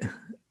is it,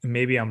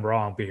 maybe I'm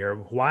wrong here,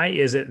 why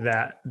is it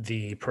that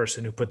the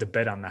person who put the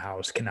bid on the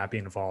house cannot be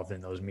involved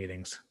in those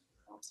meetings?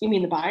 You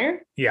mean the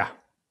buyer? Yeah.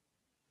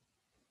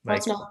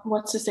 Like,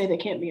 what's to say they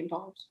can't be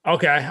involved?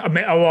 Okay. I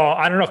mean, well,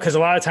 I don't know. Cause a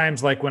lot of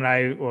times, like when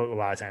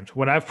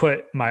I've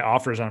put my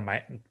offers on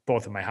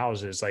both of my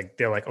houses, like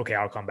they're like, okay,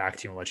 I'll come back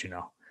to you and let you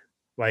know.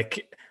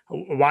 Like,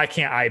 why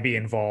can't I be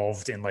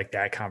involved in like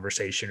that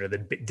conversation or the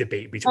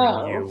debate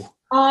between you?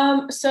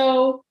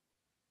 So,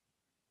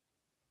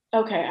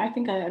 okay. I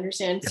think I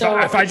understand.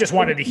 If I just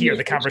wanted to hear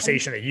the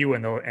conversation that you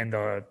and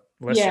the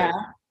listener. Yeah.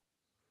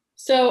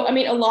 So, I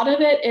mean, a lot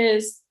of it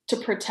is to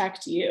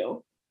protect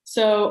you.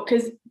 So,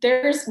 because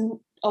there's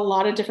a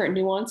lot of different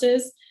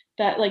nuances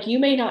that like you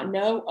may not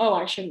know, oh,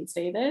 I shouldn't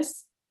say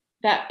this,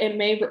 that it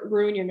may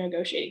ruin your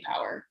negotiating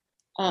power.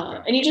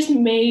 And you just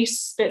may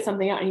spit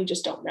something out and you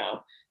just don't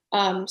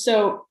know.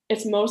 So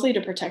it's mostly to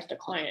protect the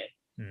client.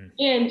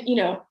 And,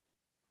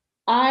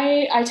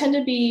 I tend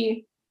to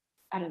be,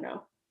 I don't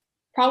know,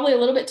 probably a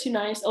little bit too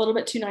nice, a little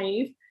bit too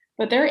naive,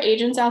 but there are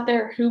agents out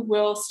there who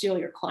will steal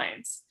your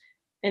clients.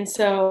 And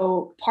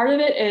so part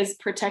of it is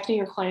protecting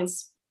your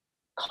clients'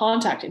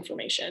 contact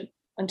information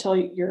until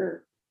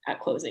you're at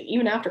closing,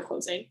 even after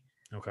closing.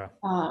 Okay.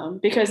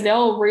 Because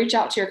they'll reach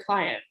out to your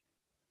client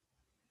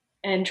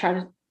and try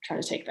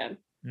to take them.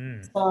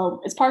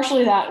 So it's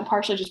partially that and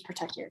partially just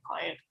protecting your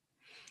client.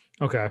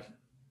 Okay.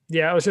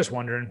 Yeah, I was just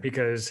wondering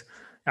because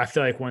I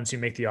feel like once you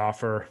make the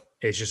offer,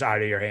 it's just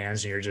out of your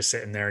hands and you're just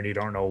sitting there and you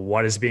don't know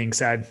what is being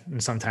said.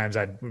 And sometimes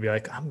I'd be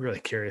like, I'm really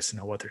curious to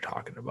know what they're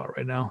talking about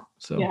right now.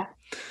 So yeah,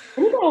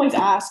 and you can always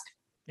ask.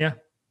 Yeah.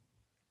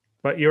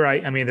 But you're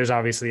right. I mean, there's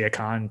obviously a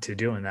con to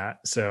doing that.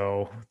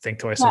 So think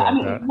twice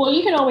about that. Well,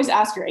 you can always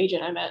ask your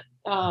agent, I meant,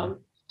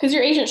 because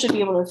your agent should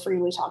be able to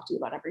freely talk to you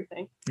about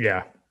everything.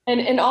 Yeah.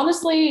 And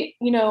honestly,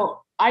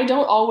 I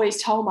don't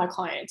always tell my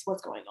clients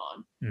what's going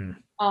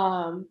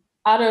on.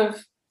 Out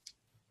of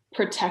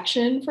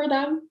protection for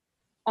them.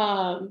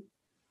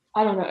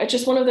 I don't know. It's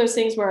just one of those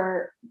things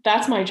where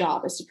that's my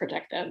job, is to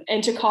protect them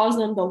and to cause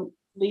them the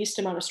least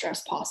amount of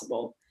stress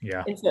possible.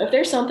 Yeah. And so if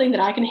there's something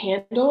that I can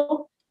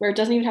handle where it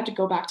doesn't even have to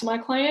go back to my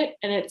client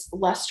and it's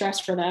less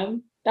stress for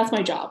them, that's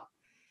my job.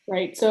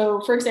 Right.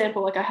 So for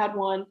example, like I had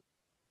one,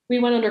 we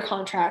went under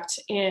contract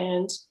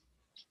and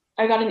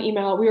I got an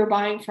email. We were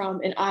buying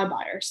from an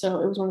iBuyer.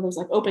 So it was one of those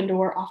like open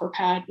door offer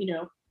pad,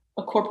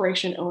 a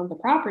corporation owned the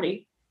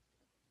property.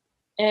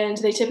 And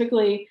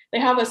they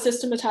have a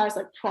systematized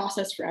like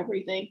process for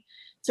everything.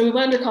 So we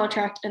went under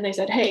contract and they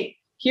said, hey,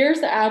 here's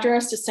the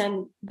address to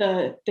send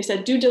they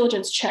said due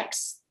diligence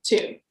checks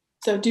to.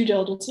 So due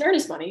diligence and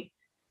earnest money.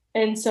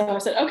 And so I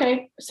said,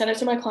 okay, send it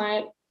to my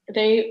client.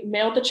 They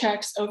mailed the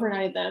checks,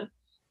 overnighted them.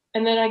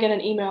 And then I get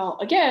an email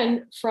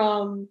again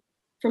from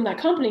that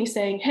company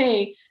saying,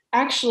 hey,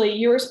 actually,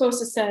 you were supposed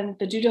to send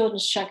the due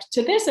diligence check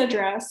to this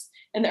address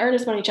and the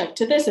earnest money check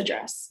to this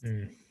address.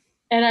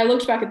 And I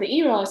looked back at the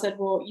email. I said,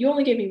 well, you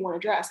only gave me one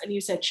address and you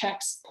said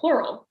checks,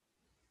 plural.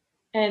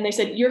 And they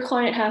said, your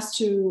client has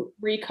to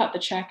recut the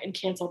check and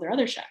cancel their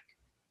other check.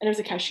 And it was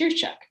a cashier's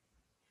check.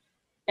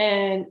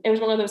 And it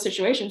was one of those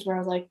situations where I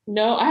was like,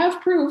 no, I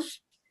have proof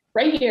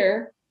right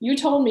here. You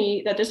told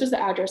me that this was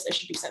the address it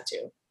should be sent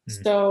to.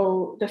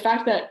 So the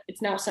fact that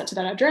it's now sent to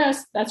that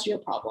address, that's your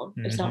problem.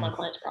 It's not my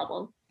client's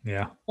problem.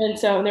 Yeah. And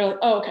they're like,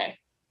 oh, okay,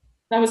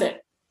 that was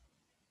it.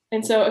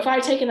 And so if I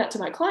had taken that to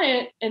my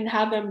client and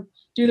had them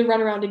do the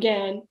runaround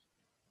again,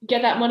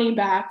 get that money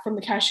back from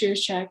the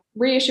cashier's check,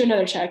 reissue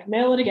another check,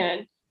 mail it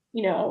again,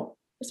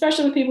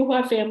 especially with people who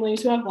have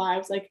families, who have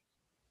lives. Like,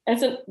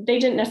 they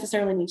didn't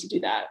necessarily need to do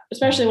that,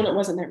 especially when it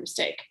wasn't their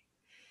mistake.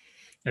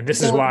 And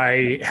this is So,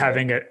 why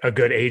having a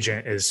good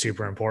agent is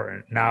super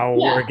important. Now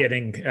we're yeah,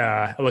 getting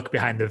a look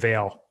behind the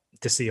veil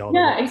to see all the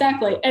yeah, work.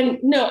 exactly. And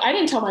no, I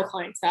didn't tell my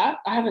clients that.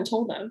 I haven't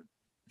told them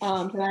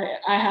that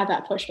I had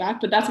that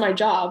pushback, but that's my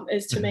job,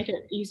 is to make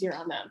it easier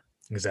on them.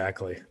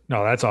 Exactly.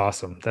 No, that's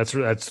awesome. That's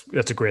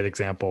a great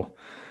example.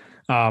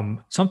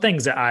 Some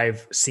things that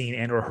I've seen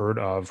and or heard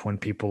of when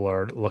people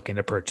are looking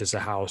to purchase a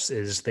house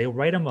is they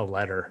write them a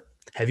letter.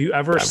 Have you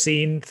ever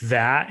seen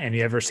that? And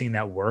you ever seen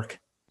that work?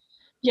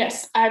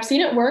 Yes, I've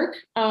seen it work.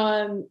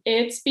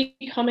 It's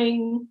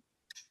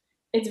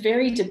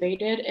very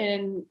debated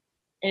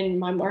in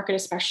my market,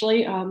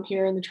 especially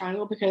here in the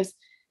Triangle, because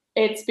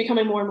it's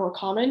becoming more and more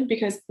common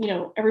because,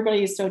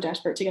 everybody is so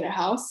desperate to get a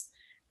house.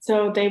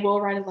 So they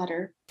will write a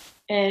letter,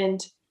 and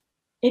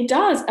it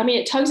does. I mean,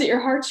 it tugs at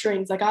your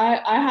heartstrings. Like,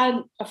 I had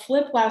a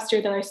flip last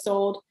year that I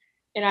sold,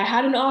 and I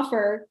had an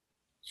offer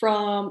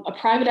from a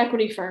private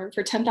equity firm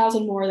for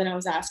 10,000 more than I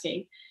was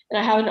asking. And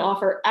I have an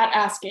offer at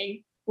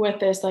asking with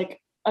this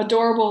like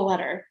adorable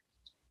letter.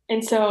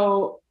 And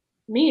so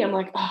I'm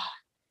like, oh,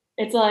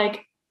 it's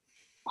like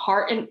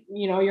heart and,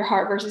 your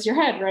heart versus your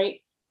head,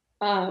 right?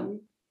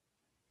 Um,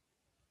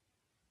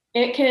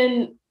 it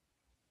can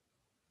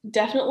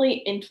definitely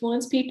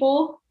influence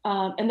people.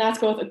 And that's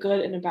both a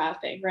good and a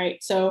bad thing,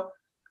 right? So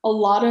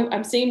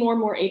I'm seeing more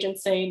and more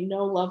agents say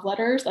no love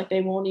letters, like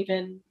they won't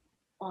even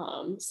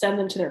send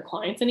them to their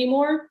clients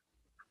anymore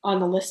on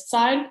the list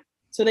side.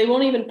 So they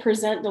won't even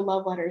present the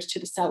love letters to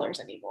the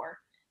sellers anymore,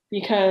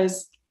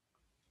 because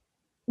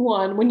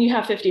one, when you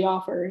have 50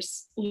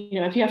 offers,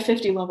 if you have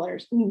 50 love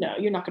letters, no,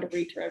 you're not going to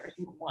read through every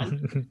single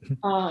one.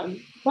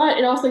 But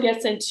it also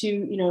gets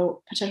into,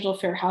 potential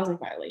fair housing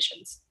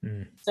violations.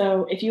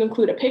 So if you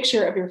include a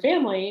picture of your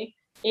family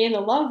in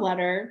the love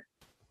letter,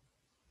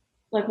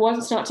 like,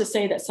 what's not to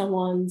say that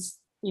someone's,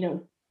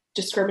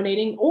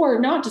 discriminating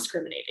or not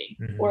discriminating,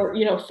 or,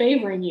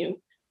 favoring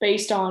you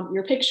based on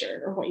your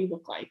picture or what you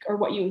look like or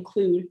what you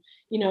include.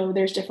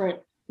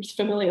 There's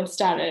familial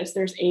status,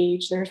 there's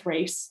age, there's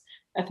race,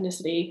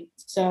 ethnicity.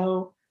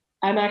 So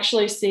I'm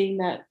actually seeing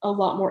that a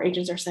lot more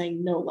agents are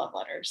saying no love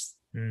letters.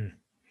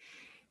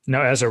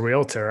 No, as a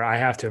realtor, I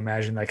have to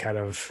imagine that kind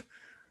of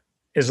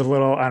is a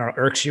little, I don't know,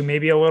 irks you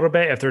maybe a little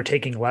bit if they're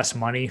taking less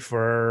money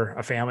for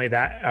a family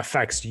that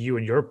affects you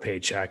and your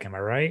paycheck. Am I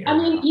right? I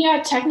mean,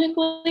 yeah,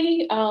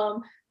 technically,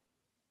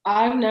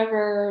 I've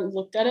never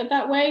looked at it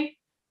that way.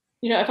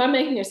 If I'm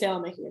making a sale,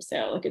 I'm making a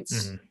sale. Like,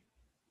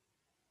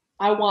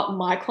 I want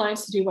my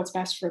clients to do what's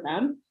best for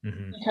them,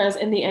 because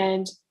in the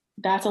end,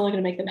 that's only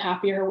going to make them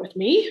happier with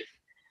me.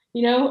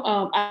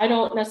 I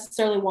don't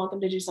necessarily want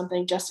them to do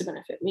something just to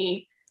benefit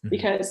me,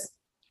 because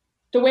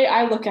the way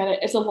I look at it,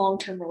 it's a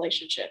long-term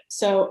relationship.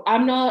 So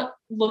I'm not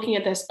looking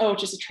at this, oh,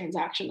 it's just a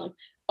transaction. Like,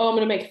 oh, I'm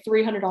going to make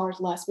 $300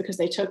 less because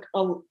they took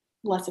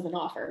less of an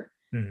offer.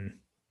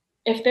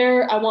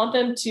 I want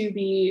them to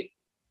be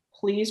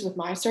pleased with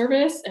my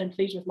service and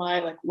pleased with my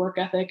like work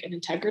ethic and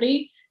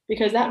integrity,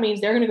 because that means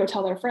they're going to go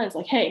tell their friends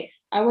like, hey,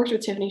 I worked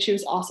with Tiffany. She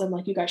was awesome.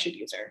 Like, you guys should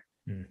use her.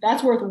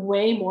 That's worth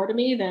way more to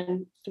me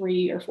than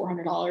 $300 or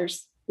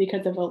 $400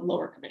 because of a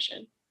lower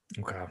commission.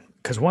 Okay.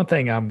 Because one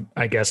thing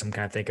I guess I'm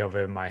kind of thinking of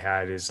in my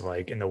head is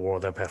like in the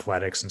world of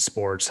athletics and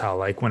sports, how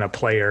like when a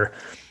player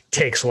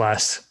takes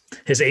less,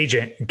 his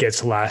agent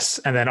gets less,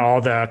 and then all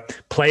the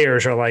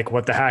players are like,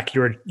 what the heck,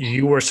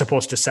 you were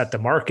supposed to set the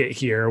market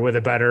here with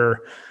a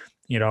better,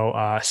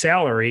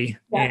 salary,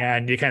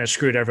 and you kind of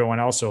screwed everyone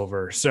else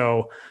over.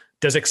 So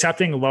does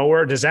accepting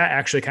lower, does that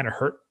actually kind of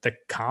hurt the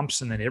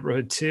comps in the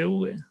neighborhood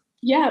too?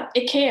 Yeah,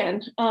 it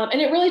can.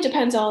 And it really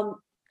depends on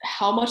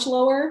how much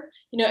lower.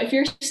 If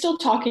you're still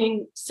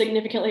talking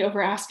significantly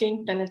over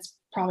asking, then it's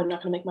probably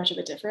not going to make much of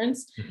a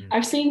difference.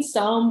 I've seen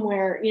some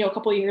where, a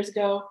couple of years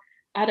ago,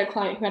 I had a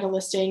client who had a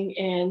listing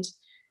and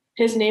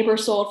his neighbor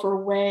sold for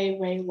way,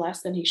 way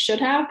less than he should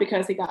have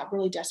because he got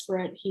really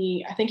desperate.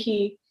 I think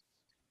he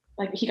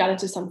got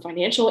into some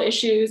financial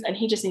issues and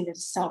he just needed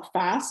to sell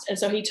fast. And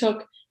so he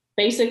took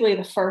basically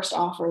the first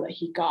offer that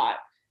he got.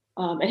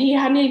 And he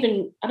hadn't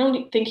even, I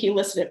don't think he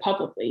listed it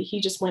publicly.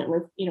 He just went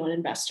with, an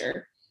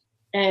investor.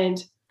 And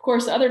of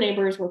course, the other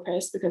neighbors were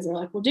pissed because they're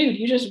like, well, dude,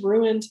 you just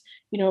ruined,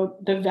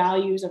 the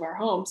values of our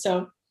home.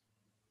 So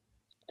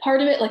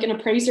part of it, like an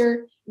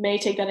appraiser may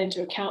take that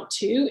into account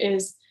too,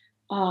 is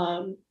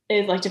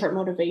like different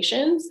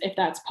motivations, if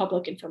that's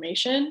public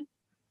information.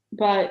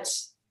 But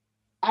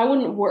I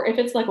wouldn't worry if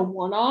it's like a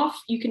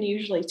one-off, you can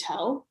usually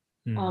tell.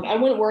 I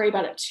wouldn't worry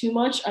about it too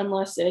much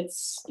unless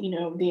it's,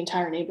 the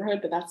entire neighborhood,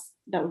 but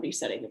that would be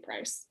setting the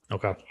price.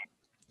 Okay.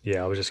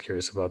 Yeah, I was just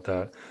curious about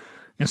that.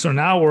 And so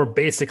now we're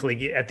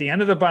basically at the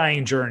end of the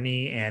buying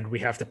journey and we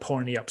have to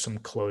pony up some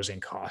closing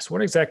costs.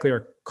 What exactly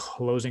are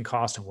closing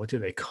costs and what do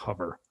they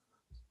cover?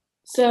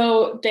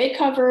 So they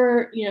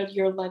cover,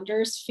 your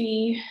lender's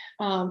fee.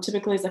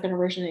 Typically it's like an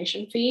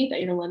origination fee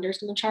that your lender's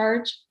going to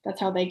charge. That's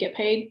how they get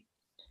paid.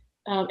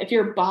 If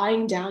you're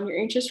buying down your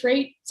interest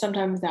rate,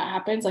 sometimes that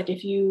happens. Like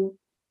if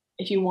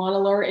If you want a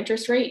lower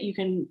interest rate, you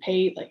can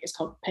pay, like it's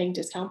called paying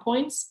discount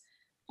points.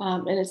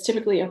 And it's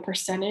typically a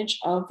percentage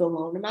of the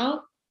loan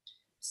amount.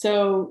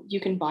 So you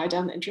can buy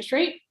down the interest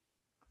rate.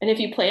 And if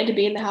you plan to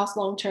be in the house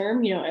long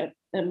term,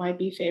 it might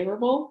be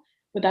favorable,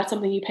 but that's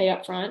something you pay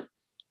up front.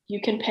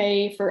 You can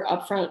pay for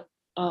upfront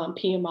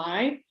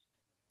PMI.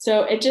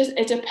 So it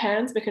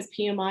depends, because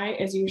PMI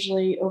is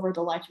usually over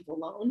the life of the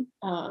loan.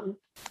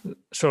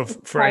 So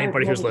for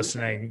anybody who's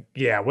listening,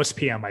 what's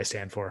PMI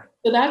stand for?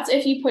 So that's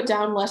if you put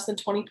down less than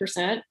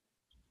 20%,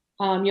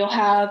 you'll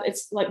have,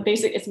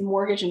 it's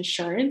mortgage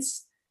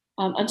insurance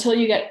until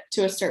you get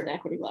to a certain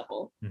equity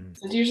level. Mm-hmm.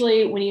 So it's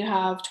usually when you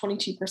have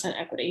 22%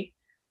 equity,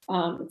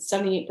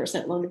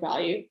 78% loan to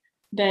value,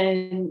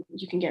 then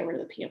you can get rid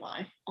of the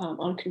PMI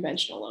on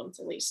conventional loans,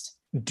 at least.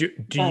 Do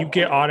you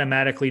get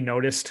automatically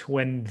noticed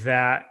when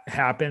that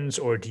happens,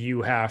 or do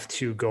you have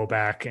to go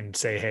back and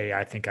say, hey,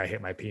 I think I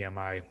hit my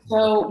PMI?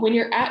 So when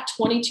you're at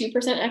 22%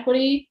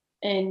 equity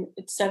and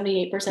it's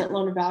 78%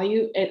 loan to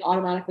value, it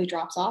automatically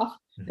drops off.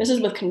 Mm-hmm. This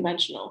is with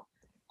conventional.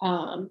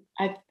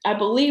 I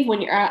believe when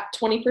you're at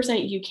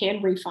 20%, you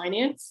can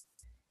refinance.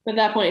 But at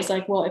that point, it's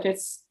like, well, if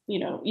it's,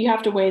 you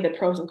have to weigh the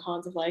pros and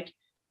cons of, like,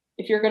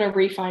 if you're going to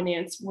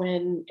refinance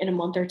when in a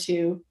month or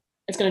two,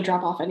 it's going to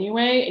drop off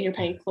anyway, and you're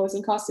paying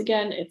closing costs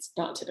again, it's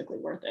not typically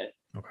worth it.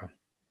 Okay.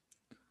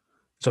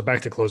 So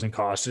back to closing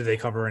costs. Do they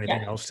cover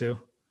anything else too?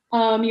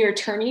 Your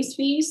attorney's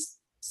fees.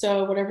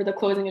 So whatever the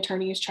closing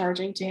attorney is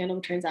charging to handle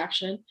the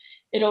transaction,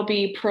 it'll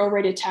be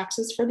prorated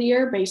taxes for the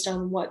year based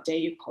on what day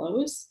you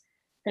close.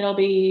 It'll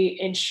be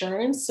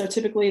insurance. So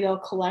typically they'll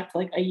collect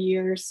like a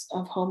year's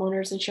of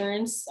homeowner's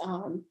insurance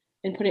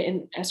and put it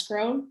in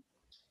escrow.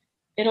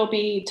 It'll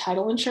be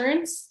title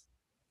insurance.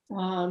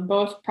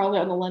 Both probably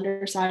on the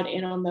lender side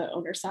and on the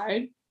owner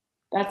side.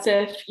 That's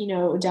if,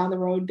 down the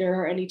road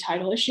there are any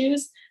title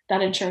issues,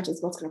 that insurance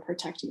is what's going to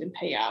protect you and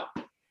pay out.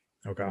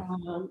 Okay.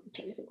 I'm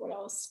trying to think what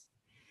else.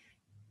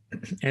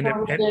 And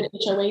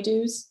HOA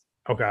dues.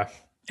 Okay.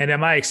 And in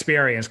my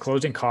experience,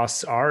 closing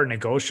costs are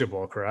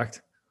negotiable,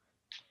 correct?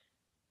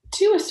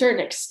 To a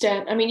certain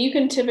extent. I mean, you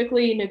can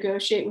typically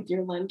negotiate with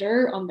your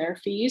lender on their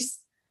fees.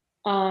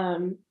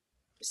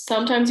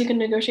 Sometimes you can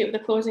negotiate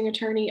with a closing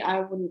attorney.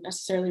 I wouldn't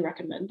necessarily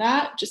recommend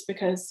that, just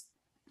because,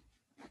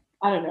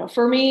 I don't know.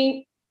 For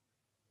me,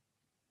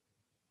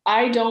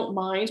 I don't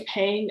mind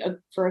paying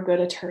for a good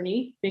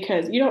attorney,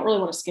 because you don't really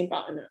want to skimp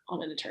out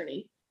on an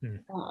attorney.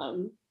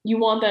 You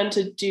want them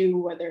to do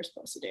what they're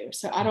supposed to do.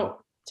 So I don't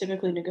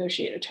typically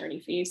negotiate attorney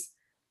fees.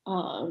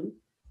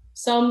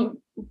 Some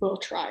will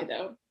try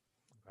though.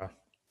 Okay.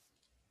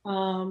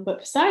 But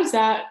besides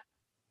that,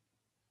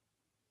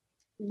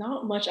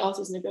 not much else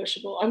is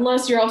negotiable,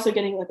 unless you're also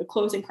getting like a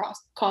closing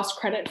cost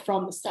credit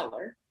from the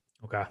seller.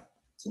 Okay.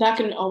 So that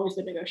can always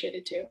be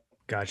negotiated too.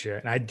 Gotcha.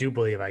 And I do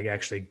believe I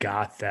actually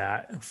got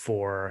that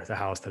for the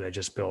house that I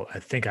just built. I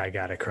think I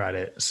got a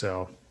credit.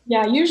 So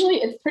yeah, usually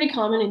it's pretty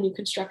common in new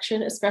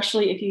construction,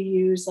 especially if you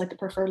use like the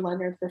preferred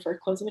lender, the preferred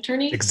closing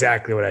attorney.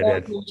 Exactly what I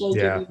did. Give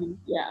you,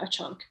 a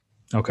chunk.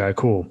 Okay,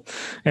 cool.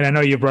 And I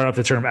know you brought up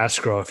the term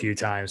escrow a few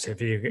times. If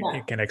you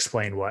can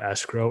explain what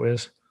escrow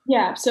is.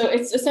 Yeah, so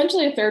it's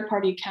essentially a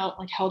third-party account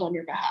like held on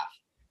your behalf.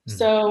 Mm-hmm.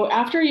 So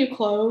after you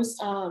close,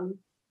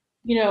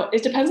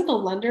 it depends on the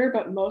lender,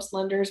 but most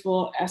lenders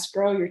will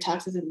escrow your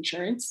taxes and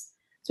insurance.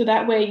 So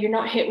that way you're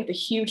not hit with a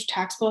huge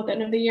tax bill at the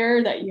end of the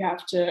year that you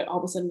have to all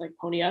of a sudden like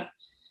pony up.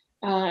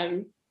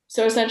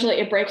 So essentially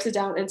it breaks it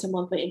down into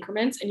monthly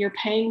increments, and you're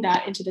paying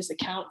that into this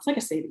account. It's like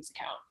a savings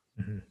account.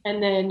 Mm-hmm.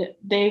 And then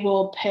they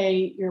will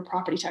pay your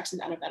property taxes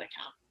out of that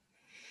account.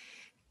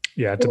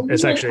 Yeah,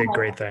 it's actually a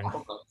great thing.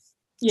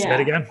 Yeah. Say that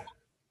again?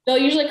 They'll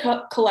usually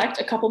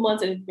collect a couple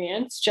months in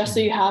advance, just so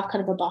you have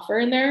kind of a buffer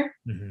in there.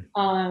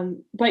 Mm-hmm.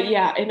 But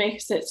yeah, it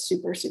makes it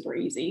super, super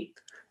easy.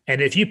 And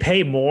if you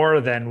pay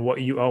more than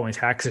what you owe in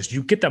taxes,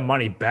 you get the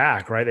money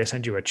back, right? They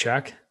send you a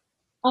check.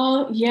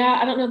 Yeah,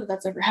 I don't know that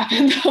that's ever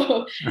happened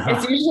though. Uh-huh.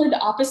 It's usually the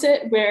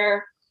opposite,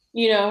 where,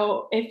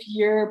 if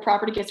your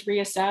property gets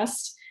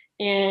reassessed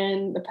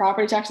and the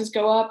property taxes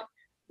go up,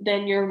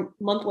 then your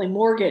monthly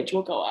mortgage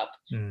will go up.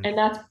 Mm. And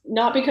that's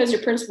not because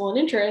your principal and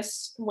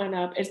interest went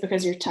up, it's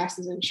because your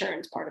taxes and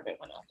insurance part of it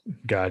went up.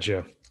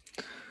 Gotcha.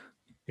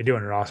 You're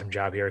doing an awesome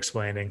job here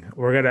explaining.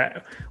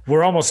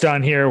 We're almost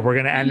done here. We're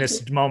going to end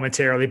this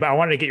momentarily, but I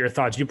wanted to get your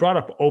thoughts. You brought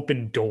up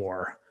Open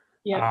Door.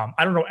 Yeah.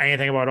 I don't know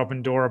anything about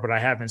Open Door, but I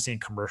have been seeing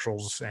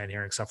commercials and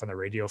hearing stuff on the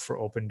radio for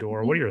Open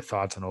Door. Mm-hmm. What are your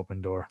thoughts on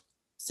Open Door?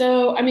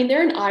 So, I mean,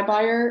 they're an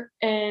iBuyer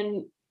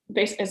and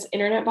based as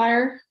internet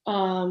buyer.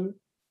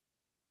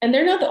 And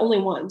they're not the only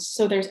ones.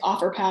 So there's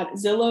OfferPad.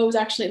 Zillow is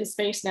actually in the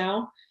space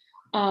now.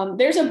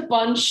 There's a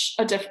bunch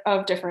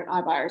of different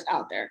iBuyers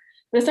out there.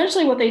 But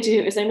essentially what they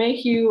do is they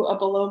make you a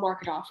below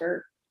market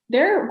offer.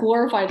 They're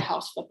glorified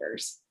house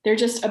flippers. They're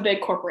just a big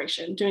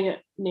corporation doing it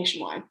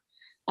nationwide.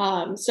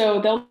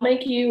 So they'll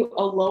make you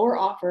a lower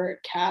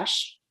offer,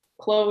 cash,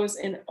 close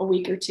in a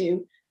week or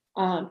two.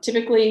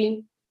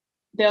 Typically,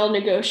 they'll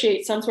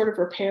negotiate some sort of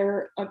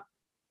repair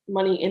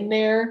money in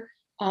there.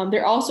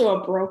 They're also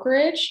a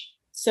brokerage.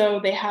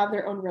 So they have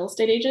their own real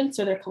estate agent.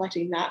 So they're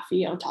collecting that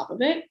fee on top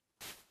of it.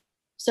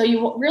 So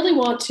you really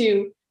want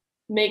to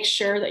make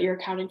sure that you're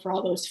accounting for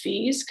all those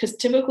fees, because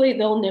typically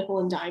they'll nickel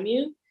and dime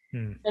you.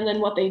 And then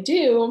what they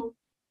do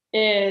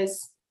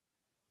is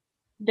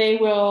they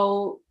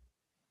will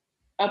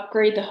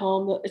upgrade the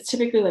home. It's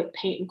typically like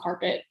paint and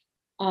carpet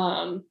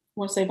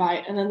once they buy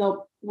it, and then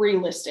they'll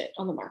relist it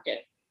on the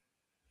market.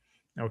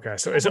 Okay.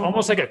 So is it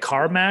almost like a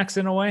CarMax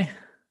in a way?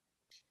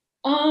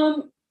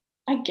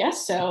 I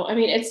guess so. I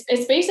mean,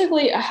 it's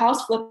basically a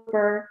house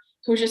flipper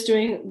who's just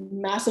doing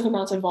massive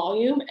amounts of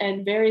volume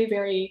and very,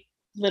 very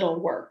little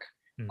work.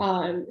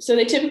 So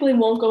they typically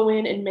won't go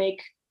in and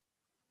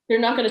they're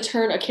not going to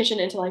turn a kitchen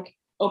into like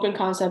open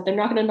concept. They're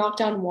not going to knock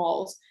down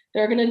walls.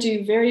 They're going to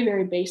do very,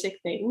 very basic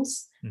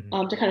things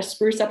to kind of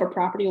spruce up a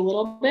property a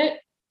little bit,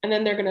 and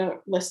then they're going to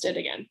list it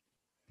again.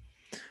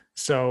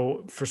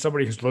 So for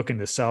somebody who's looking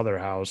to sell their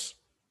house,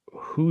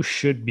 who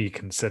should be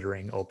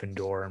considering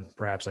Opendoor, and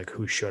perhaps like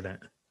who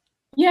shouldn't?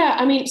 Yeah,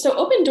 I mean, so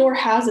Opendoor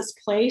has its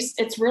place.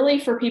 It's really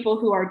for people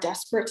who are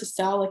desperate to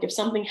sell. Like if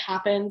something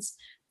happens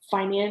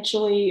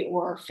financially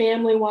or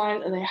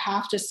family-wise and they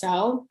have to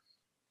sell,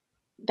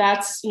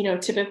 that's,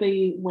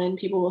 typically when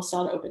people will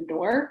sell to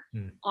Opendoor.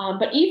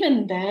 But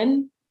even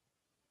then,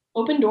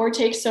 Opendoor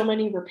takes so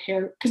many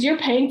repairs, because you're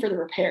paying for the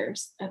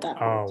repairs at that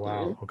point. Oh,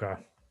 wow.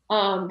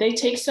 Okay. They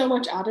take so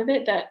much out of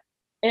it that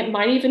it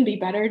might even be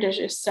better to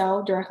just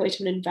sell directly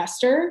to an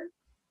investor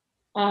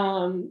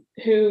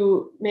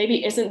who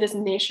maybe isn't this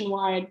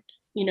nationwide,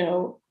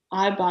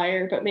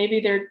 iBuyer, but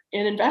maybe they're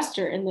an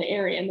investor in the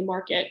area, in the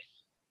market,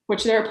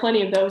 which there are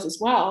plenty of those as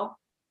well.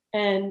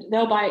 And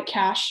they'll buy it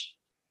cash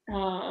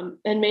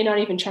and may not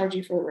even charge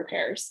you for the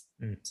repairs.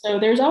 So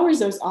there's always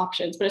those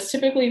options, but it's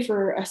typically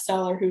for a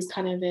seller who's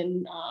kind of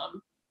in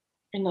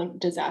like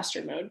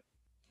disaster mode.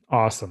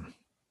 Awesome.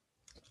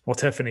 Well,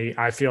 Tiffany,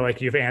 I feel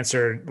like you've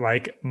answered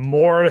like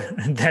more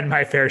than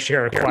my fair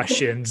share of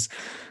questions.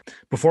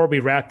 Before we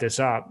wrap this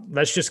up,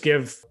 let's just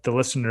give the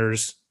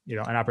listeners, an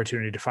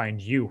opportunity to find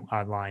you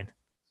online.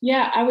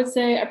 Yeah, I would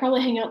say I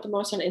probably hang out the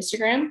most on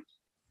Instagram,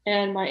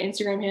 and my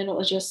Instagram handle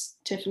is just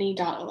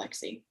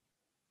tiffany.alexy.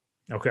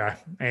 Okay.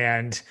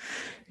 And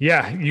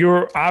yeah,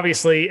 you're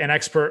obviously an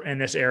expert in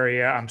this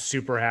area. I'm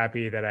super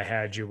happy that I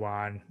had you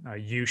on.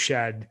 You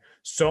shed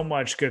so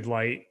much good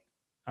light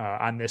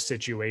on this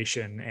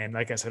situation. And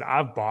like I said,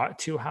 I've bought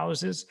 2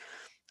 houses.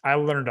 I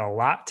learned a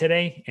lot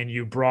today, and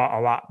you brought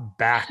a lot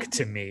back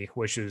to me,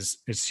 which is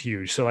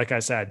huge. So like I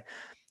said,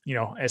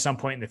 at some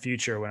point in the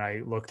future, when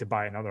I look to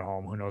buy another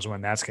home, who knows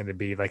when that's going to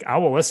be, like I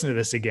will listen to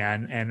this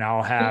again, and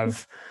I'll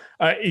have,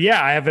 I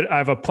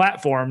have a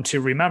platform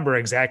to remember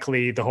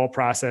exactly the whole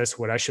process,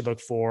 what I should look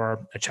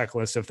for, a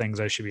checklist of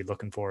things I should be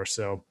looking for.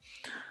 So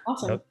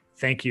awesome.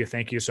 Thank you.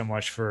 Thank you so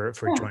much for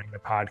joining the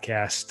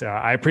podcast.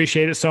 I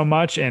appreciate it so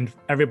much. And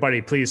everybody,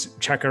 please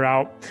check her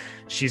out.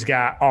 She's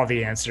got all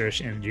the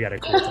answers, and you got a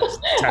cool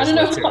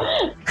Tesla too.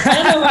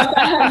 I don't know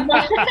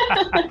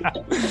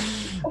about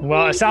that.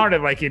 Well, it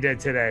sounded like you did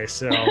today.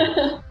 So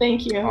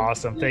thank you.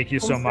 Awesome. Thank you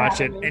so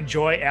much. And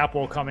enjoy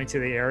Apple coming to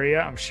the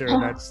area. I'm sure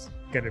that's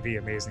going to be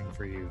amazing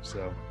for you.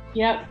 So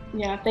Yep.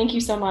 Yeah. Thank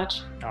you so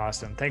much.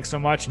 Awesome. Thanks so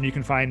much. And you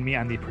can find me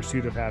on the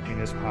Pursuit of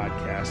Happiness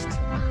podcast.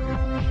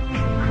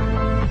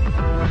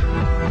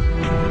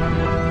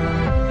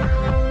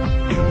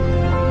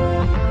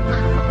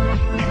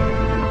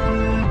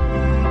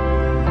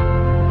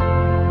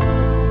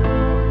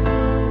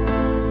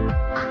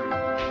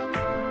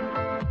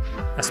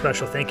 A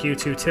special thank you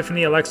to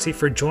Tiffany Alexy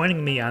for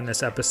joining me on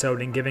this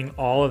episode and giving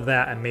all of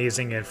that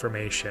amazing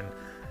information.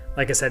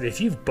 Like I said,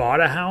 if you've bought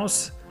a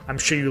house, I'm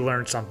sure you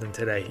learned something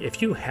today.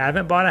 If you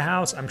haven't bought a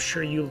house, I'm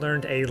sure you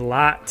learned a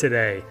lot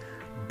today.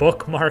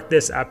 Bookmark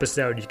this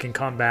episode. You can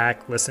come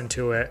back, listen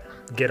to it,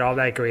 get all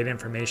that great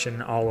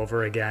information all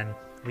over again.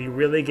 We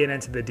really get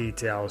into the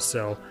details,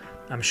 so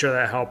I'm sure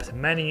that helped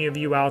many of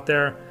you out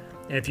there.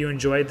 And if you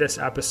enjoyed this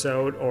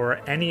episode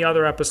or any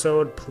other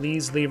episode,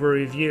 please leave a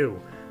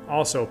review.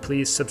 Also,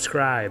 please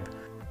subscribe.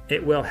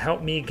 It will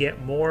help me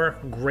get more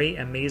great,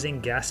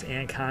 amazing guests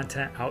and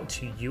content out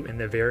to you in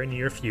the very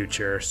near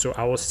future. So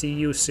I will see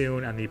you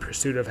soon on the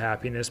Pursuit of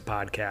Happiness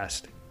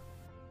podcast.